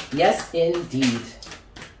 Yes, indeed.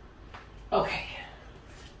 Okay.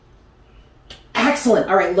 Excellent.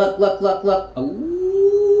 All right, look. Ooh,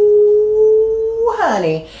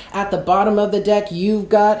 honey. At the bottom of the deck, you've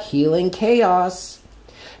got Healing Chaos.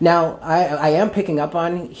 Now, I am picking up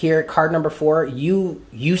on here, card number 4, you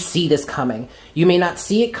see this coming. You may not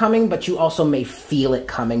see it coming, but you also may feel it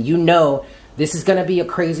coming. You know this is going to be a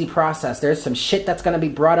crazy process. There's some shit that's going to be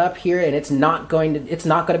brought up here, and it's not going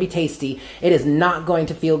to be tasty. It is not going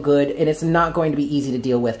to feel good, and it's not going to be easy to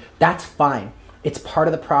deal with. That's fine. It's part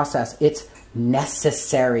of the process. It's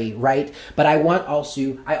necessary, right? But I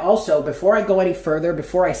also, before I go any further,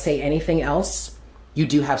 before I say anything else, you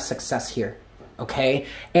do have success here. Okay,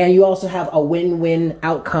 and you also have a win-win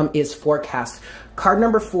outcome is forecast. Card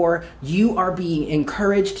number 4, you are being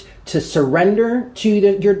encouraged to surrender to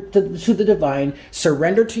the divine,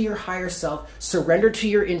 surrender to your higher self, surrender to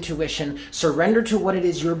your intuition, surrender to what it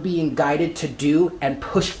is you're being guided to do, and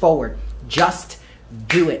push forward. Just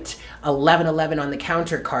do it. 1111 on the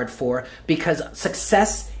counter, card 4, because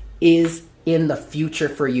success is in the future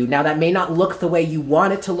for you. Now, that may not look the way you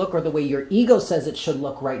want it to look or the way your ego says it should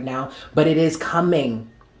look right now, but it is coming.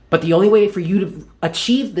 But the only way for you to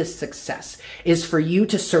achieve this success is for you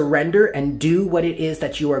to surrender and do what it is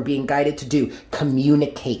that you are being guided to do.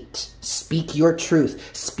 Communicate. Speak your truth.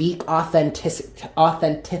 Speak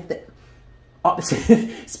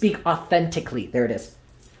speak authentically. There it is.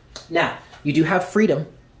 Now, you do have freedom,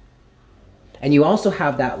 and you also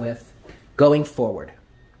have that with going forward.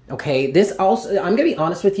 Okay, this also, I'm going to be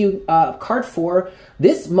honest with you, card 4,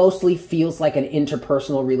 this mostly feels like an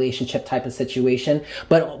interpersonal relationship type of situation,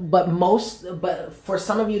 but for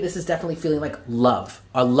some of you, this is definitely feeling like love,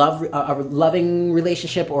 a loving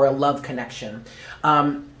relationship or a love connection.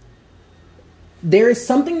 There is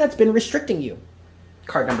something that's been restricting you,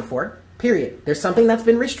 card number 4. Period. There's something that's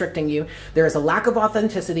been restricting you. There is a lack of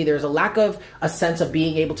authenticity. There's a lack of a sense of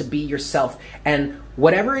being able to be yourself. And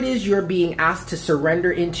whatever it is you're being asked to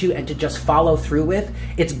surrender into and to just follow through with,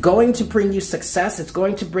 it's going to bring you success. It's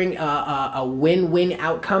going to bring a win-win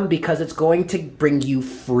outcome because it's going to bring you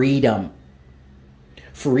freedom.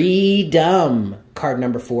 Freedom, card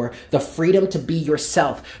number 4. The freedom to be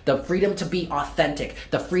yourself. The freedom to be authentic.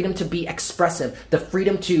 The freedom to be expressive. The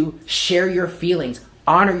freedom to share your feelings.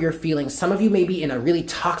 Honor your feelings. Some of you may be in a really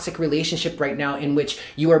toxic relationship right now in which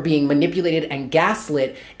you are being manipulated and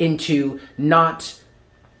gaslit into not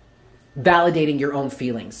validating your own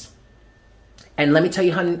feelings. And let me tell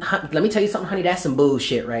you, something, honey, that's some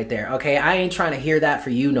bullshit right there, okay? I ain't trying to hear that for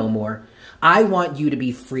you no more. I want you to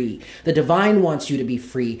be free. The divine wants you to be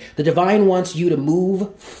free. The divine wants you to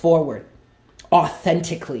move forward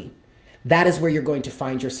authentically. That is where you're going to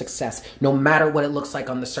find your success, no matter what it looks like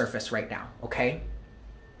on the surface right now, okay?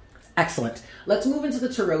 Excellent. Let's move into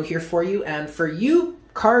the tarot here for you. And for you,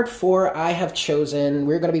 card 4, I have chosen,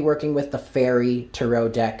 we're going to be working with the Fairy Tarot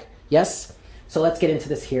deck. Yes? So let's get into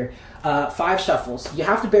this here. 5 shuffles. You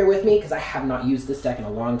have to bear with me because I have not used this deck in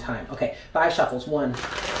a long time. Okay, 5 shuffles. 1.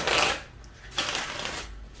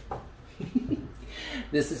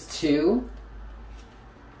 This is 2.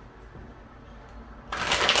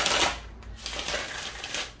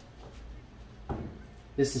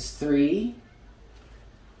 This is 3.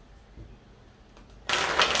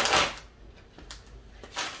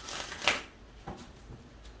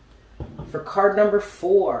 For card number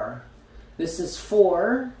 4, this is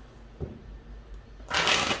 4.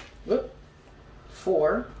 Whoop.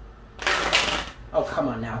 4. Oh, come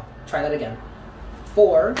on now. Try that again.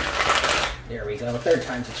 4. There we go. 3rd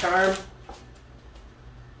time's a charm.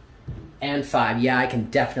 And 5. Yeah, I can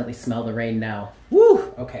definitely smell the rain now.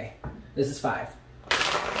 Woo! Okay. This is 5.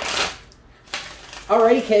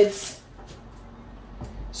 Alrighty, kids.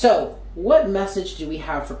 So, what message do we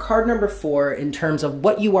have for card number 4 in terms of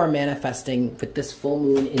what you are manifesting with this full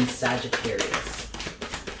moon in Sagittarius?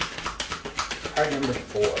 Card number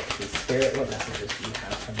 4, please. Spirit, what messages do you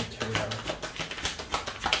have from the tarot?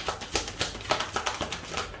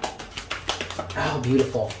 Oh,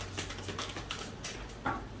 beautiful.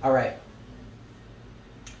 All right.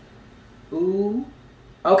 Ooh.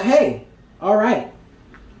 Okay. All right.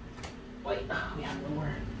 Wait, we have one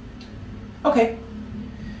more. Okay.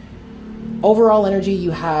 Overall energy,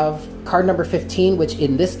 you have card number 15, which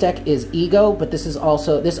in this deck is ego, but this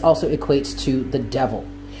also equates to the devil.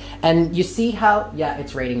 And you see how, yeah,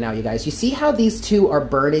 it's raining now, you guys. You see how these two are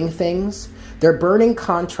burning things? They're burning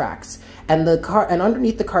contracts. And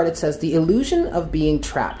underneath the card, it says, the illusion of being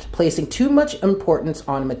trapped, placing too much importance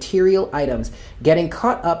on material items, getting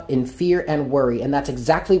caught up in fear and worry. And that's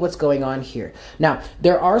exactly what's going on here. Now,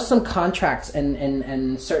 there are some contracts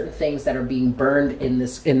and certain things that are being burned in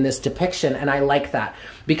this depiction. And I like that,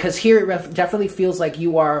 because here it definitely feels like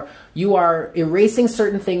you are erasing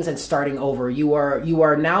certain things and starting over. You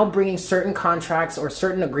are now bringing certain contracts or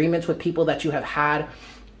certain agreements with people that you have had,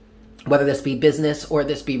 whether this be business or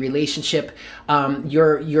this be relationship.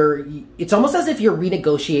 It's almost as if you're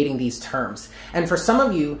renegotiating these terms. And for some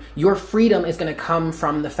of you, your freedom is going to come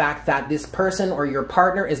from the fact that this person or your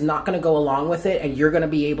partner is not going to go along with it, and you're going to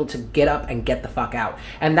be able to get up and get the fuck out.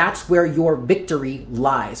 And that's where your victory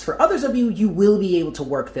lies. For others of you, you will be able to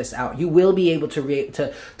work this out. You will be able to rework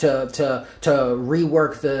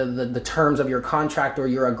the terms of your contract or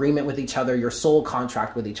your agreement with each other, your soul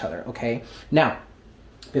contract with each other, okay? Now,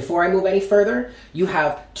 before I move any further, you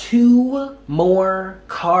have 2 more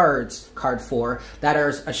cards, card 4, that are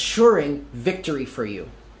assuring victory for you.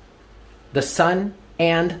 The Sun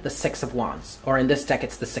and the 6 of Wands, or in this deck,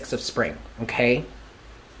 it's the 6 of Spring, okay?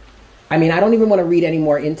 I mean, I don't even want to read any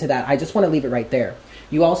more into that. I just want to leave it right there.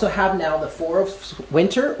 You also have now the 4 of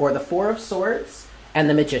Winter, or the 4 of Swords, and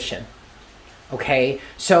the Magician, okay?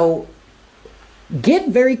 So get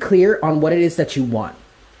very clear on what it is that you want.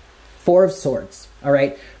 4 of Swords. All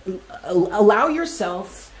right. Allow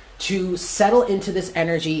yourself to settle into this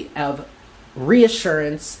energy of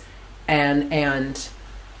reassurance and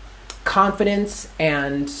confidence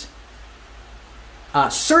and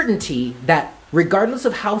certainty that regardless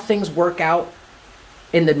of how things work out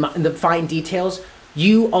in the fine details,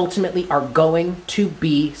 you ultimately are going to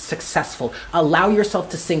be successful. Allow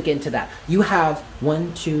yourself to sink into that. You have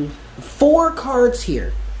 1, 2, 4 cards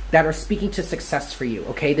here that are speaking to success for you,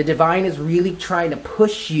 okay? The divine is really trying to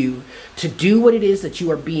push you to do what it is that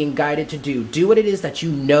you are being guided to do. Do what it is that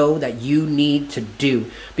you know that you need to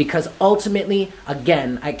do. Because ultimately,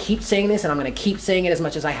 again, I keep saying this and I'm gonna keep saying it as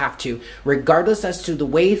much as I have to, regardless as to the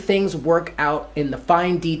way things work out in the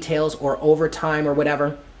fine details or over time or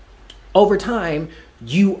whatever, over time,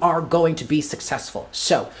 you are going to be successful.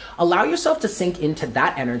 So allow yourself to sink into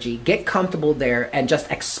that energy, get comfortable there and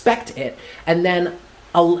just expect it, and then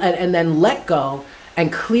let go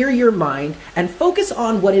and clear your mind and focus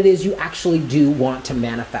on what it is you actually do want to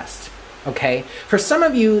manifest, okay? For some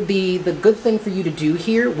of you, the good thing for you to do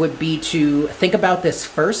here would be to think about this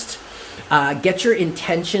first. Get your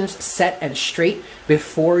intentions set and straight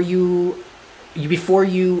before you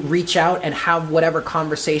reach out and have whatever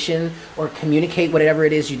conversation or communicate whatever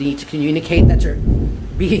it is you need to communicate that you're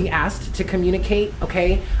being asked to communicate,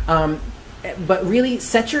 okay? But really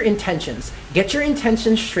set your intentions, get your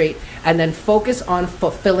intentions straight, and then focus on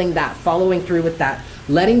fulfilling that, following through with that,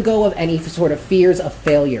 letting go of any sort of fears of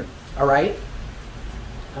failure, all right?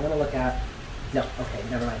 I'm gonna look at, no, okay,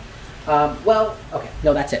 never mind. Well, okay,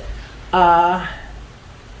 no, that's it. Yeah,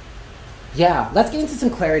 let's get into some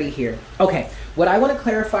clarity here. Okay, what I wanna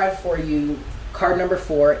clarify for you Card number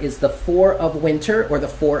 4 is the Four of Winter or the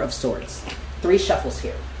Four of Swords. 3 shuffles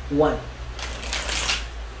here. 1.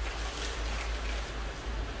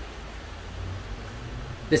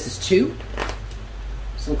 This is 2.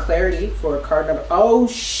 Some clarity for card number... Oh,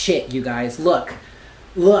 shit, you guys. Look.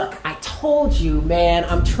 Look, I told you, man.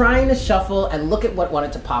 I'm trying to shuffle, and look at what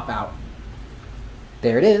wanted to pop out.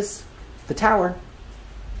 There it is. The Tower.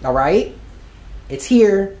 All right? It's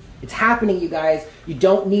here. It's happening, you guys. You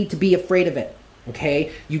don't need to be afraid of it.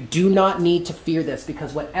 Okay? You do not need to fear this,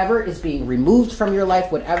 because whatever is being removed from your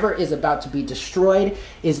life, whatever is about to be destroyed,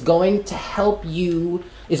 is going to help you,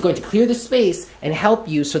 is going to clear the space and help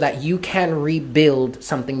you so that you can rebuild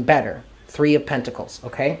something better. 3 of Pentacles,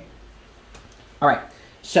 okay? All right,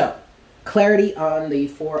 so clarity on the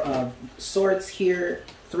Four of Swords here.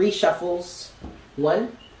 3 shuffles.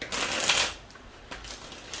 1.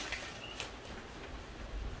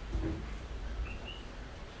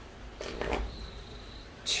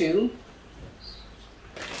 2.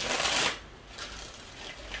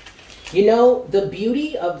 You know, the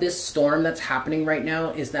beauty of this storm that's happening right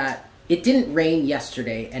now is that it didn't rain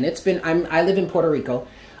yesterday, and it's been, I live in Puerto Rico,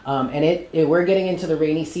 and we're getting into the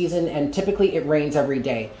rainy season, and typically it rains every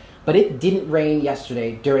day, but it didn't rain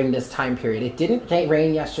yesterday during this time period. It didn't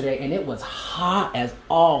rain yesterday, and it was hot as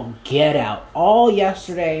all get out all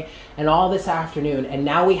yesterday and all this afternoon, and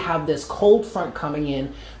now we have this cold front coming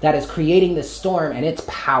in that is creating this storm, and it's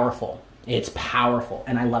powerful. It's powerful,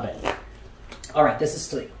 and I love it. All right, this is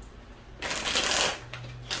 3.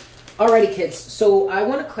 Alrighty, kids, so I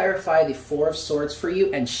want to clarify the Four of Swords for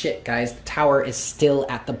you, and shit, guys, the Tower is still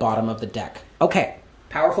at the bottom of the deck. Okay,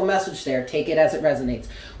 powerful message there. Take it as it resonates.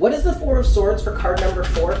 What is the Four of Swords for card number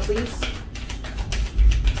 4, please?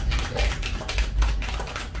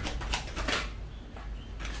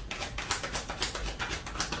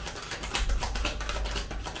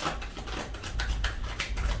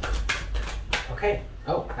 Okay.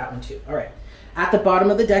 Oh, that one too. All right. At the bottom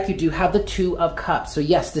of the deck, you do have the Two of Cups. So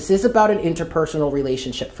yes, this is about an interpersonal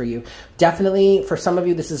relationship for you. Definitely, for some of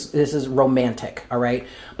you, this is romantic, all right?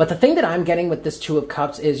 But the thing that I'm getting with this Two of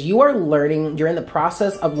Cups is you are learning, you're in the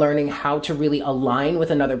process of learning how to really align with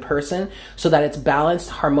another person so that it's balanced,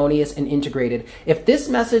 harmonious, and integrated. If this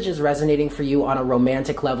message is resonating for you on a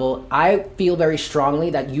romantic level, I feel very strongly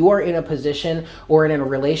that you are in a position or in a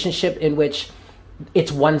relationship in which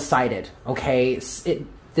it's one-sided, okay?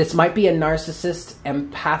 This might be a narcissist,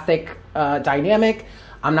 empathic dynamic.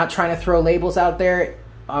 I'm not trying to throw labels out there.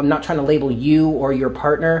 I'm not trying to label you or your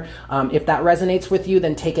partner. If that resonates with you,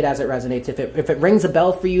 then take it as it resonates. If it rings a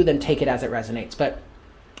bell for you, then take it as it resonates. But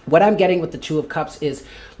what I'm getting with the Two of Cups is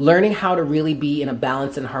learning how to really be in a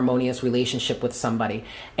balanced and harmonious relationship with somebody.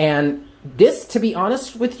 And this, to be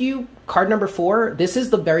honest with you, card number 4, this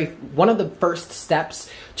is one of the first steps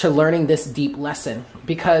to learning this deep lesson,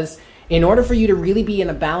 because in order for you to really be in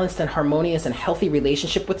a balanced and harmonious and healthy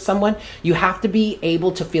relationship with someone, you have to be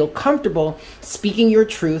able to feel comfortable speaking your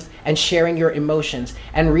truth and sharing your emotions.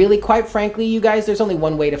 And really, quite frankly, you guys, there's only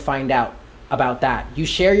one way to find out about that. You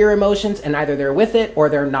share your emotions, and either they're with it or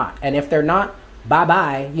they're not. And if they're not,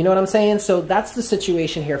 bye-bye. You know what I'm saying? So that's the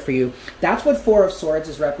situation here for you. That's what Four of Swords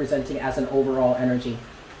is representing as an overall energy.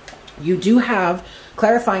 You do have,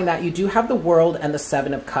 clarifying that, you do have the World and the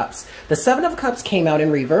Seven of Cups. The Seven of Cups came out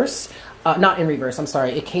in reverse. Not in reverse, I'm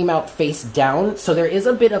sorry. It came out face down. So there is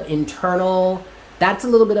a bit of internal, that's a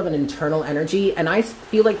little bit of an internal energy. And I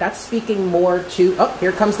feel like that's speaking more to, oh,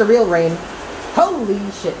 here comes the real rain. Holy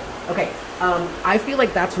shit. Okay. I feel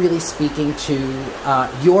like that's really speaking to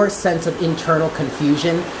your sense of internal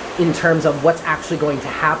confusion in terms of what's actually going to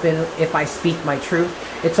happen if I speak my truth.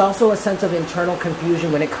 It's also a sense of internal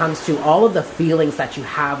confusion when it comes to all of the feelings that you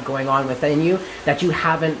have going on within you that you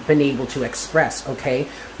haven't been able to express, okay?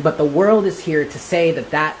 But the World is here to say that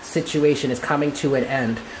that situation is coming to an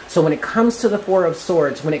end. So when it comes to the Four of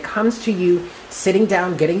Swords, when it comes to you sitting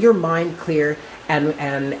down, getting your mind clear,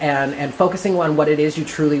 and focusing on what it is you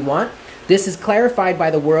truly want, this is clarified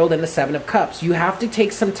by the World and the Seven of Cups. You have to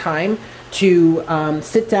take some time to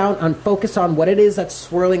sit down and focus on what it is that's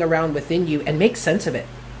swirling around within you and make sense of it.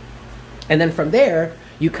 And then from there,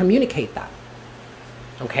 you communicate that.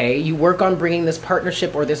 Okay? You work on bringing this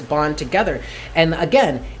partnership or this bond together. And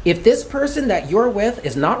again, if this person that you're with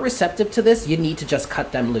is not receptive to this, you need to just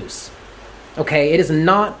cut them loose. Okay? It is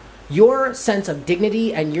not, your sense of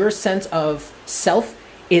dignity and your sense of self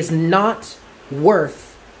is not worth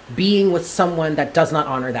being with someone that does not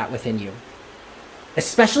honor that within you.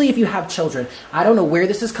 Especially if you have children. I don't know where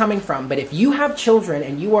this is coming from, but if you have children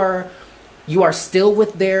and you are still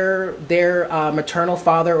with their maternal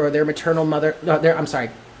father or their maternal mother, I'm sorry.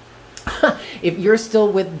 if you're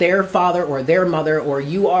still with their father or their mother, or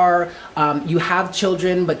you are, you have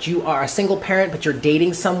children, but you are a single parent, but you're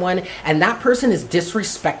dating someone, and that person is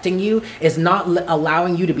disrespecting you, is not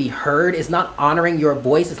allowing you to be heard, is not honoring your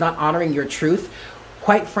voice, is not honoring your truth,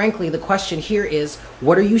 quite frankly, the question here is,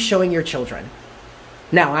 what are you showing your children?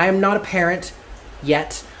 Now, I am not a parent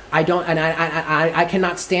yet. I don't, and I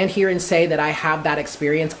cannot stand here and say that I have that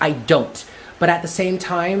experience. I don't. But at the same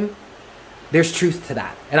time, there's truth to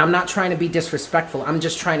that. And I'm not trying to be disrespectful. I'm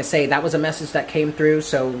just trying to say that was a message that came through,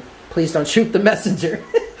 so please don't shoot the messenger.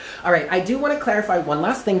 All right, I do want to clarify one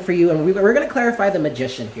last thing for you, and we're going to clarify the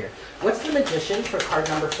Magician here. What's the Magician for card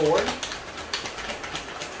number 4?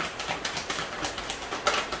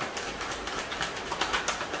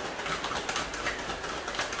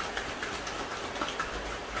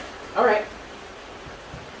 All right.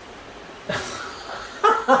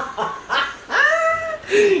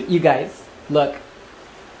 You guys, look.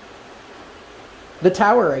 The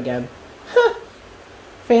Tower again.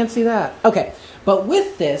 Fancy that. Okay, but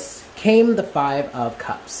with this came the 5 of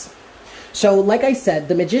Cups. So like I said,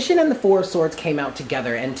 the Magician and the 4 of Swords came out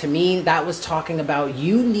together, and to me that was talking about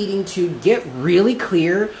you needing to get really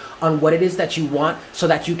clear on what it is that you want so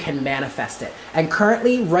that you can manifest it. And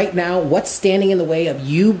currently, right now, what's standing in the way of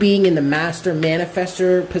you being in the master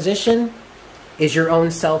manifester position is your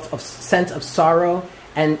own sense of sorrow,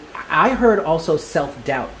 and I heard also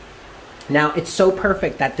self-doubt. Now, it's so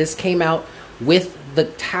perfect that this came out with the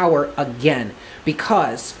Tower again,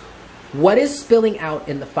 because what is spilling out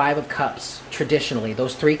in the 5 of Cups traditionally,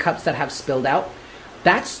 those 3 cups that have spilled out,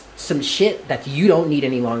 that's some shit that you don't need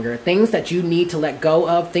any longer. Things that you need to let go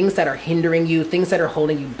of, things that are hindering you, things that are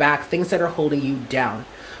holding you back, things that are holding you down.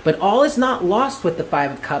 But all is not lost with the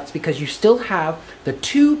 5 of Cups, because you still have the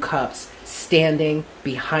 2 cups standing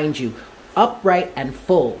behind you, upright and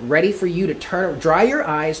full, ready for you to dry your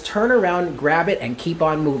eyes, turn around, grab it, and keep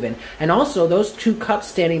on moving. And also, those 2 cups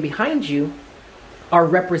standing behind you are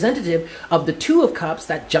representative of the 2 of Cups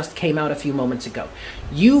that just came out a few moments ago.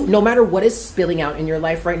 You, no matter what is spilling out in your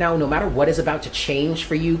life right now, no matter what is about to change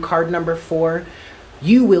for you, card number 4,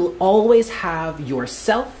 you will always have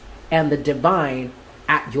yourself and the divine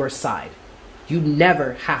at your side. You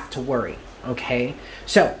never have to worry, okay?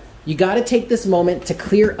 So, you got to take this moment to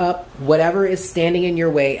clear up whatever is standing in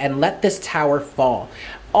your way and let this Tower fall.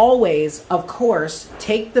 Always, of course,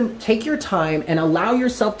 take your time and allow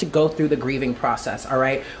yourself to go through the grieving process, all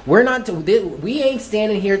right? We ain't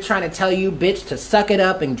standing here trying to tell you, bitch, to suck it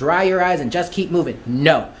up and dry your eyes and just keep moving.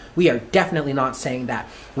 No, we are definitely not saying that.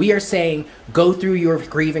 We are saying go through your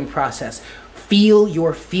grieving process. Feel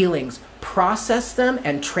your feelings. Process them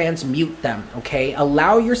and transmute them, okay?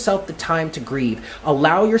 Allow yourself the time to grieve.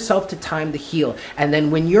 Allow yourself the time to heal. And then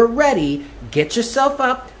when you're ready, get yourself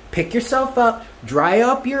up, pick yourself up, dry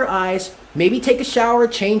up your eyes, maybe take a shower,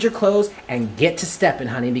 change your clothes, and get to stepping,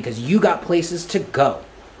 honey, because you got places to go,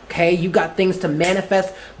 okay? You got things to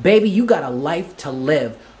manifest. Baby, you got a life to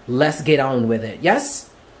live. Let's get on with it,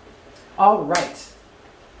 yes? All right.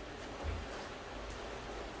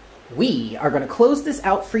 We are going to close this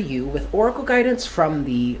out for you with oracle guidance from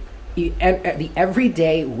the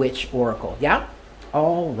Everyday Witch Oracle, yeah?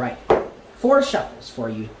 All right. 4 shuffles for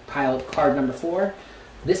you. Pile card number 4.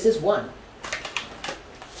 This is 1.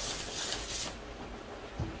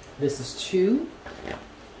 This is 2.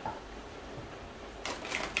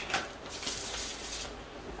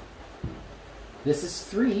 This is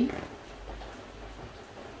 3.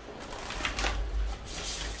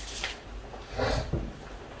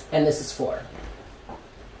 And this is 4.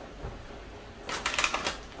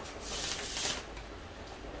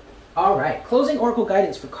 All right, closing oracle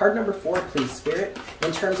guidance for card number 4, please, Spirit,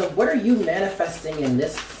 in terms of what are you manifesting in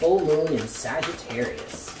this full moon in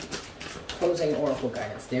Sagittarius? Closing oracle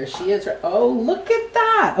guidance. There she is. Oh, look at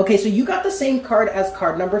that. Okay, so you got the same card as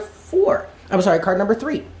card number 4. I'm sorry, card number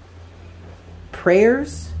 3.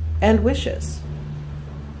 Prayers and wishes.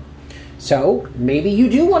 So maybe you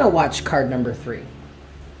do want to watch card number 3.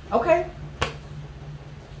 Okay.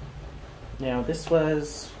 Now this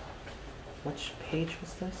was, which page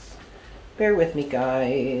was this? Bear with me,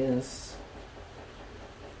 guys.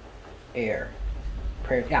 Prayer,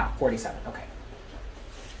 yeah, 47, okay.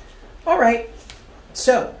 All right,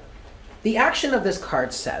 so the action of this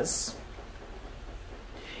card says,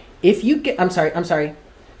 if you get, I'm sorry,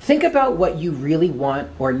 think about what you really want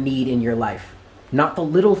or need in your life. Not the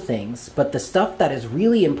little things, but the stuff that is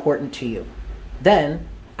really important to you. Then,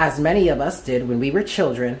 as many of us did when we were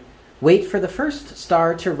children, wait for the first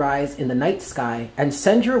star to rise in the night sky and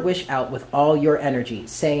send your wish out with all your energy,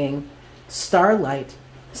 saying, "Starlight,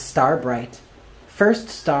 star bright, first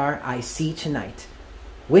star I see tonight.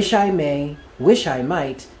 Wish I may, wish I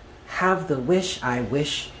might, have the wish I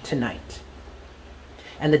wish tonight.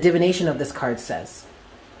 And the divination of this card says,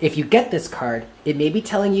 if you get this card, it may be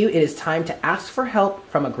telling you it is time to ask for help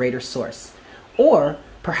from a greater source. Or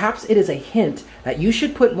perhaps it is a hint that you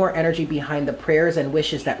should put more energy behind the prayers and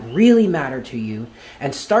wishes that really matter to you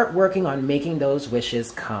and start working on making those wishes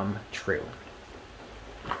come true.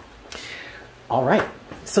 All right,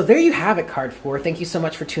 so there you have it, card 4. Thank you so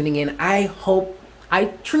much for tuning in. I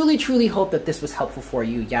truly hope that this was helpful for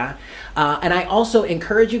you, yeah? And I also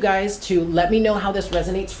encourage you guys to let me know how this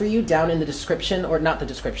resonates for you down in the description, or not the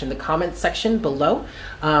description, the comment section below.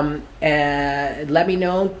 And let me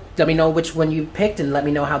know which one you picked and let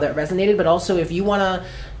me know how that resonated. But also, if you wanna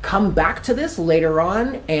come back to this later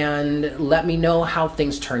on and let me know how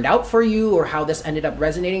things turned out for you or how this ended up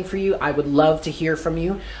resonating for you, I would love to hear from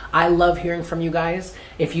you. I love hearing from you guys.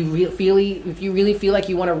 If you really feel like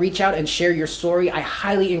you want to reach out and share your story, I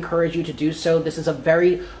highly encourage you to do so. This is a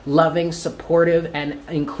very loving, supportive, and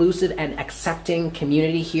inclusive and accepting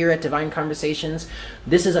community here at Divine Conversations.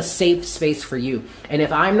 This is a safe space for you. And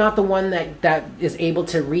if I'm not the one that is able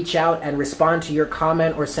to reach out and respond to your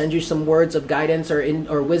comment or send you some words of guidance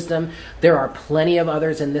or wisdom, there are plenty of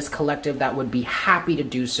others in this collective that would be happy to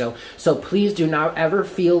do so. So please do not ever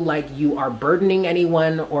feel like you are burdening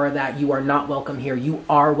anyone or that you are not welcome here. You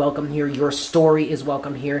are welcome here. Your story is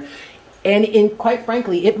welcome here. And quite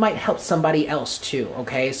frankly, it might help somebody else too,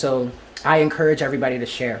 okay? So I encourage everybody to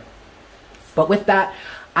share. But with that,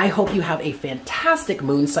 I hope you have a fantastic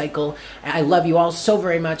moon cycle. I love you all so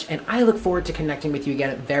very much, and I look forward to connecting with you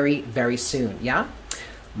again very, very soon, yeah?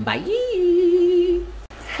 Bye!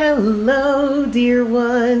 Hello, dear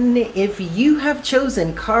one. If you have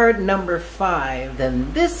chosen card number 5,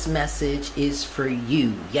 then this message is for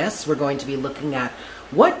you. Yes, we're going to be looking at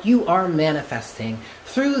what you are manifesting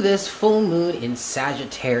through this full moon in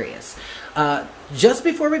Sagittarius. Just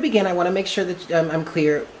before we begin, I want to make sure that I'm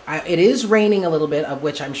clear. It is raining a little bit, of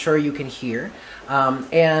which I'm sure you can hear.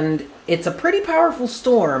 And it's a pretty powerful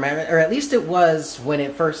storm, or at least it was when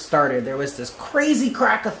it first started. There was this crazy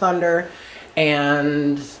crack of thunder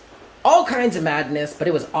and all kinds of madness, but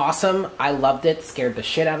it was awesome. I loved it. Scared the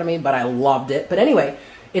shit out of me, but I loved it. But anyway,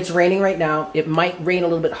 it's raining right now. It might rain a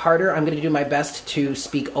little bit harder. I'm going to do my best to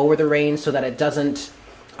speak over the rain so that it doesn't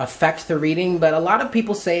affect the reading, but a lot of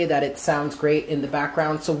people say that it sounds great in the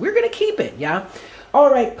background, so we're going to keep it, yeah? All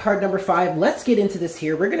right, card number 5. Let's get into this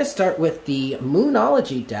here. We're going to start with the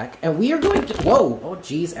Moonology deck, and we are going to... Whoa! Oh,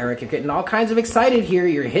 geez, Eric, you're getting all kinds of excited here.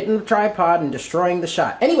 You're hitting the tripod and destroying the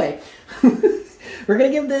shot. Anyway, we're going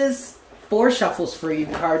to give this 4 shuffles for you,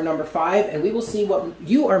 card number 5, and we will see what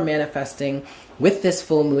you are manifesting with this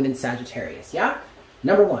full moon in Sagittarius, yeah?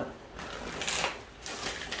 Number 1.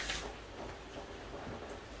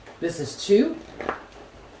 This is 2.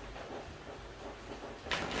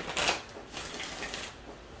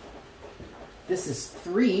 This is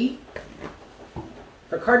 3.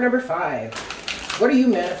 For card number 5, what are you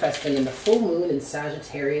manifesting in the full moon in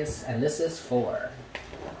Sagittarius? And this is 4.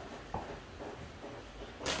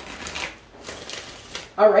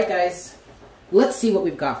 All right, guys. Let's see what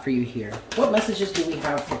we've got for you here. What messages do we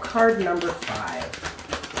have for card number 5?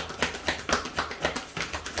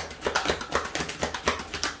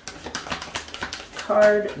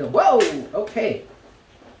 Whoa, okay.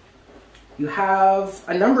 You have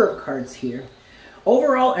a number of cards here.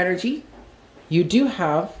 Overall energy, you do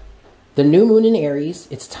have the new moon in Aries.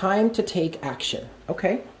 It's time to take action,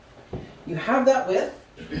 okay? You have that with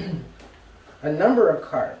a number of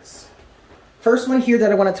cards. First one here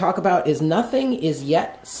that I want to talk about is nothing is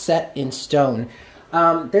yet set in stone.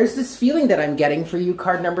 There's this feeling that I'm getting for you,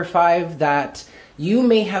 card number 5, that you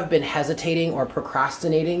may have been hesitating or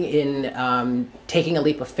procrastinating in taking a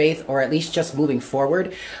leap of faith, or at least just moving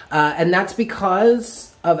forward. And that's because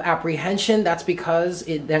of apprehension. That's because,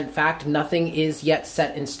 in fact, nothing is yet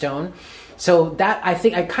set in stone. So that, I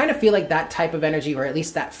kind of feel like that type of energy, or at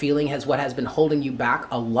least that feeling, is what has been holding you back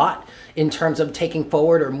a lot in terms of taking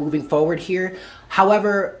forward or moving forward here.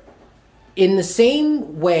 However, in the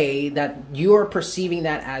same way that you're perceiving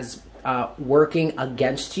that as working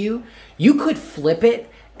against you, you could flip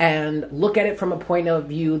it and look at it from a point of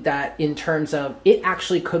view that in terms of it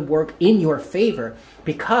actually could work in your favor,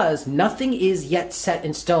 because nothing is yet set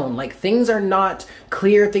in stone. Like, things are not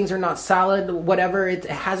clear, things are not solid, whatever. It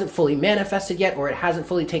hasn't fully manifested yet, or it hasn't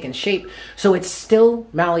fully taken shape. So it's still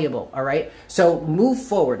malleable, all right? So move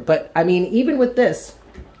forward. But I mean, even with this,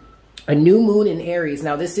 a new moon in Aries.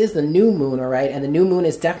 Now, this is the new moon, all right? And the new moon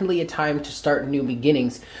is definitely a time to start new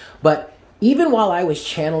beginnings. But even while I was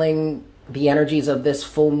channeling the energies of this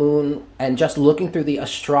full moon and just looking through the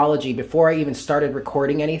astrology before I even started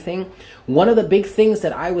recording anything, one of the big things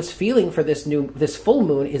that I was feeling for this full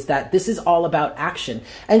moon is that this is all about action.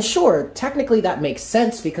 And sure, technically that makes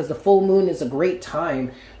sense because the full moon is a great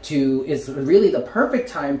time is really the perfect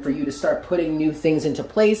time for you to start putting new things into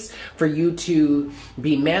place, for you to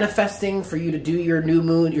be manifesting, for you to do your new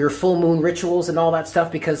moon, your full moon rituals and all that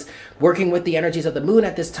stuff, because working with the energies of the moon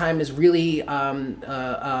at this time is really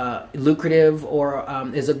lucrative, or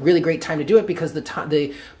is a really great time to do it, because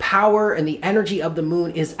the power and the energy of the moon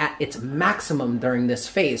is at its maximum during this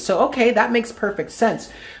phase. So okay, that makes perfect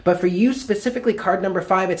sense. But for you specifically, card number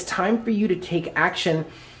 5, it's time for you to take action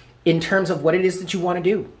in terms of what it is that you want to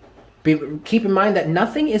do. Keep in mind that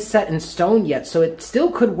nothing is set in stone yet, so it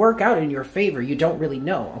still could work out in your favor. You don't really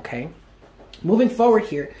know, okay? Moving forward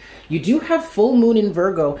here, you do have full moon in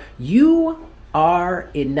Virgo. You are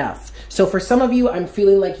enough. So for some of you, I'm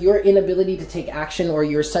feeling like your inability to take action, or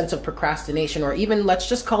your sense of procrastination, or even let's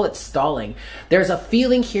just call it stalling. There's a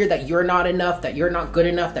feeling here that you're not enough, that you're not good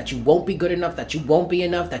enough, that you won't be good enough, that you won't be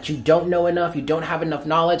enough, that you don't know enough, you don't have enough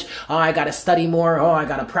knowledge. Oh, I got to study more. Oh, I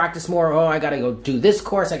got to practice more. Oh, I got to go do this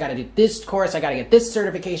course. I got to do this course. I got to get this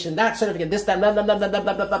certification, that certificate, this, that, blah, blah, blah, blah, blah,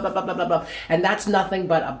 blah, blah, blah, blah, blah, blah. And that's nothing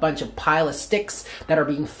but a bunch of pile of sticks that are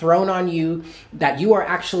being thrown on you, that you are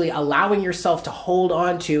actually allowing yourself to hold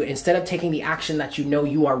on to, instead of taking the action that you know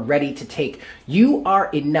you are ready to take. You are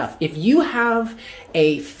enough. If you have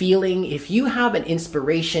a feeling, if you have an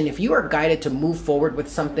inspiration, if you are guided to move forward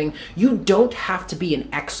with something, you don't have to be an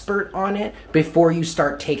expert on it before you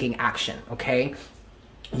start taking action, okay?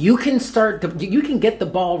 You can get the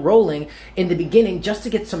ball rolling in the beginning just to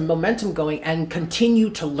get some momentum going and continue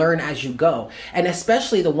to learn as you go. And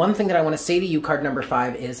especially the one thing that I want to say to you, card number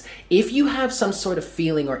 5, is if you have some sort of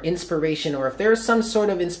feeling or inspiration, or if there's some sort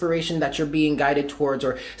of inspiration that you're being guided towards,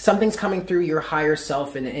 or something's coming through your higher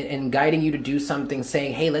self and guiding you to do something,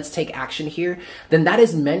 saying, hey, let's take action here, then that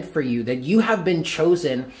is meant for you, that you have been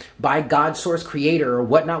chosen by God, source, creator, or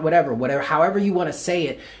whatnot, whatever, however you want to say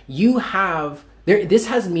it. You have... This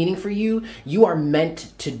has meaning for you. You are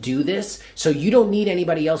meant to do this, so you don't need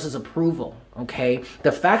anybody else's approval, okay?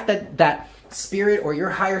 The fact that spirit or your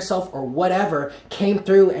higher self or whatever came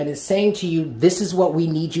through and is saying to you, this is what we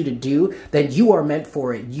need you to do, then you are meant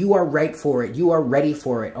for it. You are right for it. You are ready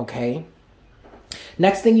for it, okay?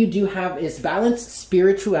 Next thing you do have is balance,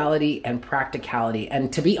 spirituality, and practicality.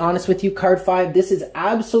 And to be honest with you, card 5, this is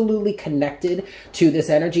absolutely connected to this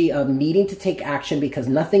energy of needing to take action, because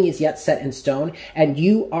nothing is yet set in stone and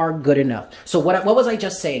you are good enough. So what was I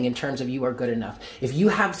just saying in terms of you are good enough? If you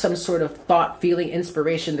have some sort of thought, feeling,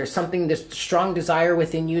 inspiration, there's something, this strong desire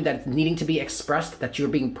within you that's needing to be expressed, that you're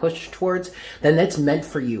being pushed towards, then that's meant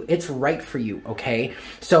for you. It's right for you, okay?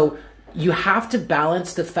 So you have to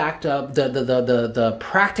balance the fact of the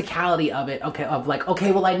practicality of it, okay, of like,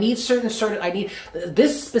 okay, well, I need I need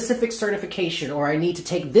this specific certification, or I need to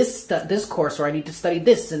take this course, or I need to study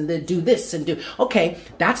this and then do this and do, okay,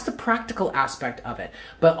 that's the practical aspect of it.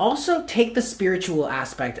 But also take the spiritual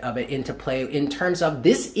aspect of it into play, in terms of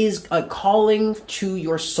this is a calling to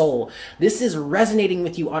your soul. This is resonating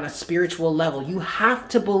with you on a spiritual level. You have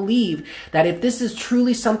to believe that if this is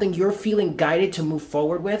truly something you're feeling guided to move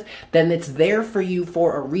forward with, then it's there for you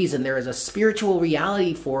for a reason. There is a spiritual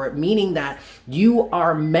reality for it, meaning that you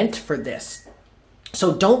are meant for this.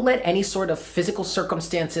 So don't let any sort of physical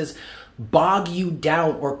circumstances bog you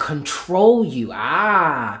down or control you.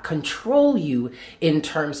 Control you in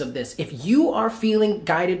terms of this. If you are feeling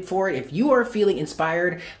guided for it, if you are feeling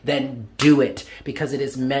inspired, then do it, because it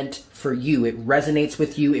is meant for you. It resonates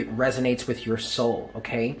with you. It resonates with your soul,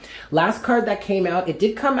 okay? Last card that came out, it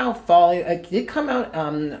did come out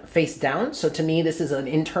face down. So to me, this is an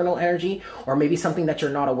internal energy, or maybe something that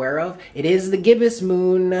you're not aware of. It is the gibbous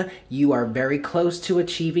moon. You are very close to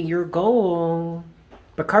achieving your goal.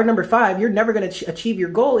 But card number 5, you're never going to achieve your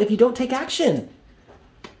goal if you don't take action.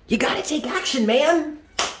 You got to take action, man.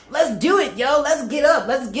 Let's do it, yo. Let's get up.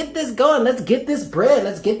 Let's get this going. Let's get this bread.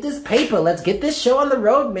 Let's get this paper. Let's get this show on the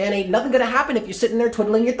road, man. Ain't nothing going to happen if you're sitting there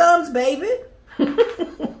twiddling your thumbs, baby.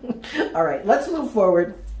 All right, let's move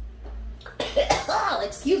forward. Oh,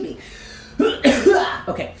 excuse me.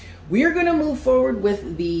 Okay. We're going to move forward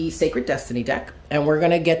with the Sacred Destiny deck, and we're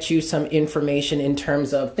going to get you some information in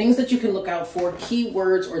terms of things that you can look out for,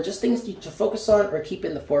 keywords, or just things to focus on or keep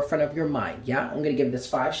in the forefront of your mind. Yeah, I'm going to give this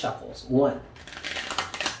 5 shuffles. 1.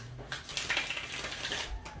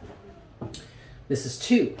 This is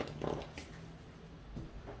 2.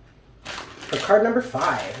 For card number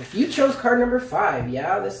 5. If you chose card number 5,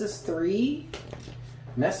 yeah, this is 3.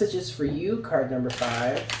 Messages for you, card number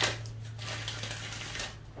 5.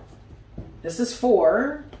 This is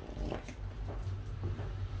 4.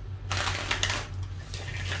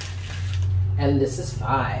 And this is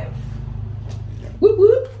 5. Whoop,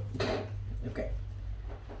 whoop. Okay. Okay.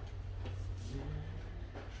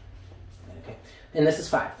 And this is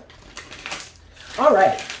 5. All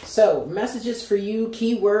right. So, messages for you,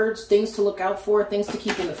 keywords, things to look out for, things to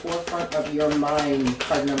keep in the forefront of your mind.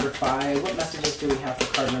 Card number 5. What messages do we have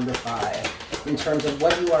for card number 5 in terms of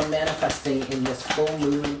what you are manifesting in this full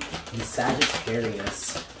moon in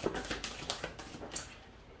Sagittarius?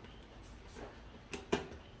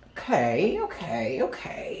 Okay.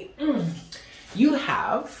 You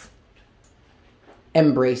have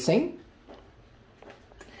embracing,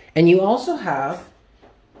 and you also have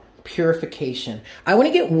purification. I want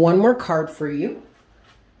to get one more card for you.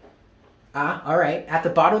 All right. At the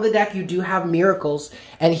bottom of the deck, you do have miracles.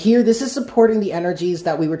 And here, this is supporting the energies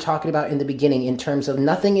that we were talking about in the beginning in terms of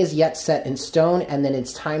nothing is yet set in stone, and then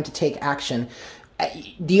it's time to take action.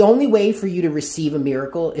 The only way for you to receive a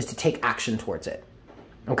miracle is to take action towards it.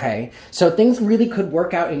 Okay, so things really could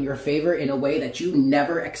work out in your favor in a way that you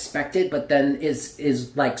never expected, but then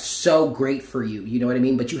is like so great for you. You know what I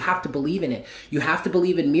mean? But you have to believe in it. You have to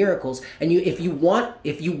believe in miracles. And if you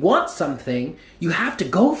want something, you have to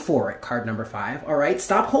go for it. Card number 5. All right,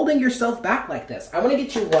 stop holding yourself back like this. I want to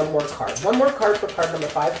get you one more card. One more card for card number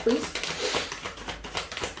 5, please.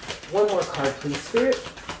 One more card, please, Spirit.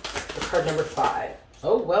 For card number 5.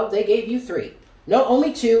 Oh, well, they gave you 3. No,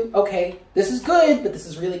 only 2. Okay, this is good, but this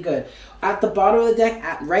is really good. At the bottom of the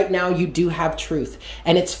deck, right now, you do have truth.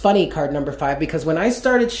 And it's funny, card number 5, because when I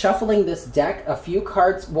started shuffling this deck, a few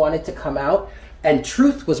cards wanted to come out, and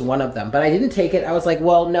truth was one of them. But I didn't take it. I was like,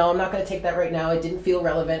 well, no, I'm not going to take that right now. It didn't feel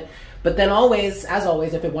relevant. But then always, as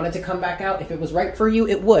always, if it wanted to come back out, if it was right for you,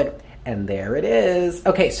 it would. And there it is.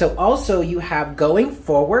 Okay, so also you have going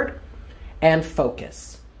forward and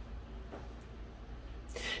focus.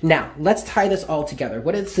 Now, let's tie this all together.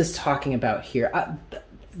 What is this talking about here?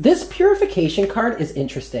 This purification card is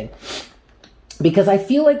interesting because I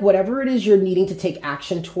feel like whatever it is you're needing to take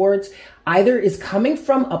action towards either is coming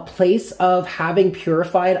from a place of having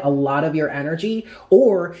purified a lot of your energy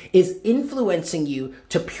or is influencing you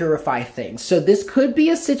to purify things. So this could be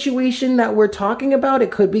a situation that we're talking about.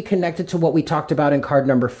 It could be connected to what we talked about in card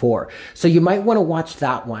number 4. So you might want to watch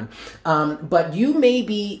that one. But you may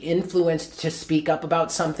be influenced to speak up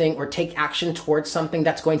about something or take action towards something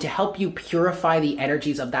that's going to help you purify the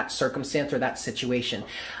energies of that circumstance or that situation.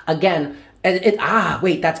 Again,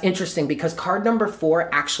 wait, that's interesting because card number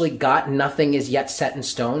 4 actually got nothing is yet set in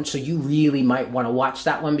stone. So you really might want to watch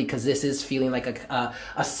that one because this is feeling like a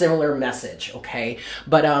similar message. Okay.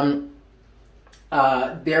 But,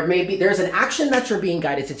 there's an action that you're being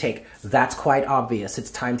guided to take. That's quite obvious.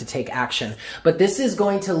 It's time to take action. But this is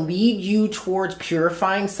going to lead you towards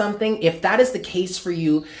purifying something. If that is the case for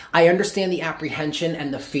you, I understand the apprehension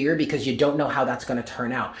and the fear because you don't know how that's going to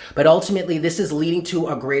turn out. But ultimately, this is leading to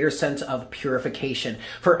a greater sense of purification.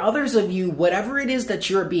 For others of you, whatever it is that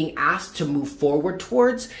you're being asked to move forward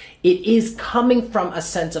towards, it is coming from a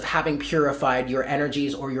sense of having purified your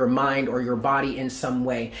energies or your mind or your body in some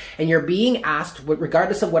way. And you're being asked,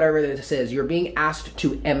 regardless of whatever this is, you're being asked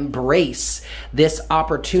to embrace this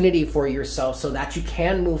opportunity for yourself so that you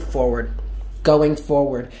can move forward, going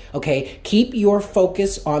forward. Okay, keep your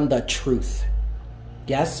focus on the truth.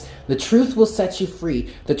 Yes, the truth will set you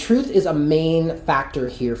free. The truth is a main factor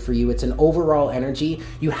here for you. It's an overall energy.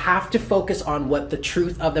 You have to focus on what the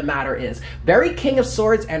truth of the matter is. Very King of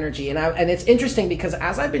Swords energy. And it's interesting because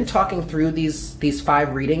as I've been talking through these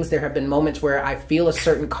 5 readings, there have been moments where I feel a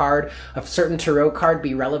certain card, a certain tarot card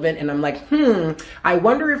be relevant. And I'm like, I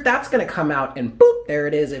wonder if that's going to come out. And boop, there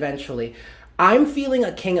it is eventually. I'm feeling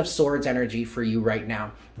a King of Swords energy for you right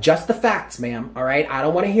now. Just the facts, ma'am, all right? I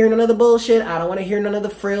don't want to hear none of the bullshit. I don't want to hear none of the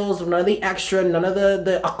frills, none of the extra, none of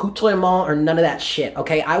the accoutrement, or none of that shit,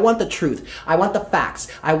 okay? I want the truth. I want the facts.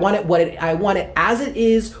 I want it as it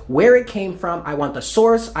is, where it came from. I want the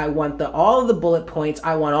source. I want all of the bullet points.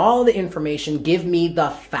 I want all the information. Give me the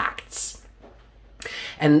facts.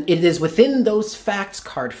 And it is within those facts,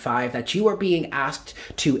 card 5, that you are being asked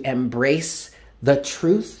to embrace the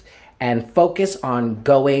truth and focus on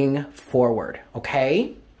going forward,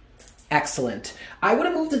 okay? Excellent. I want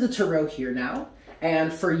to move to the tarot here now.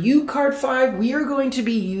 And for you, card 5, we are going to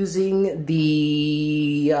be using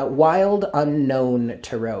the Wild Unknown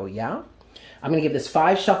Tarot, yeah? I'm going to give this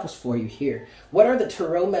 5 shuffles for you here. What are the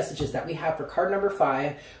tarot messages that we have for card number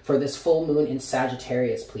 5 for this full moon in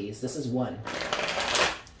Sagittarius, please? This is 1.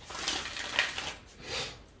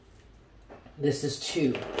 This is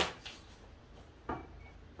 2.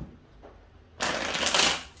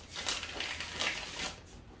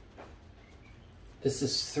 This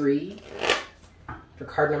is 3 for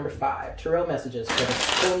card number 5. Tarot messages for the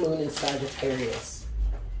full moon in Sagittarius.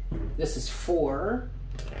 This is 4.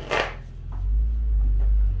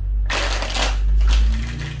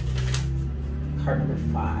 Card number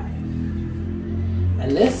 5.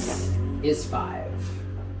 And this is 5.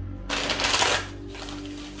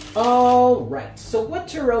 All right, so what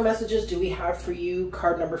tarot messages do we have for you?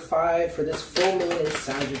 Card number 5 for this full moon in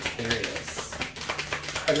Sagittarius.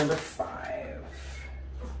 Card number 5.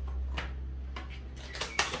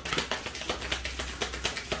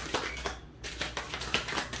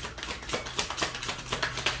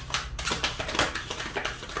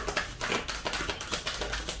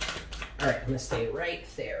 All right, I'm gonna stay right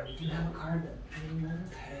there. We do have a card.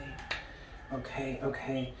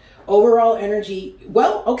 Okay. Overall energy,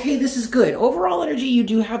 well, okay, this is good. Overall energy, you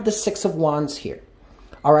do have the 6 of Wands here.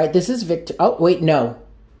 All right, this is Victor. Oh, wait, no.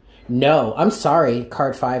 No, I'm sorry,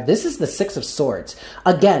 card 5. This is the 6 of Swords.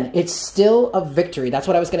 Again, it's still a victory. That's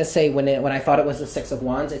what I was going to say when I thought it was the 6 of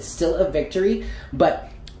Wands. It's still a victory, but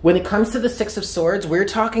when it comes to the 6 of Swords, we're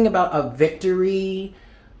talking about a victory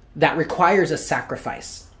that requires a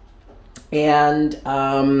sacrifice. And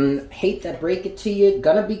hate to break it to you,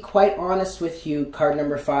 gonna be quite honest with you, card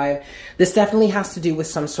number 5. This definitely has to do with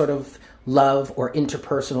some sort of love or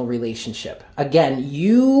interpersonal relationship. Again,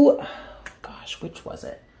 gosh, which was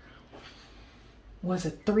it? Was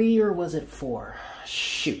it 3 or was it 4?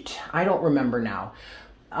 Shoot, I don't remember now.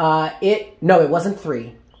 No, it wasn't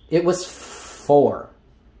 3. It was 4.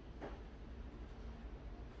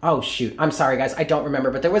 Oh, shoot. I'm sorry, guys. I don't remember.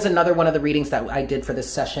 But there was another one of the readings that I did for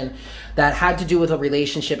this session that had to do with a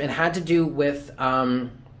relationship and had to do with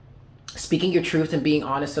speaking your truth and being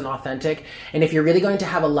honest and authentic. And if you're really going to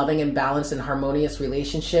have a loving and balanced and harmonious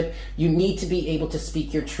relationship, you need to be able to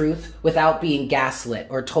speak your truth without being gaslit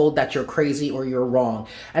or told that you're crazy or you're wrong.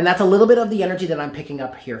 And that's a little bit of the energy that I'm picking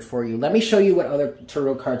up here for you. Let me show you what other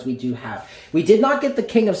tarot cards we do have. We did not get the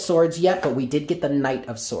King of Swords yet, but we did get the Knight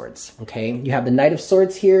of Swords. Okay, you have the Knight of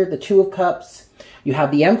Swords here, the Two of Cups, you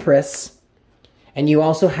have the Empress, and you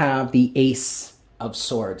also have the Ace of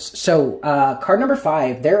Swords. So card number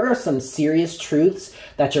 5, there are some serious truths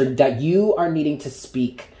that you are needing to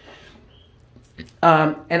speak.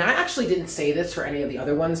 And I actually didn't say this for any of the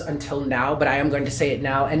other ones until now, but I am going to say it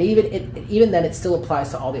now. And even then, it still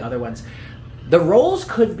applies to all the other ones. The roles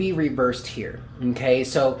could be reversed here, okay?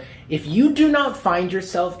 So if you do not find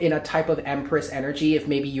yourself in a type of Empress energy, if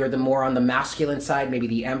maybe you're more on the masculine side, maybe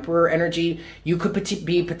the Emperor energy, you could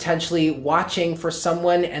be potentially watching for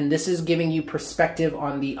someone, and this is giving you perspective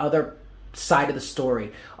on the other side of the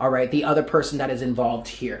story, all right? The other person that is involved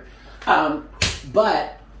here.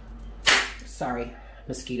 But, sorry,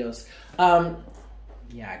 mosquitoes. Yeah,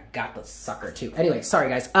 I got the sucker too. Anyway, sorry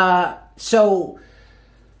guys. So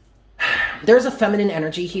there's a feminine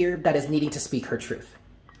energy here that is needing to speak her truth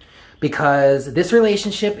because this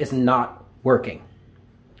relationship is not working,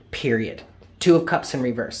 period. Two of Cups in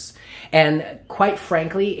reverse. And quite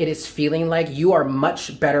frankly, it is feeling like you are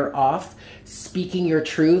much better off speaking your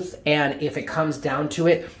truth, and if it comes down to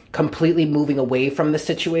it, completely moving away from the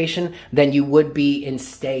situation than you would be in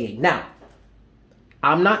staying. Now,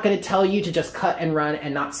 I'm not going to tell you to just cut and run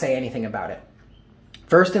and not say anything about it.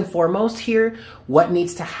 First and foremost here, what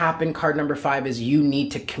needs to happen, card number 5, is you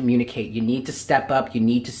need to communicate. You need to step up. You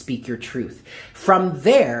need to speak your truth. From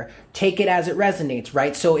there, take it as it resonates,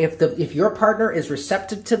 right? So if your partner is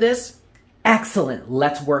receptive to this, excellent.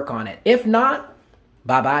 Let's work on it. If not,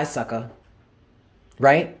 bye-bye, sucker.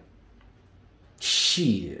 Right?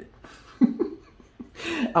 Shit.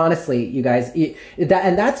 Honestly, you guys,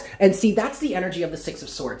 that's the energy of the Six of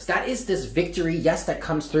Swords. That is this victory, yes, that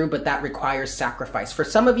comes through, but that requires sacrifice. For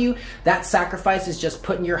some of you, that sacrifice is just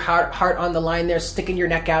putting your heart on the line there, sticking your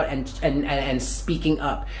neck out and speaking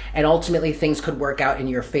up. And ultimately, things could work out in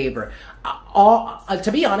your favor. To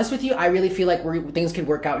be honest with you, I really feel like things can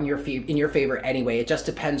work out in your favor anyway. It just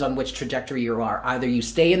depends on which trajectory you are. Either you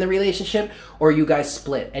stay in the relationship or you guys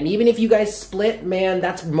split. And even if you guys split, man,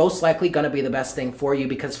 that's most likely going to be the best thing for you,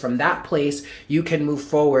 because from that place, you can move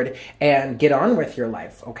forward and get on with your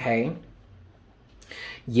life, okay?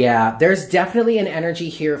 Yeah, there's definitely an energy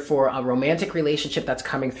here for a romantic relationship that's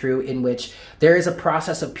coming through, in which there is a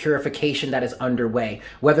process of purification that is underway.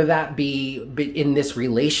 Whether that be in this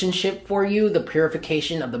relationship for you, the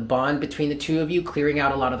purification of the bond between the two of you, clearing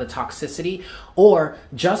out a lot of the toxicity, or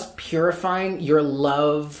just purifying your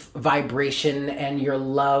love vibration and your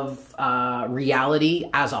love reality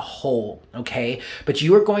as a whole, okay? But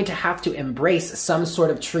you are going to have to embrace some sort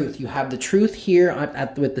of truth. You have the truth here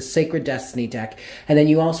with the Sacred Destiny deck, and then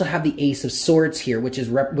you also have the Ace of Swords here, which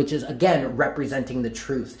is again representing the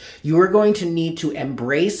truth. You are going to need to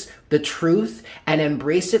embrace the truth and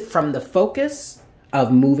embrace it from the focus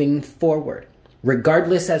of moving forward,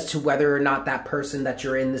 regardless as to whether or not that person that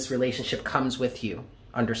you're in this relationship comes with you.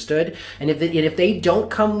 Understood? And if they don't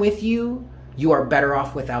come with you, you are better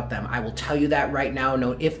off without them. I will tell you that right now.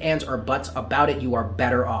 No ifs, ands, or buts about it. You are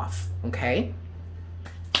better off. Okay?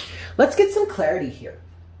 Let's get some clarity here.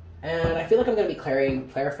 And I feel like I'm going to be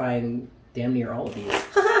clarifying damn near all of these.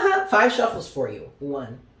 5 shuffles for you.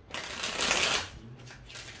 1.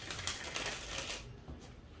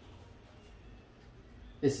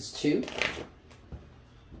 This is 2.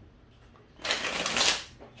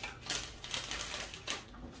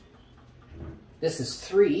 This is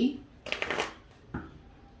 3.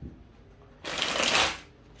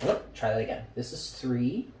 Oh, try that again. This is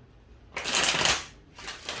 3.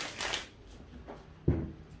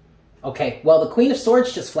 Okay, well, the Queen of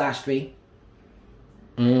Swords just flashed me.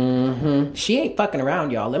 She ain't fucking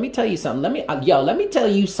around, y'all. Let me tell you something. Let me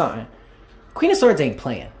tell you something. Queen of Swords ain't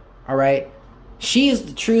playing, all right? She is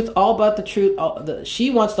the truth, all about the truth. She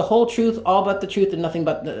wants the whole truth, all about the truth, and nothing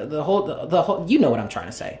but the whole. You know what I'm trying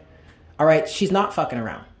to say. All right, she's not fucking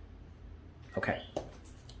around. Okay.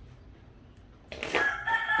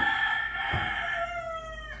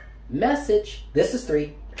 Message. This is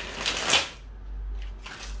 3.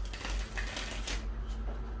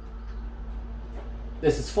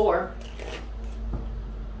 This is 4.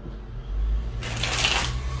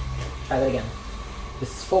 Try that again. This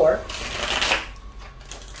is 4.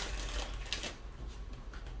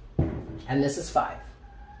 And this is 5.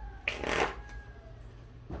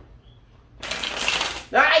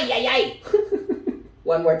 Ay, ay, ay.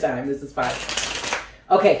 One more time. This is 5.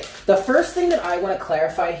 Okay, the first thing that I want to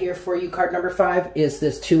clarify here for you, card number 5, is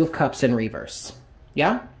this 2 of Cups in reverse.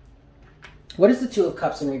 Yeah? What is the 2 of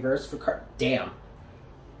Cups in reverse for card? Damn.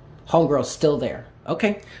 Homegirl's still there.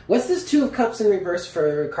 Okay. What's this 2 of Cups in reverse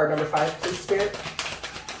for card number 5, please, Spirit?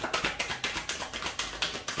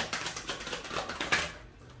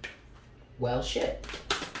 Well, shit.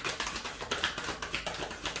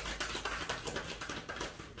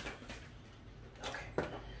 Okay.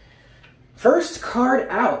 First card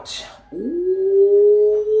out.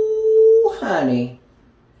 Ooh, honey.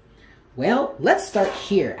 Well, let's start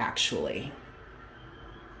here, actually.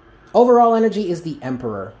 Overall energy is the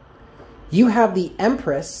Emperor. You have the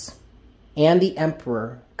Empress and the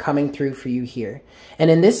Emperor coming through for you here. And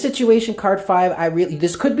in this situation, card 5,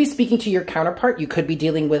 this could be speaking to your counterpart. You could be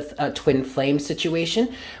dealing with a twin flame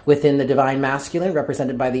situation within the Divine Masculine,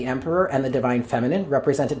 represented by the Emperor, and the Divine Feminine,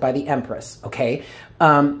 represented by the Empress, okay?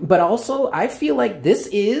 But also, I feel like this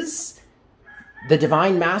is the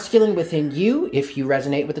Divine Masculine within you, if you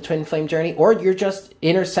resonate with the twin flame journey, or you're just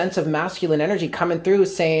inner sense of masculine energy coming through,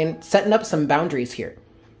 setting up some boundaries here,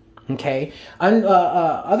 okay?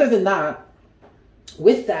 Other than that,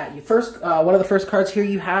 with that, one of the first cards here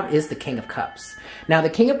you have is the King of Cups. Now, the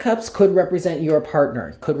King of Cups could represent your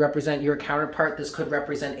partner, could represent your counterpart. This could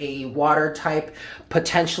represent a water type,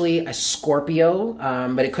 potentially a Scorpio,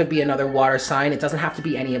 but it could be another water sign. It doesn't have to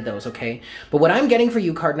be any of those, okay? But what I'm getting for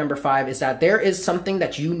you, card number 5, is that there is something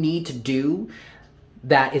that you need to do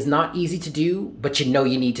that is not easy to do, but you know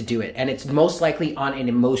you need to do it. And it's most likely on an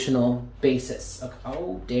emotional basis. Okay.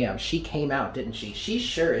 Oh, damn. She came out, didn't she? She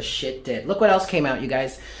sure as shit did. Look what else came out, you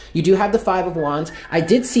guys. You do have the 5 of Wands. I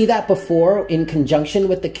did see that before in conjunction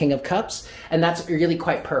with the King of Cups, and that's really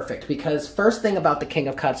quite perfect, because first thing about the King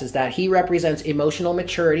of Cups is that he represents emotional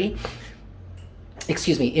maturity,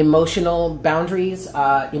 emotional boundaries,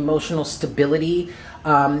 emotional stability.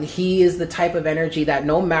 He is the type of energy that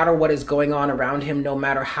no matter what is going on around him, no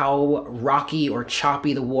matter how rocky or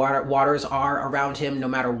choppy the waters are around him, no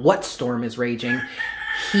matter what storm is raging,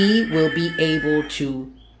 he will be able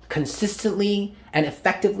to consistently and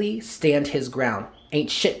effectively stand his ground. Ain't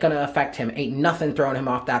shit gonna affect him. Ain't nothing throwing him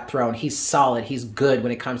off that throne. He's solid. He's good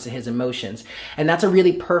when it comes to his emotions. And that's a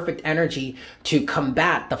really perfect energy to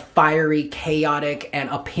combat the fiery, chaotic, and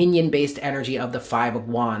opinion-based energy of the 5 of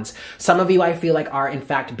Wands. Some of you, I feel like, are in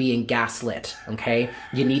fact being gaslit, okay?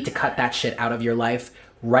 You need to cut that shit out of your life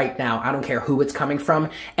right now. I don't care who it's coming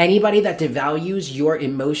from. Anybody that devalues your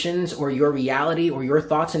emotions or your reality or your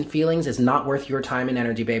thoughts and feelings is not worth your time and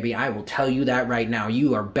energy, baby. I will tell you that right now.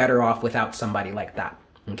 You are better off without somebody like that,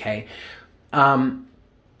 okay? Other than that, with that, you first, one of the first cards here you have is the 2 of Cups in reverse for card number 5. You do have the 5 of Wands. I did see that before in conjunction with the King of Cups, and that's really quite perfect, because first thing about the King of Cups is that he represents emotional maturity, emotional stability. He is the type of energy that no matter what is going on around him, no matter how rocky or choppy the waters are around him, no matter what storm is raging, he will be able to consistently and effectively stand his ground. Ain't shit gonna affect him. Ain't nothing throwing him off that throne. He's solid. He's good when it comes to his emotions. And that's a really perfect energy to combat the fiery, chaotic, and opinion-based energy of the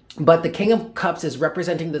 5 of Wands. Some of you, I feel like, are in fact being gaslit, okay? You need to cut that shit out of your life right now. You are better off without somebody like that, okay? But the King of Cups is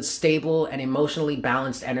representing the stable and emotionally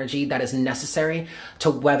balanced energy that is necessary to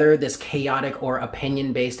weather this chaotic or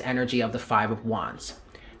opinion-based energy of the Five of Wands.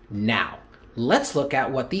 Now, let's look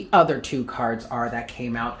at what the other two cards are that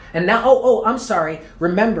came out. And now, I'm sorry.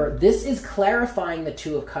 Remember, this is clarifying the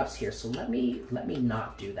Two of Cups here. So let me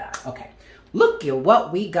not do that. Okay, look at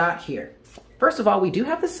what we got here. First of all, we do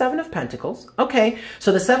have the Seven of Pentacles. Okay,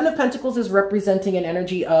 so the Seven of Pentacles is representing an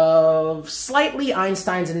energy of slightly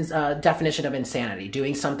Einstein's definition of insanity,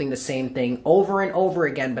 doing something the same thing over and over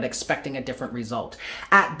again, but expecting a different result.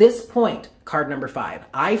 At this point, card number 5,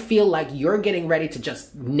 I feel like you're getting ready to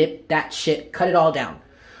just nip that shit, cut it all down,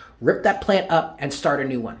 rip that plant up and start a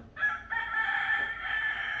new one.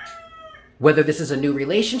 Whether this is a new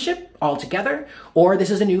relationship altogether, or this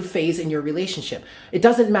is a new phase in your relationship. It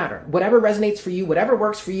doesn't matter. Whatever resonates for you, whatever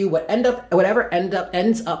works for you, whatever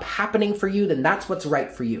ends up happening for you, then that's what's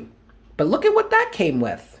right for you. But look at what that came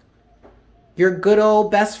with. Your good old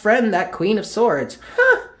best friend, that Queen of Swords.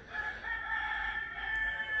 Huh.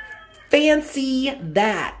 Fancy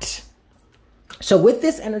that. So with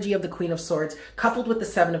this energy of the Queen of Swords, coupled with the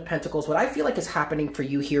Seven of Pentacles, what I feel like is happening for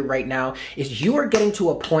you here right now is you are getting to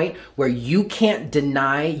a point where you can't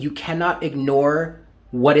deny, you cannot ignore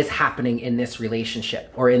what is happening in this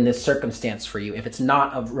relationship or in this circumstance for you if it's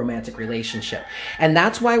not a romantic relationship. And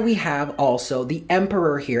that's why we have also the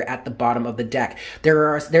Emperor here at the bottom of the deck.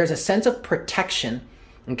 There's a sense of protection,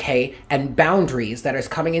 okay, and boundaries that is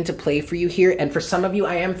coming into play for you here. And for some of you,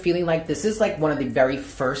 I am feeling like this is like one of the very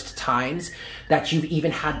first times that you've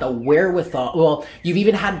even had the wherewithal, well, you've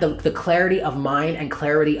even had the clarity of mind and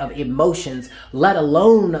clarity of emotions, let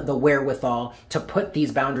alone the wherewithal to put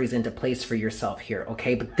these boundaries into place for yourself here,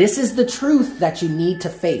 okay? But this is the truth that you need to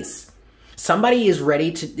face. Somebody is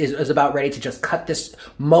about ready to just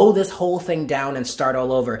mow this whole thing down and start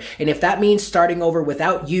all over. And if that means starting over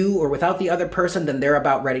without you or without the other person, then they're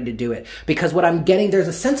about ready to do it. Because what I'm getting, there's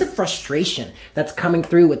a sense of frustration that's coming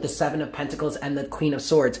through with the Seven of Pentacles and the Queen of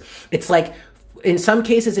Swords. It's like, in some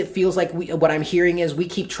cases, it feels like what I'm hearing is we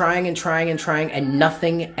keep trying and trying and trying and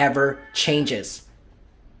nothing ever changes.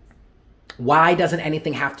 Why doesn't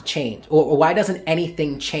anything have to change? Or why doesn't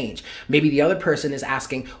anything change? Maybe the other person is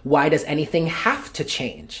asking, why does anything have to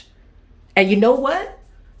change? And you know what?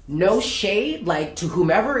 No shade, like, to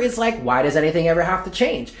whomever is like, why does anything ever have to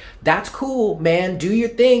change? That's cool, man. Do your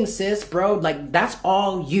thing, sis, bro. Like, that's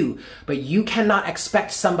all you. But you cannot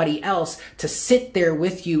expect somebody else to sit there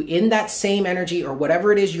with you in that same energy or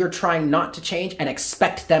whatever it is you're trying not to change and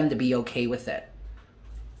expect them to be okay with it.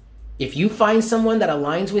 If you find someone that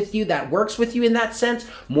aligns with you, that works with you in that sense,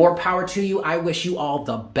 more power to you. I wish you all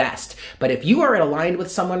the best. But if you are aligned with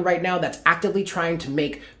someone right now that's actively trying to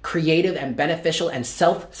make creative and beneficial and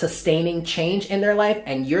self-sustaining change in their life,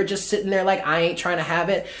 and you're just sitting there like, I ain't trying to have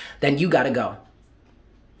it, then you got to go.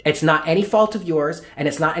 It's not any fault of yours, and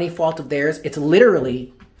it's not any fault of theirs. It's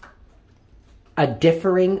literally a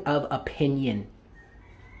differing of opinion.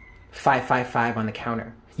 555 on the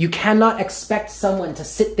counter. You cannot expect someone to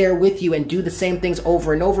sit there with you and do the same things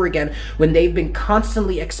over and over again when they've been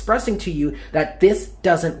constantly expressing to you that this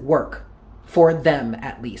doesn't work for them,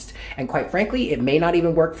 at least. And quite frankly, it may not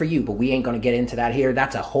even work for you, but we ain't going to get into that here.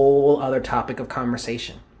 That's a whole other topic of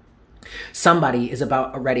conversation. Somebody is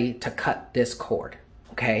about ready to cut this cord,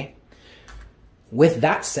 okay? With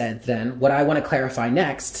that said, then, what I want to clarify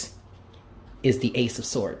next is the Ace of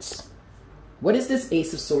Swords. What is this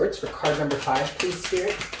Ace of Swords for card number 5, please,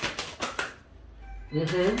 Spirit?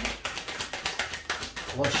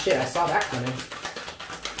 Well, shit, I saw that coming.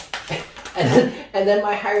 and then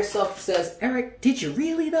my higher self says, Eric, did you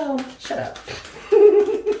really, though? Shut up.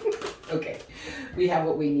 Okay, we have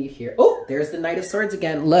what we need here. Oh, there's the Knight of Swords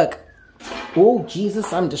again. Look. Oh,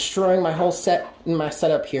 Jesus, I'm destroying my whole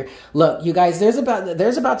setup here. Look, you guys, there's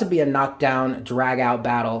about to be a knockdown, drag-out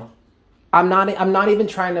battle. I'm not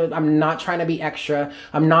trying to be extra.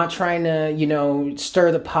 I'm not trying to, you know,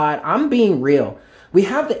 stir the pot. I'm being real. We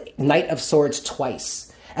have the Knight of Swords twice.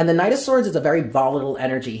 And the Knight of Swords is a very volatile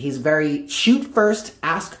energy. He's very shoot first,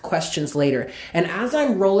 ask questions later. And as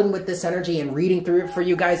I'm rolling with this energy and reading through it for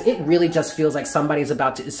you guys, it really just feels like somebody's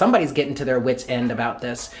getting to their wits' end about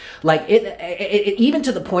this. Like it even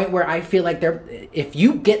to the point where I feel like if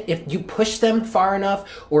you push them far enough,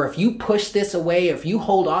 or if you push this away, if you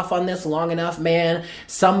hold off on this long enough, man,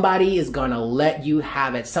 somebody is gonna let you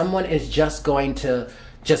have it. Someone is just going to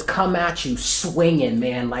just come at you swinging,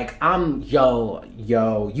 man. Like, yo,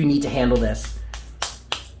 you need to handle this.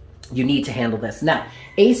 You need to handle this. Now,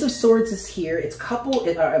 Ace of Swords is here. It's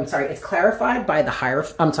clarified by the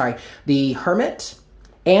Hermit,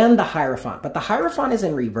 and the Hierophant, but the Hierophant is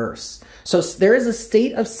in reverse. So there is a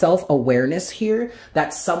state of self-awareness here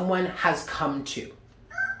that someone has come to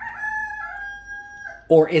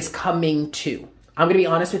or is coming to. I'm going to be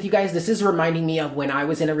honest with you guys. This is reminding me of when I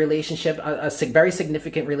was in a relationship, a very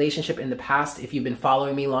significant relationship in the past. If you've been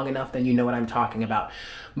following me long enough, then you know what I'm talking about.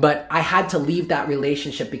 But I had to leave that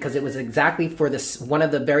relationship because it was exactly for this, one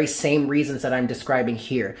of the very same reasons that I'm describing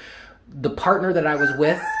here. The partner that I was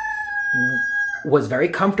with was very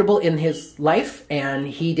comfortable in his life and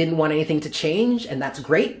he didn't want anything to change, and that's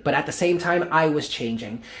great. But at the same time, I was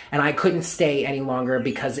changing and I couldn't stay any longer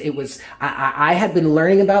because it was, I had been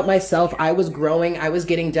learning about myself. I was growing. I was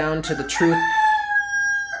getting down to the truth,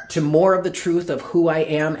 to more of the truth of who I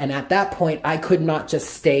am. And at that point, I could not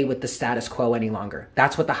just stay with the status quo any longer.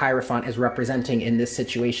 That's what the Hierophant is representing in this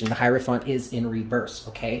situation. The Hierophant is in reverse,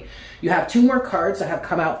 okay? You have two more cards that have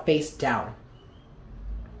come out face down.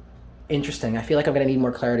 Interesting. I feel like I'm going to need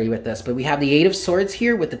more clarity with this, but we have the Eight of Swords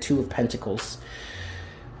here with the Two of Pentacles.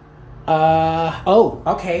 Oh,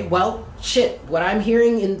 okay. Well, shit. What I'm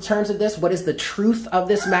hearing in terms of this, what is the truth of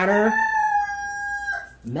this matter?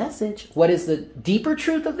 Message. What is the deeper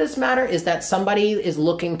truth of this matter is that somebody is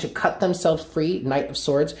looking to cut themselves free, Knight of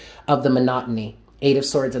Swords, of the monotony. Eight of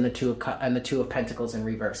Swords and the Two of Pentacles in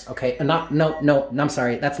reverse. Okay, no, I'm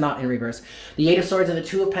sorry, that's not in reverse. The Eight of Swords and the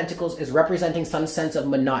Two of Pentacles is representing some sense of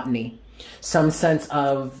monotony, some sense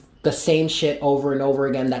of the same shit over and over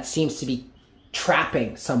again that seems to be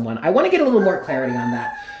trapping someone. I want to get a little more clarity on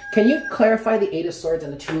that. Can you clarify the Eight of Swords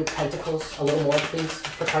and the Two of Pentacles a little more, please,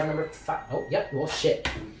 for card number 5? Oh, yep, well, shit.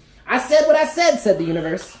 I said what I said the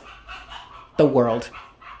universe. The world.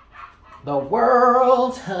 The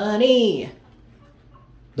world, honey.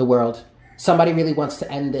 The world. Somebody really wants to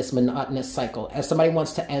end this monotonous cycle. As somebody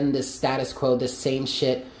wants to end this status quo, this same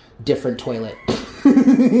shit, different toilet.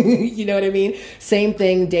 You know what I mean? Same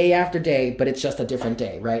thing day after day, but it's just a different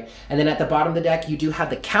day, right? And then at the bottom of the deck, you do have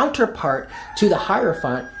the counterpart to the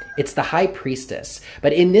Hierophant. It's the High Priestess.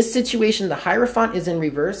 But in this situation, the Hierophant is in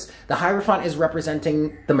reverse. The Hierophant is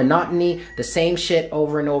representing the monotony, the same shit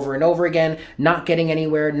over and over and over again, not getting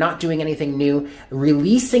anywhere, not doing anything new,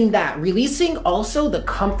 releasing that, releasing also the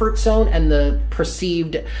comfort zone and the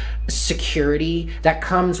perceived security that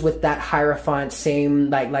comes with that Hierophant, same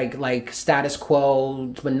like status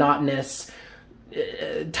quo, monotonous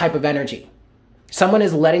type of energy. Someone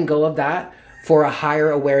is letting go of that for a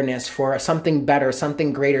higher awareness, for something better,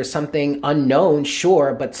 something greater, something unknown,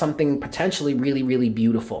 sure, but something potentially really, really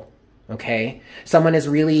beautiful, okay? Someone is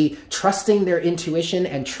really trusting their intuition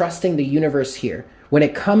and trusting the universe here when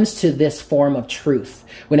it comes to this form of truth,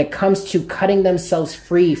 when it comes to cutting themselves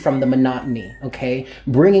free from the monotony, okay?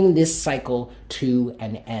 Bringing this cycle to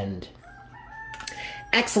an end.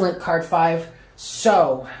 Excellent, card 5.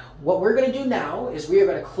 So what we're going to do now is we are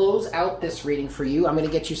going to close out this reading for you. I'm going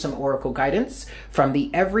to get you some oracle guidance from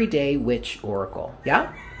the Everyday Witch Oracle.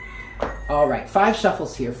 Yeah? All right. 5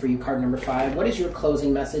 shuffles here for you, card number 5. What is your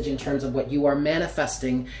closing message in terms of what you are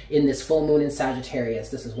manifesting in this full moon in Sagittarius?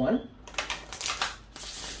 This is 1.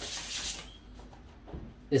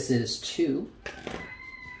 This is 2.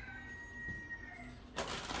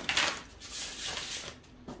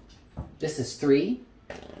 This is 3.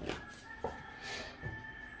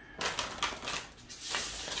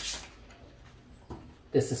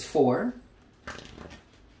 This is 4.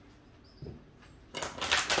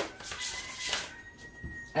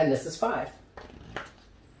 And this is 5.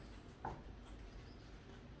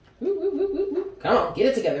 Woo, woo, woo, woo, woo. Come on, get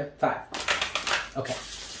it together. 5. Okay.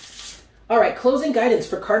 All right, closing guidance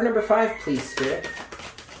for card number 5, please, Spirit.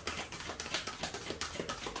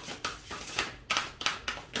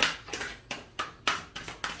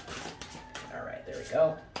 All right, there we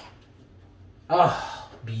go. Oh.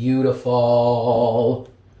 Beautiful.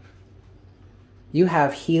 You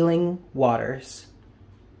have healing waters.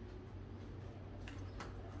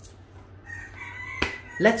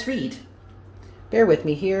 Let's read. Bear with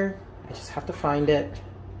me here. I just have to find it.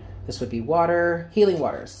 This would be water. Healing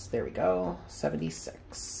waters. There we go.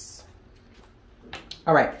 76.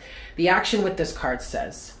 All right. The action with this card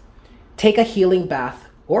says, take a healing bath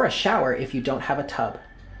or a shower if you don't have a tub.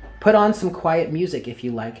 Put on some quiet music if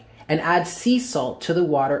you like, and add sea salt to the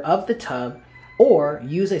water of the tub, or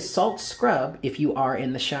use a salt scrub if you are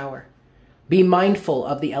in the shower. Be mindful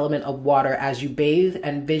of the element of water as you bathe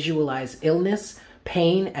and visualize illness,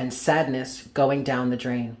 pain, and sadness going down the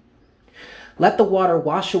drain. Let the water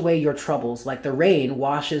wash away your troubles like the rain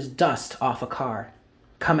washes dust off a car.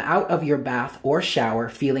 Come out of your bath or shower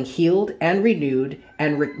feeling healed and renewed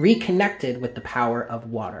and reconnected with the power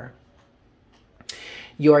of water.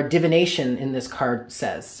 Your divination in this card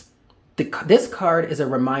says, This card is a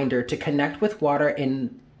reminder to connect with water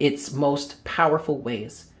in its most powerful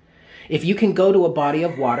ways. If you can go to a body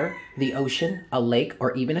of water, the ocean, a lake,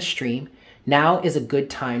 or even a stream, now is a good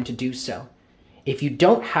time to do so. If you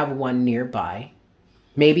don't have one nearby,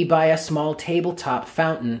 maybe buy a small tabletop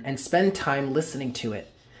fountain and spend time listening to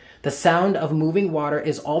it. The sound of moving water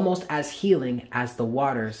is almost as healing as the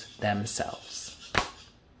waters themselves.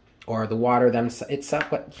 Or the water itself,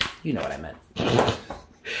 but you know what I meant.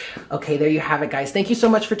 Okay, there you have it, guys. Thank you so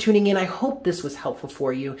much for tuning in. I hope this was helpful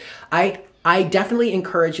for you. I definitely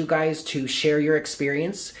encourage you guys to share your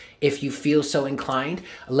experience if you feel so inclined.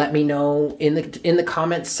 Let me know in the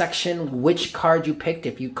comments section which card you picked,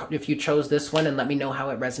 if you chose this one, and let me know how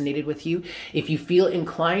it resonated with you. If you feel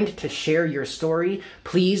inclined to share your story,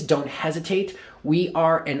 please don't hesitate. We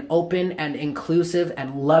are an open and inclusive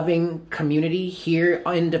and loving community here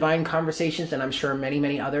in Divine Conversations, and I'm sure many,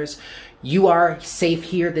 many others. You are safe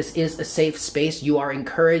here. This is a safe space. You are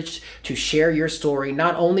encouraged to share your story,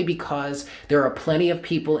 not only because there are plenty of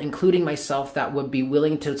people, including myself, that would be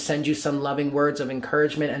willing to send you some loving words of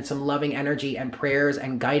encouragement and some loving energy and prayers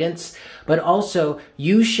and guidance, but also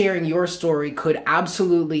you sharing your story could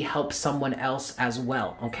absolutely help someone else as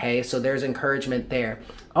well, okay? So there's encouragement there.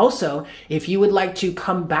 Also, if you would like to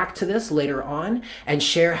come back to this later on and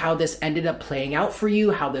share how this ended up playing out for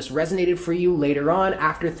you, how this resonated for you later on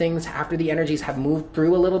after the energies have moved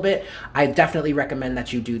through a little bit, I definitely recommend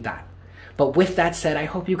that you do that. But with that said, I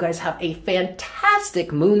hope you guys have a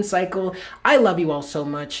fantastic moon cycle. I love you all so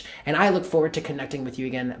much, and I look forward to connecting with you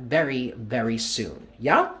again very, very soon.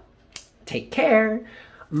 Yeah? Take care.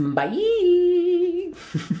 Bye.